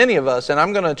 There's many of us, and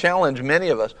I'm going to challenge many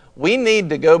of us, we need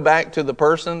to go back to the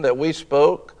person that we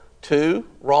spoke to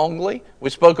wrongly. We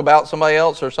spoke about somebody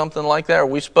else or something like that, or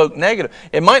we spoke negative.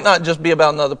 It might not just be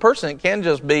about another person. It can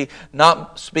just be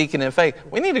not speaking in faith.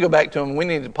 We need to go back to them. We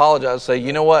need to apologize and say,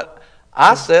 you know what?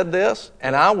 I said this,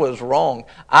 and I was wrong.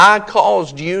 I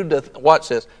caused you to, watch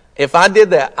this. If I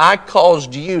did that, I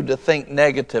caused you to think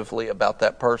negatively about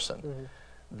that person.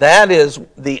 That is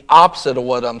the opposite of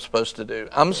what I'm supposed to do.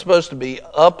 I'm supposed to be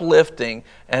uplifting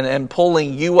and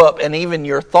pulling you up, and even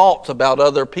your thoughts about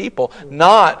other people,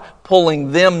 not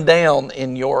pulling them down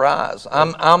in your eyes.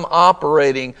 I'm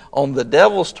operating on the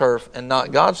devil's turf and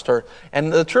not God's turf.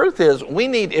 And the truth is, we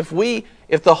need,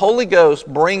 if the Holy Ghost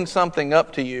brings something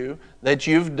up to you that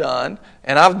you've done,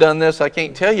 and I've done this, I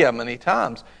can't tell you how many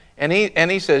times, and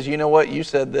he says, you know what, you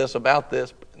said this about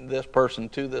this person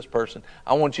to this person.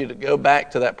 I want you to go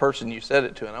back to that person you said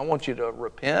it to, and I want you to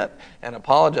repent and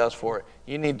apologize for it.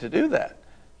 You need to do that.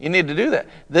 You need to do that.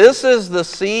 This is the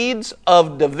seeds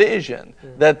of division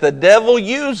that the devil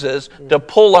uses to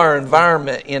pull our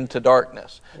environment into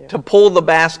darkness, to pull the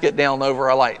basket down over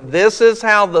our light. This is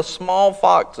how the small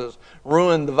foxes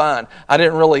ruin the vine. I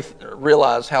didn't really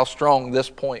realize how strong this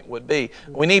point would be.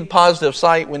 We need positive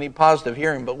sight, we need positive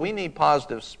hearing, but we need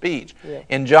positive speech.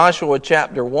 In Joshua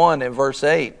chapter 1 and verse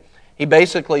 8, he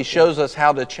basically shows us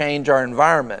how to change our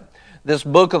environment. This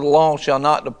book of the law shall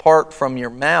not depart from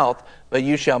your mouth, but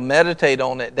you shall meditate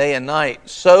on it day and night,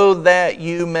 so that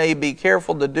you may be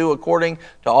careful to do according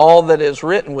to all that is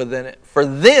written within it. For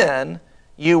then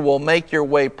you will make your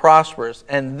way prosperous,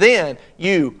 and then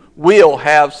you will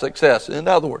have success. In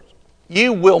other words,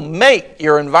 you will make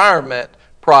your environment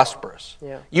prosperous.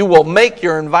 You will make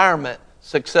your environment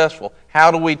successful. How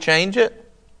do we change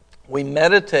it? We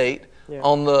meditate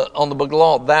on the book of the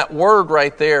law. That word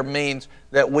right there means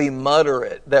that we mutter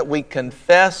it, that we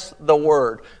confess the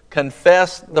word,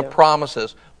 confess the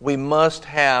promises. We must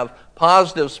have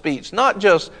positive speech, not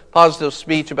just positive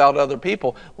speech about other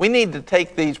people. We need to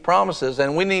take these promises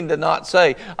and we need to not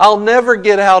say, I'll never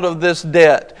get out of this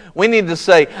debt. We need to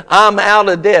say, I'm out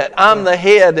of debt. I'm the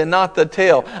head and not the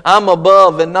tail. I'm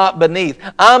above and not beneath.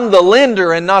 I'm the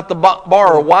lender and not the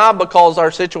borrower. Why? Because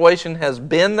our situation has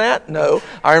been that? No.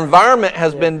 Our environment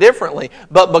has been differently.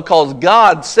 But because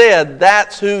God said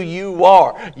that's who you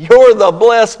are. You're the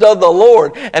blessed of the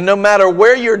Lord. And no matter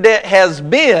where your debt has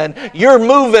been, you're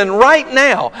moving right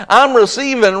now. I'm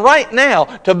receiving right now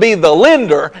to be the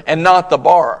lender and not the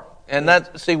borrower. And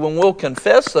see, when we'll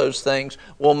confess those things,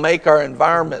 we'll make our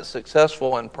environment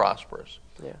successful and prosperous.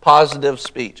 Yeah. Positive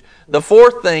speech. The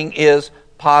fourth thing is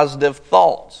positive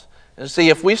thoughts. And see,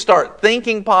 if we start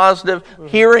thinking positive,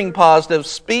 hearing positive,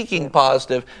 speaking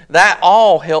positive, that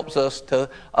all helps us to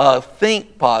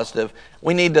think positive.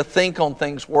 We need to think on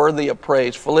things worthy of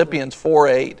praise. Philippians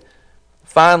 4:8.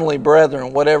 Finally,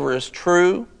 brethren, whatever is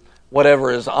true,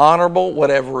 whatever is honorable,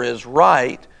 whatever is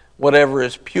right, whatever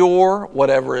is pure,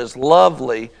 whatever is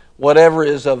lovely, whatever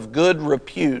is of good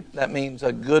repute, that means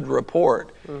a good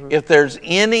report. If there's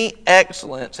any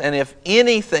excellence and if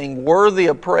anything worthy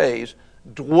of praise,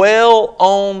 dwell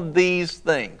on these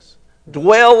things.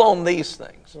 Dwell on these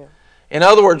things. Yeah. In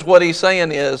other words, what he's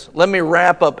saying is, let me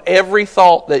wrap up every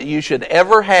thought that you should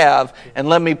ever have and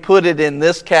let me put it in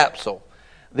this capsule.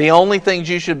 The only things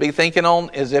you should be thinking on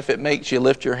is if it makes you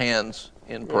lift your hands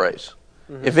in praise.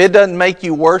 If it doesn't make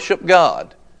you worship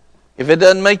God,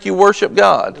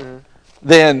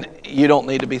 then you don't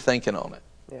need to be thinking on it.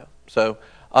 Yeah. So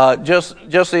just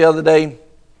the other day,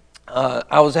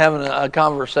 I was having a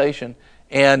conversation,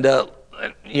 and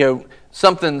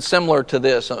something similar to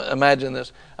this. Imagine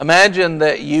this. Imagine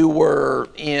that you were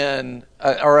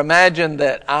imagine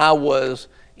that I was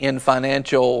in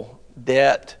financial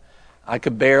debt. I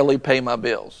could barely pay my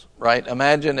bills. Right?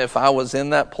 Imagine if I was in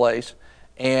that place.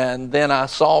 And then I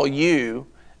saw you,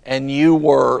 and you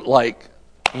were like,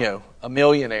 a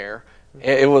millionaire.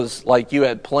 It was like you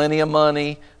had plenty of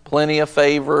money, plenty of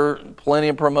favor, plenty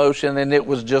of promotion, and it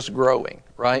was just growing,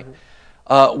 right?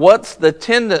 What's the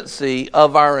tendency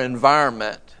of our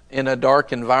environment, in a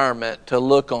dark environment, to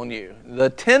look on you? The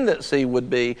tendency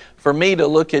would be for me to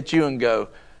look at you and go,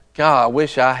 God, I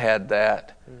wish I had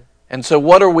that. And so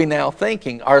what are we now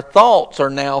thinking? Our thoughts are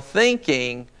now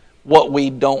thinking what we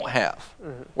don't have.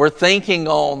 We're thinking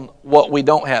on what we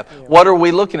don't have. Yeah. What are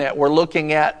we looking at? We're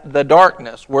looking at the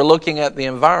darkness. We're looking at the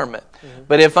environment.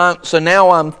 But so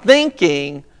now I'm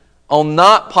thinking on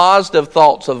not positive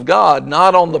thoughts of God,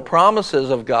 not on the promises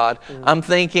of God. I'm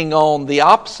thinking on the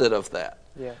opposite of that.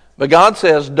 Yeah. But God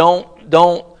says, don't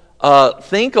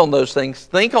think on those things.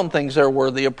 Think on things that are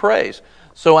worthy of praise.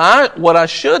 So what I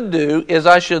should do is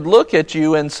I should look at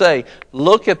you and say,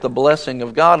 look at the blessing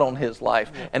of God on his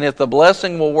life. Yeah. And if the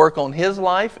blessing will work on his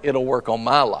life, it'll work on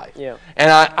my life. Yeah.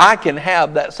 And I can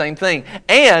have that same thing.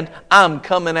 And I'm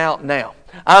coming out now.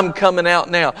 I'm coming out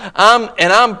now.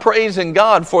 I'm praising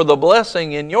God for the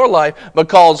blessing in your life,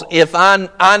 because if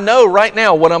I know right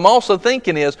now, what I'm also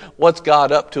thinking is, what's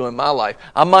God up to in my life?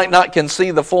 I might not can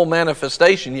see the full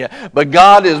manifestation yet, but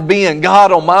God is being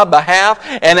God on my behalf,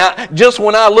 and just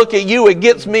when I look at you, it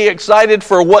gets me excited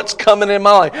for what's coming in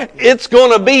my life. It's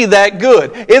going to be that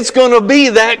good. It's going to be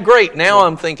that great. Now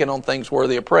I'm thinking on things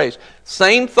worthy of praise.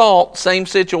 Same thought, same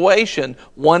situation.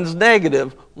 One's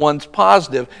negative, one's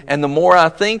positive. And the more I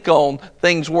think on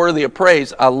things worthy of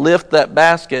praise, I lift that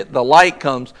basket, the light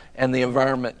comes, and the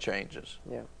environment changes.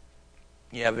 Yeah.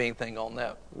 You have anything on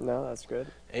that? No, that's good.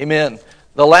 Amen.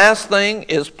 The last thing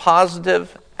is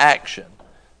positive action.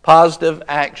 Positive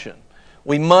action.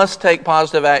 We must take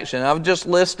positive action. I've just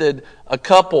listed a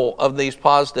couple of these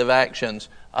positive actions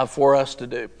for us to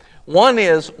do. One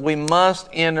is we must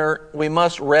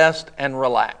rest and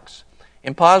relax.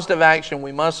 In positive action,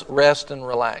 we must rest and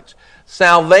relax.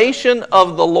 Salvation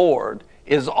of the Lord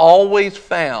is always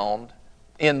found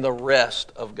in the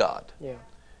rest of God. Yeah.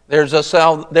 There's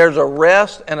a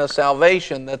rest and a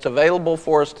salvation that's available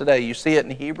for us today. You see it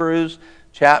in Hebrews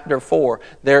chapter 4.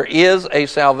 There is a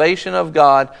salvation of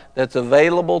God that's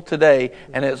available today,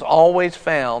 and it's always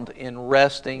found in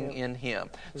resting in Him.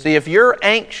 See, if you're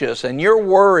anxious and you're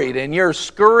worried and you're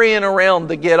scurrying around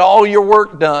to get all your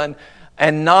work done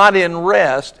and not in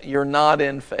rest, you're not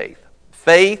in faith.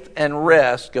 Faith and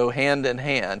rest go hand in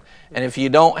hand, and if you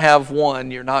don't have one,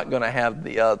 you're not going to have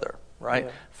the other, right?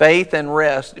 Yeah. Faith and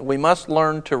rest, we must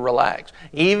learn to relax,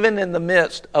 even in the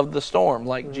midst of the storm,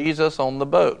 like Jesus on the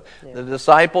boat. Yeah. The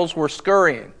disciples were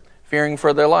scurrying, fearing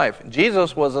for their life.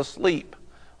 Jesus was asleep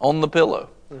on the pillow.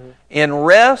 Mm-hmm. In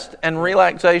rest and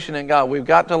relaxation in God, we've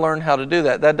got to learn how to do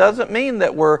that. That doesn't mean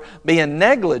that we're being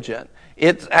negligent.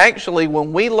 It's actually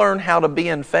when we learn how to be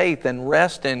in faith and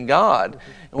rest in God,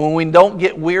 when we don't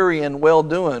get weary in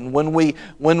well-doing, when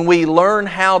we learn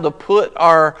how to put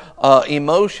our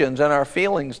emotions and our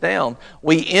feelings down,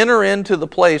 we enter into the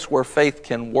place where faith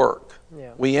can work.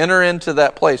 Yeah. We enter into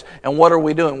that place. And what are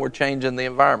we doing? We're changing the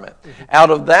environment. Out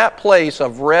of that place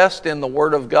of rest in the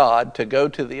Word of God to go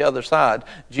to the other side,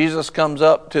 Jesus comes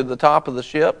up to the top of the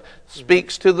ship,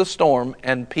 speaks to the storm,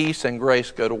 and peace and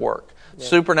grace go to work. Yeah.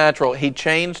 Supernatural. He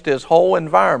changed his whole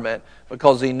environment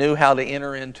because he knew how to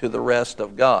enter into the rest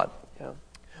of God. Yeah.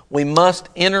 We must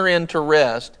enter into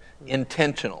rest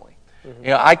intentionally. You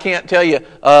know, I can't tell you,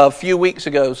 a few weeks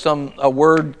ago, a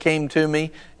word came to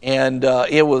me, and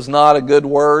it was not a good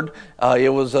word. It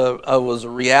was a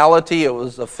reality. It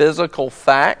was a physical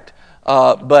fact,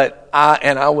 but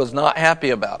I was not happy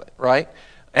about it, right?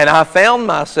 And I found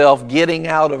myself getting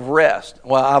out of rest.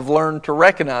 Well, I've learned to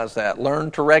recognize that.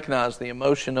 Learn to recognize the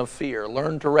emotion of fear.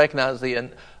 Learn to recognize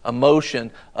the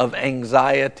emotion of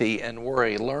anxiety and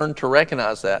worry. Learn to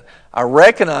recognize that. I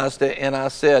recognized it and I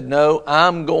said, no,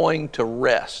 I'm going to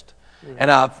rest.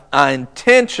 And I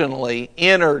intentionally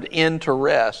entered into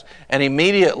rest. And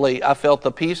immediately I felt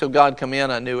the peace of God come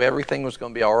in. I knew everything was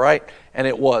going to be all right. And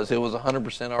it was. It was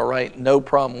 100% all right. No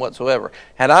problem whatsoever.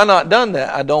 Had I not done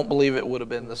that, I don't believe it would have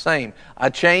been the same. I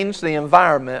changed the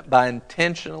environment by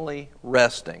intentionally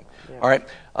resting. Yeah. All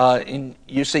right.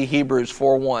 You see Hebrews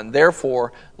 4:1.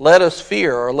 Therefore, let us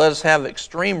fear, or let us have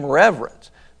extreme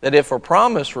reverence, that if a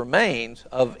promise remains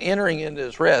of entering into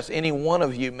His rest, any one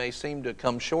of you may seem to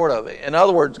come short of it. In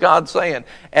other words, God's saying,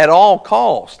 at all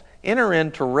cost, enter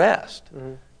into rest.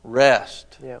 Mm-hmm.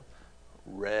 Rest. Yeah.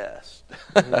 Rest.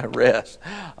 Mm-hmm. Rest.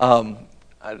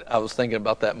 I was thinking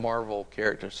about that Marvel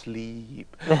character,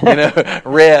 Sleep.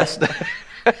 Rest.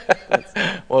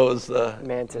 What was the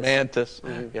Mantis?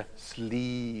 Mm-hmm. Yeah,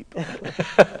 sleep.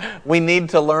 We need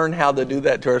to learn how to do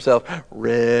that to ourselves.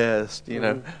 Rest.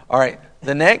 Mm-hmm. All right.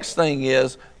 The next thing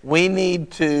is we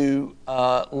need to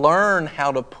learn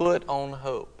how to put on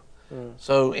hope. Mm.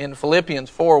 So in Philippians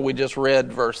 4, we just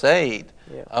read verse 8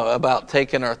 about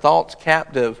taking our thoughts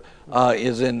captive.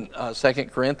 Is in 2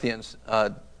 Corinthians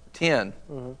 10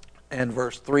 and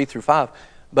verse 3 through 5.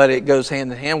 But it goes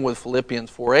hand in hand with Philippians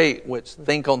 4:8, which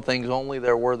think on things only that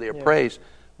are worthy of praise.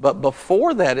 But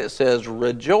before that it says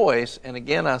rejoice, and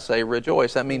again I say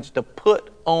rejoice. That means to put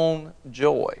on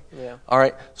joy. Yeah. All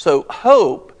right. So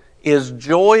hope is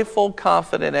joyful,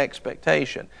 confident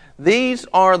expectation. These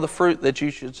are the fruit that you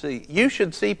should see. You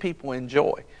should see people in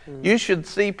joy. Mm-hmm. You should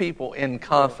see people in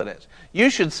confidence. You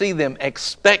should see them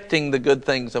expecting the good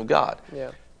things of God.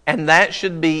 Yeah. And that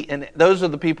should be, and those are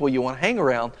the people you want to hang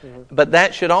around, but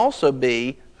that should also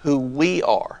be who we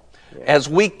are. Yeah. As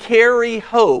we carry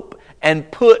hope and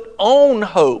put on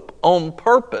hope on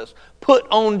purpose, put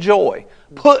on joy,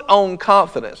 put on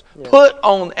confidence, put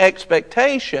on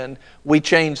expectation, we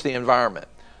change the environment.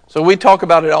 So we talk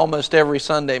about it almost every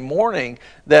Sunday morning,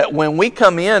 that when we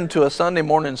come into a Sunday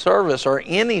morning service or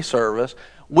any service,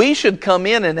 we should come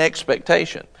in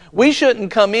expectation. We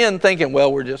shouldn't come in thinking,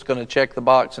 well, we're just going to check the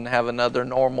box and have another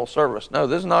normal service. No,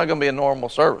 this is not going to be a normal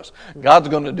service. God's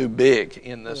going to do big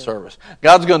in this service.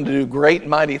 God's going to do great and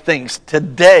mighty things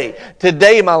today.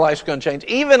 Today my life's going to change.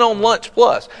 Even on Lunch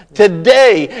Plus.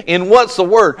 Today, in What's the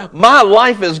Word, my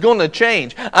life is going to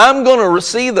change. I'm going to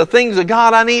receive the things of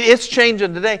God I need. It's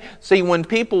changing today. See, when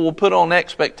people will put on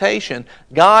expectation,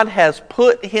 God has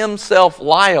put Himself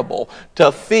liable to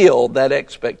fill that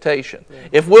expectation.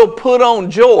 If we'll put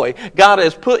on joy, God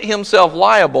has put Himself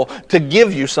liable to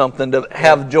give you something to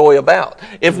have joy about.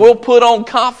 If we'll put on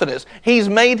confidence, He's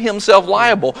made Himself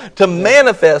liable to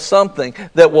manifest something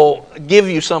that will give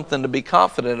you something to be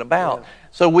confident about.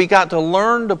 So we got to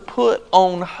learn to put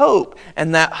on hope,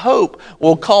 and that hope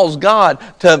will cause God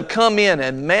to come in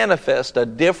and manifest a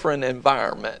different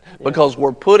environment because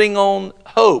we're putting on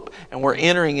hope and we're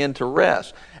entering into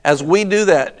rest. As we do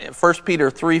that, 1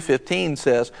 Peter 3:15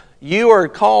 says, you are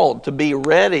called to be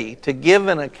ready to give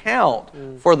an account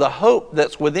for the hope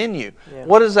that's within you. Yeah.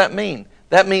 What does that mean?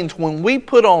 That means when we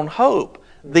put on hope,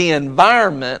 the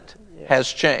environment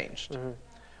has changed. Mm-hmm.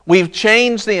 We've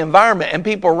changed the environment, and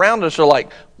people around us are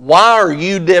like, why are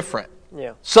you different?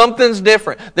 Yeah. Something's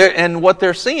different. And what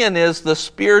they're seeing is the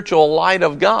spiritual light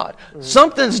of God. Mm-hmm.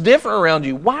 Something's different around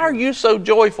you. Why are you so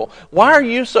joyful? Why are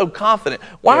you so confident?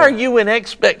 Why are you in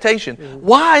expectation? Mm-hmm.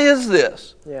 Why is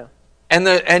this? Yeah.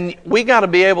 And we got to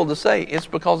be able to say, it's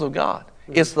because of God.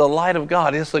 It's the light of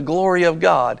God. It's the glory of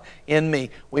God in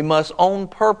me. We must on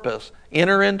purpose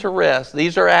enter into rest.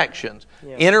 These are actions.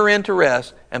 Yeah. Enter into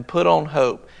rest and put on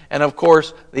hope. And of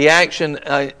course, the action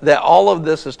that all of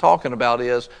this is talking about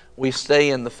is we stay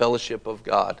in the fellowship of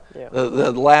God. Yeah.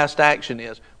 The last action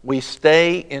is we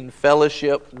stay in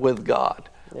fellowship with God.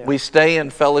 Yeah. We stay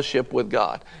in fellowship with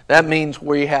God. That means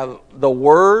we have the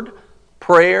Word,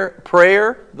 prayer,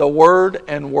 the Word,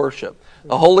 and worship.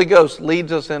 The Holy Ghost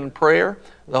leads us in prayer.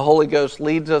 The Holy Ghost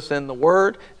leads us in the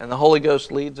Word, and the Holy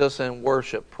Ghost leads us in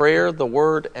worship. Prayer, the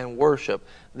Word, and worship.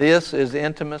 This is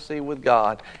intimacy with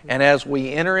God. And as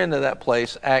we enter into that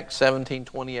place, Acts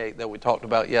 17:28 that we talked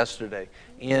about yesterday,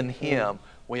 in Him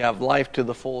we have life to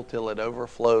the full till it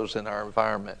overflows in our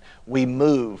environment. We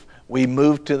move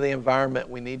to the environment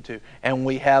we need to, and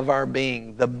we have our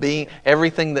being.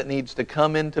 Everything that needs to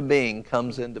come into being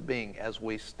comes into being as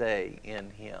we stay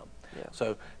in Him. Yeah.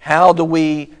 So how do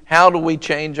we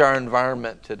change our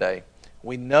environment today?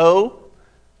 We know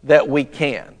that we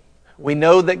can. We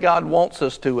know that God wants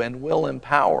us to and will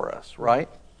empower us, right?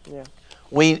 Yeah.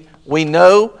 We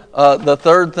know the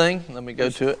third thing. Let me go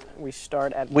to it. We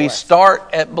start at blessed. We start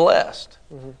at blessed.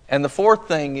 And the fourth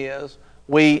thing is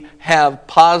we have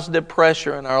positive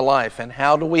pressure in our life. And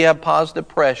how do we have positive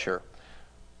pressure?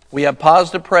 We have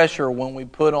positive pressure when we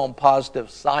put on positive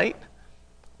sight,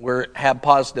 we have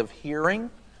positive hearing,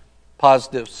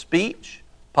 positive speech,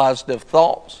 positive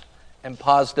thoughts, and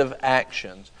positive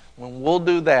actions. When we'll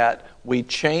do that, we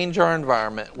change our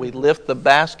environment, we lift the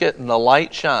basket and the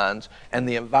light shines, and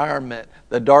the environment,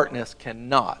 the darkness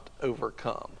cannot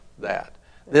overcome that.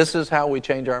 This is how we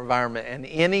change our environment, and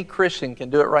any Christian can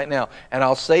do it right now. And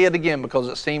I'll say it again because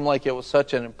it seemed like it was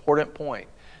such an important point.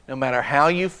 No matter how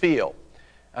you feel,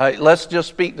 let's just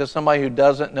speak to somebody who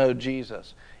doesn't know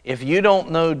Jesus. If you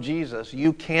don't know Jesus,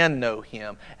 you can know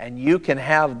Him, and you can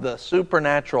have the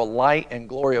supernatural light and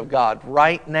glory of God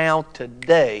right now,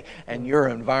 today, and your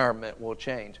environment will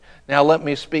change. Now let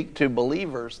me speak to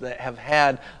believers that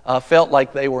have felt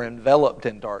like they were enveloped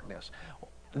in darkness.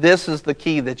 This is the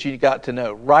key that you got to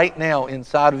know. Right now,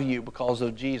 inside of you, because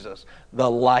of Jesus,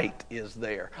 the light is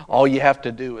there. All you have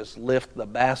to do is lift the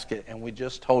basket, and we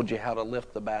just told you how to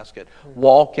lift the basket.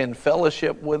 Walk in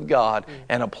fellowship with God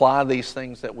and apply these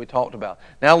things that we talked about.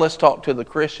 Now let's talk to the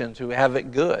Christians who have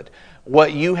it good.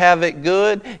 What you have it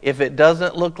good, if it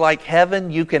doesn't look like heaven,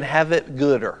 you can have it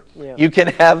gooder. Yeah. You can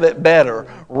have it better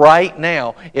right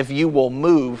now if you will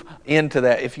move into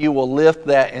that. If you will lift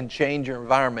that and change your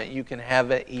environment, you can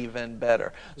have it even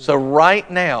better. So right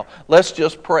now, let's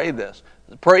just pray this.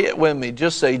 Pray it with me.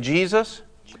 Just say, Jesus,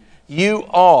 you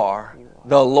are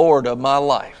the Lord of my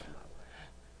life.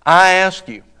 I ask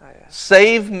you,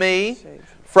 save me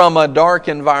from a dark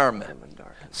environment.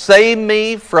 Save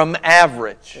me from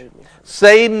average.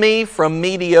 Save me from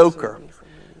mediocre.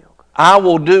 I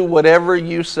will do whatever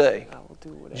you say.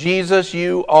 Jesus,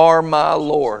 you are my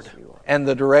Lord and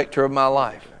the director of my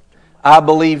life. I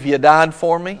believe you died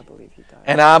for me,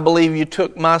 and I believe you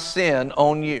took my sin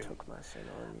on you.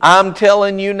 I'm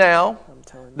telling you now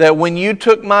that when you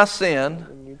took my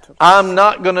sin, I'm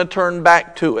not going to turn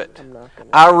back to it.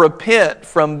 I repent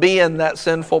from being that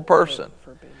sinful person.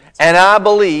 And I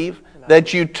believe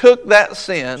that you took that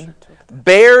sin,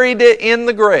 buried it in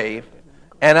the grave,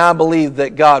 and I believe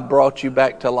that God brought you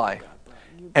back to life.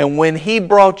 And when He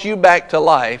brought you back to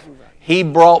life, He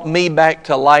brought me back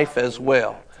to life as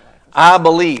well. I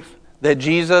believe that,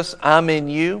 Jesus, I'm in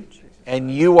you,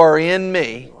 and you are in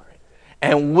me,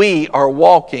 and we are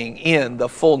walking in the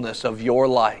fullness of your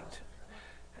light.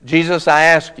 Jesus, I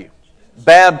ask you,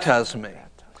 baptize me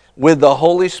with the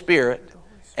Holy Spirit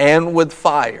and with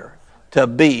fire to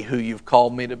be who you've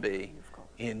called me to be.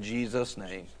 In Jesus'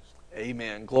 name,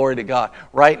 amen. Glory to God.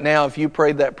 Right now, if you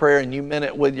prayed that prayer and you meant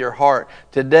it with your heart,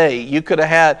 today you could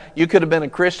have been a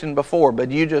Christian before,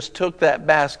 but you just took that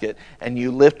basket and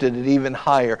you lifted it even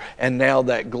higher, and now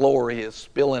that glory is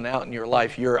spilling out in your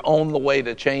life. You're on the way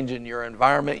to changing your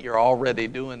environment. You're already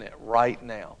doing it right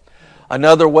now.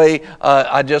 Another way,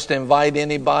 I just invite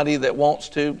anybody that wants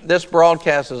to. This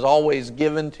broadcast is always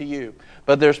given to you.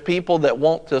 But there's people that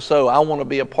want to sow. I want to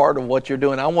be a part of what you're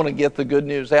doing. I want to get the good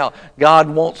news out. God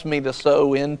wants me to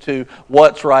sow into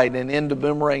what's right and into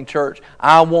Boomerang Church.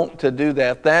 I want to do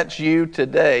that. If that's you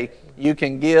today, you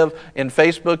can give. In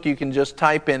Facebook, you can just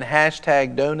type in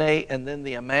 #donate and then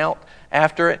the amount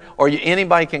after it. Or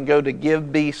anybody can go to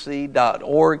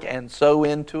givebc.org and sow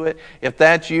into it. If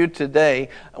that's you today,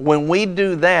 when we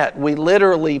do that, we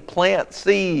literally plant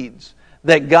seeds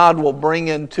that God will bring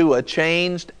into a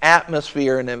changed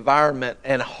atmosphere and environment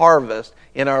and harvest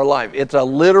in our life. It's a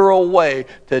literal way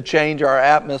to change our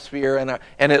atmosphere,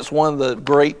 and it's one of the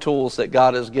great tools that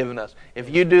God has given us. If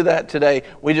you do that today,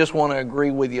 we just want to agree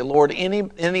with you. Lord,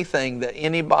 anything that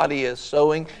anybody is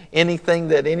sowing, anything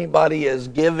that anybody is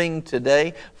giving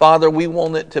today, Father, we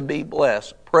want it to be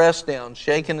blessed, pressed down,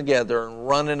 shaken together, and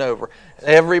running over.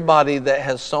 Everybody that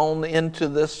has sown into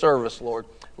this service, Lord,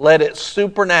 let it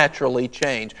supernaturally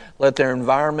change. Let their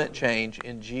environment change.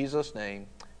 In Jesus' name,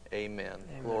 amen.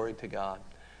 Glory to God.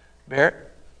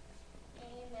 Barrett?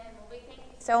 Amen. Well, we thank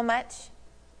you so much.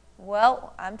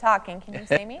 Well, I'm talking. Can you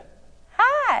see me?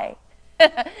 Hi.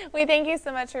 We thank you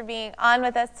so much for being on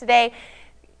with us today.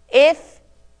 If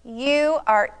you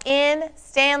are in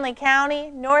Stanley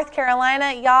County, North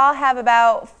Carolina, y'all have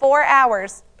about 4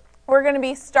 hours. We're going to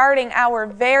be starting our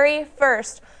very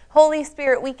first Holy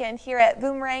Spirit weekend here at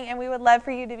Boomerang, and we would love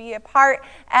for you to be a part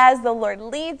as the Lord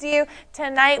leads you.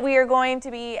 Tonight we are going to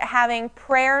be having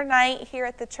prayer night here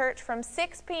at the church from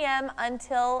 6 p.m.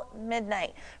 until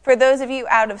midnight. For those of you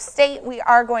out of state, we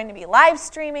are going to be live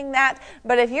streaming that,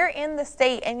 but if you're in the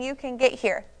state and you can get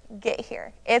here, get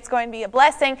here. It's going to be a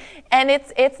blessing, and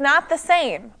it's not the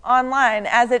same online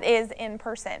as it is in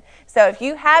person. So if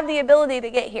you have the ability to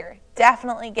get here,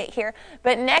 definitely get here.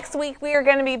 But next week we are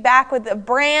going to be back with a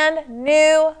brand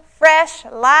new, fresh,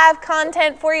 live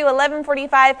content for you,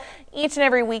 11:45 each and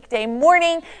every weekday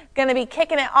morning. Going to be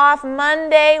kicking it off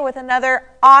Monday with another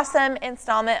awesome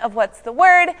installment of What's the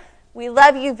Word. We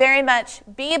love you very much.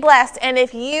 Be blessed. And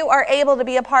if you are able to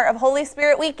be a part of Holy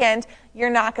Spirit Weekend, you're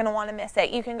not going to want to miss it.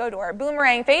 You can go to our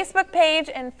Boomerang Facebook page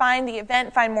and find the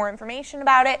event, find more information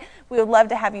about it. We would love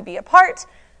to have you be a part.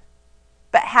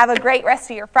 But have a great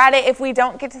rest of your Friday if we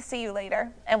don't get to see you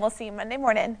later. And we'll see you Monday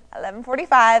morning,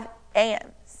 11:45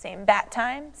 a.m. Same bat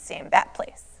time, same bat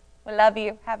place. We love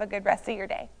you. Have a good rest of your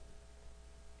day.